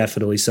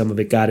 definitely some of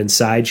it got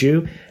inside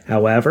you.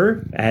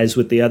 However, as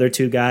with the other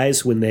 2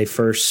 guys, when they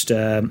first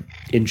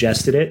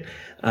ingested it,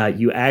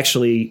 you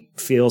actually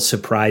feel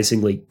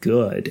surprisingly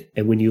good.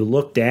 And when you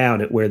look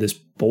down at where this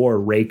boar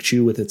raked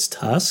you with its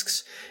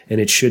tusks,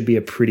 and it should be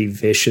a pretty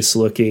vicious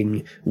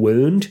looking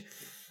wound,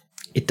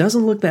 it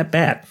doesn't look that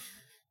bad.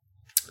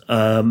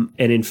 And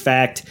in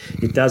fact,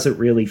 it doesn't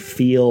really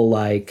feel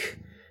like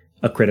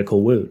a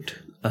critical wound.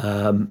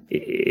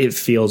 It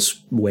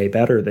feels way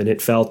better than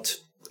it felt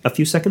a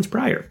few seconds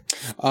prior.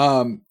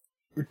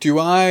 Do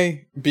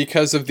I,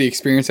 because of the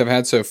experience I've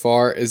had so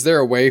far, is there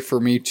a way for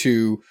me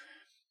to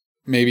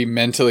maybe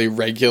mentally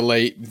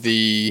regulate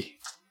the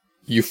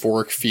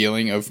euphoric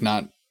feeling of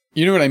not,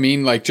 you know what I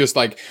mean? Like, just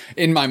like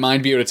in my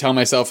mind, be able to tell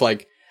myself,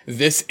 like,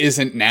 this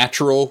isn't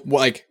natural.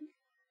 Like,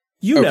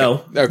 you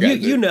know, okay.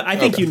 You know, I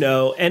think you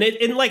know.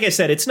 And like I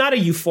said, it's not a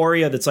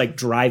euphoria that's like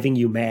driving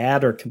you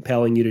mad or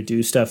compelling you to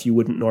do stuff you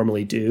wouldn't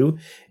normally do.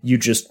 You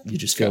just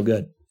feel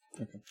good.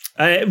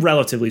 Okay.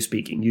 Relatively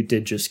speaking, you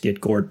did just get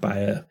gored by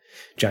a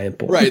giant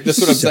boar. Right. That's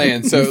what I'm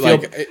saying.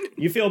 So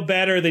you feel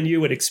better than you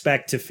would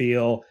expect to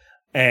feel.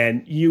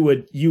 And you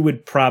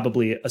would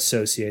probably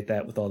associate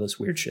that with all this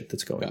weird shit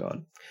that's going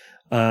on.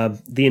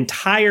 The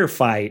entire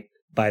fight,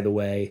 by the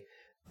way,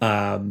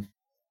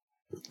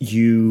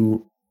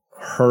 you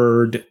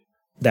heard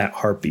that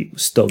heartbeat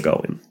was still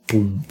going.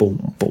 Boom,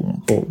 boom,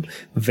 boom, boom.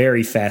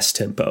 Very fast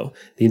tempo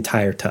the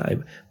entire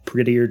time.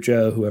 Prettier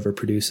Joe, whoever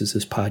produces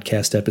this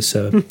podcast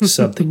episode,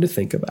 something to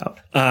think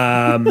about.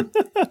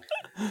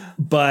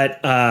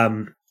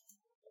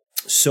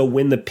 So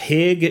when the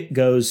pig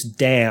goes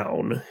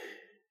down,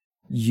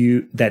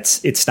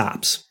 it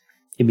stops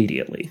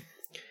immediately.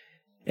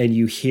 And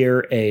you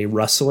hear a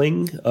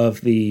rustling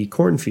of the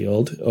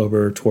cornfield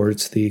over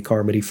towards the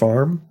Carmody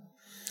farm.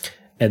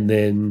 And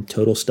then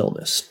total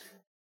stillness.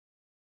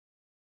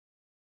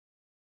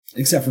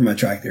 Except for my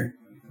tractor.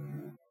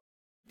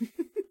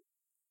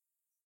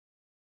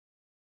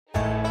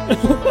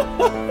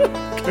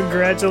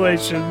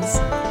 Congratulations.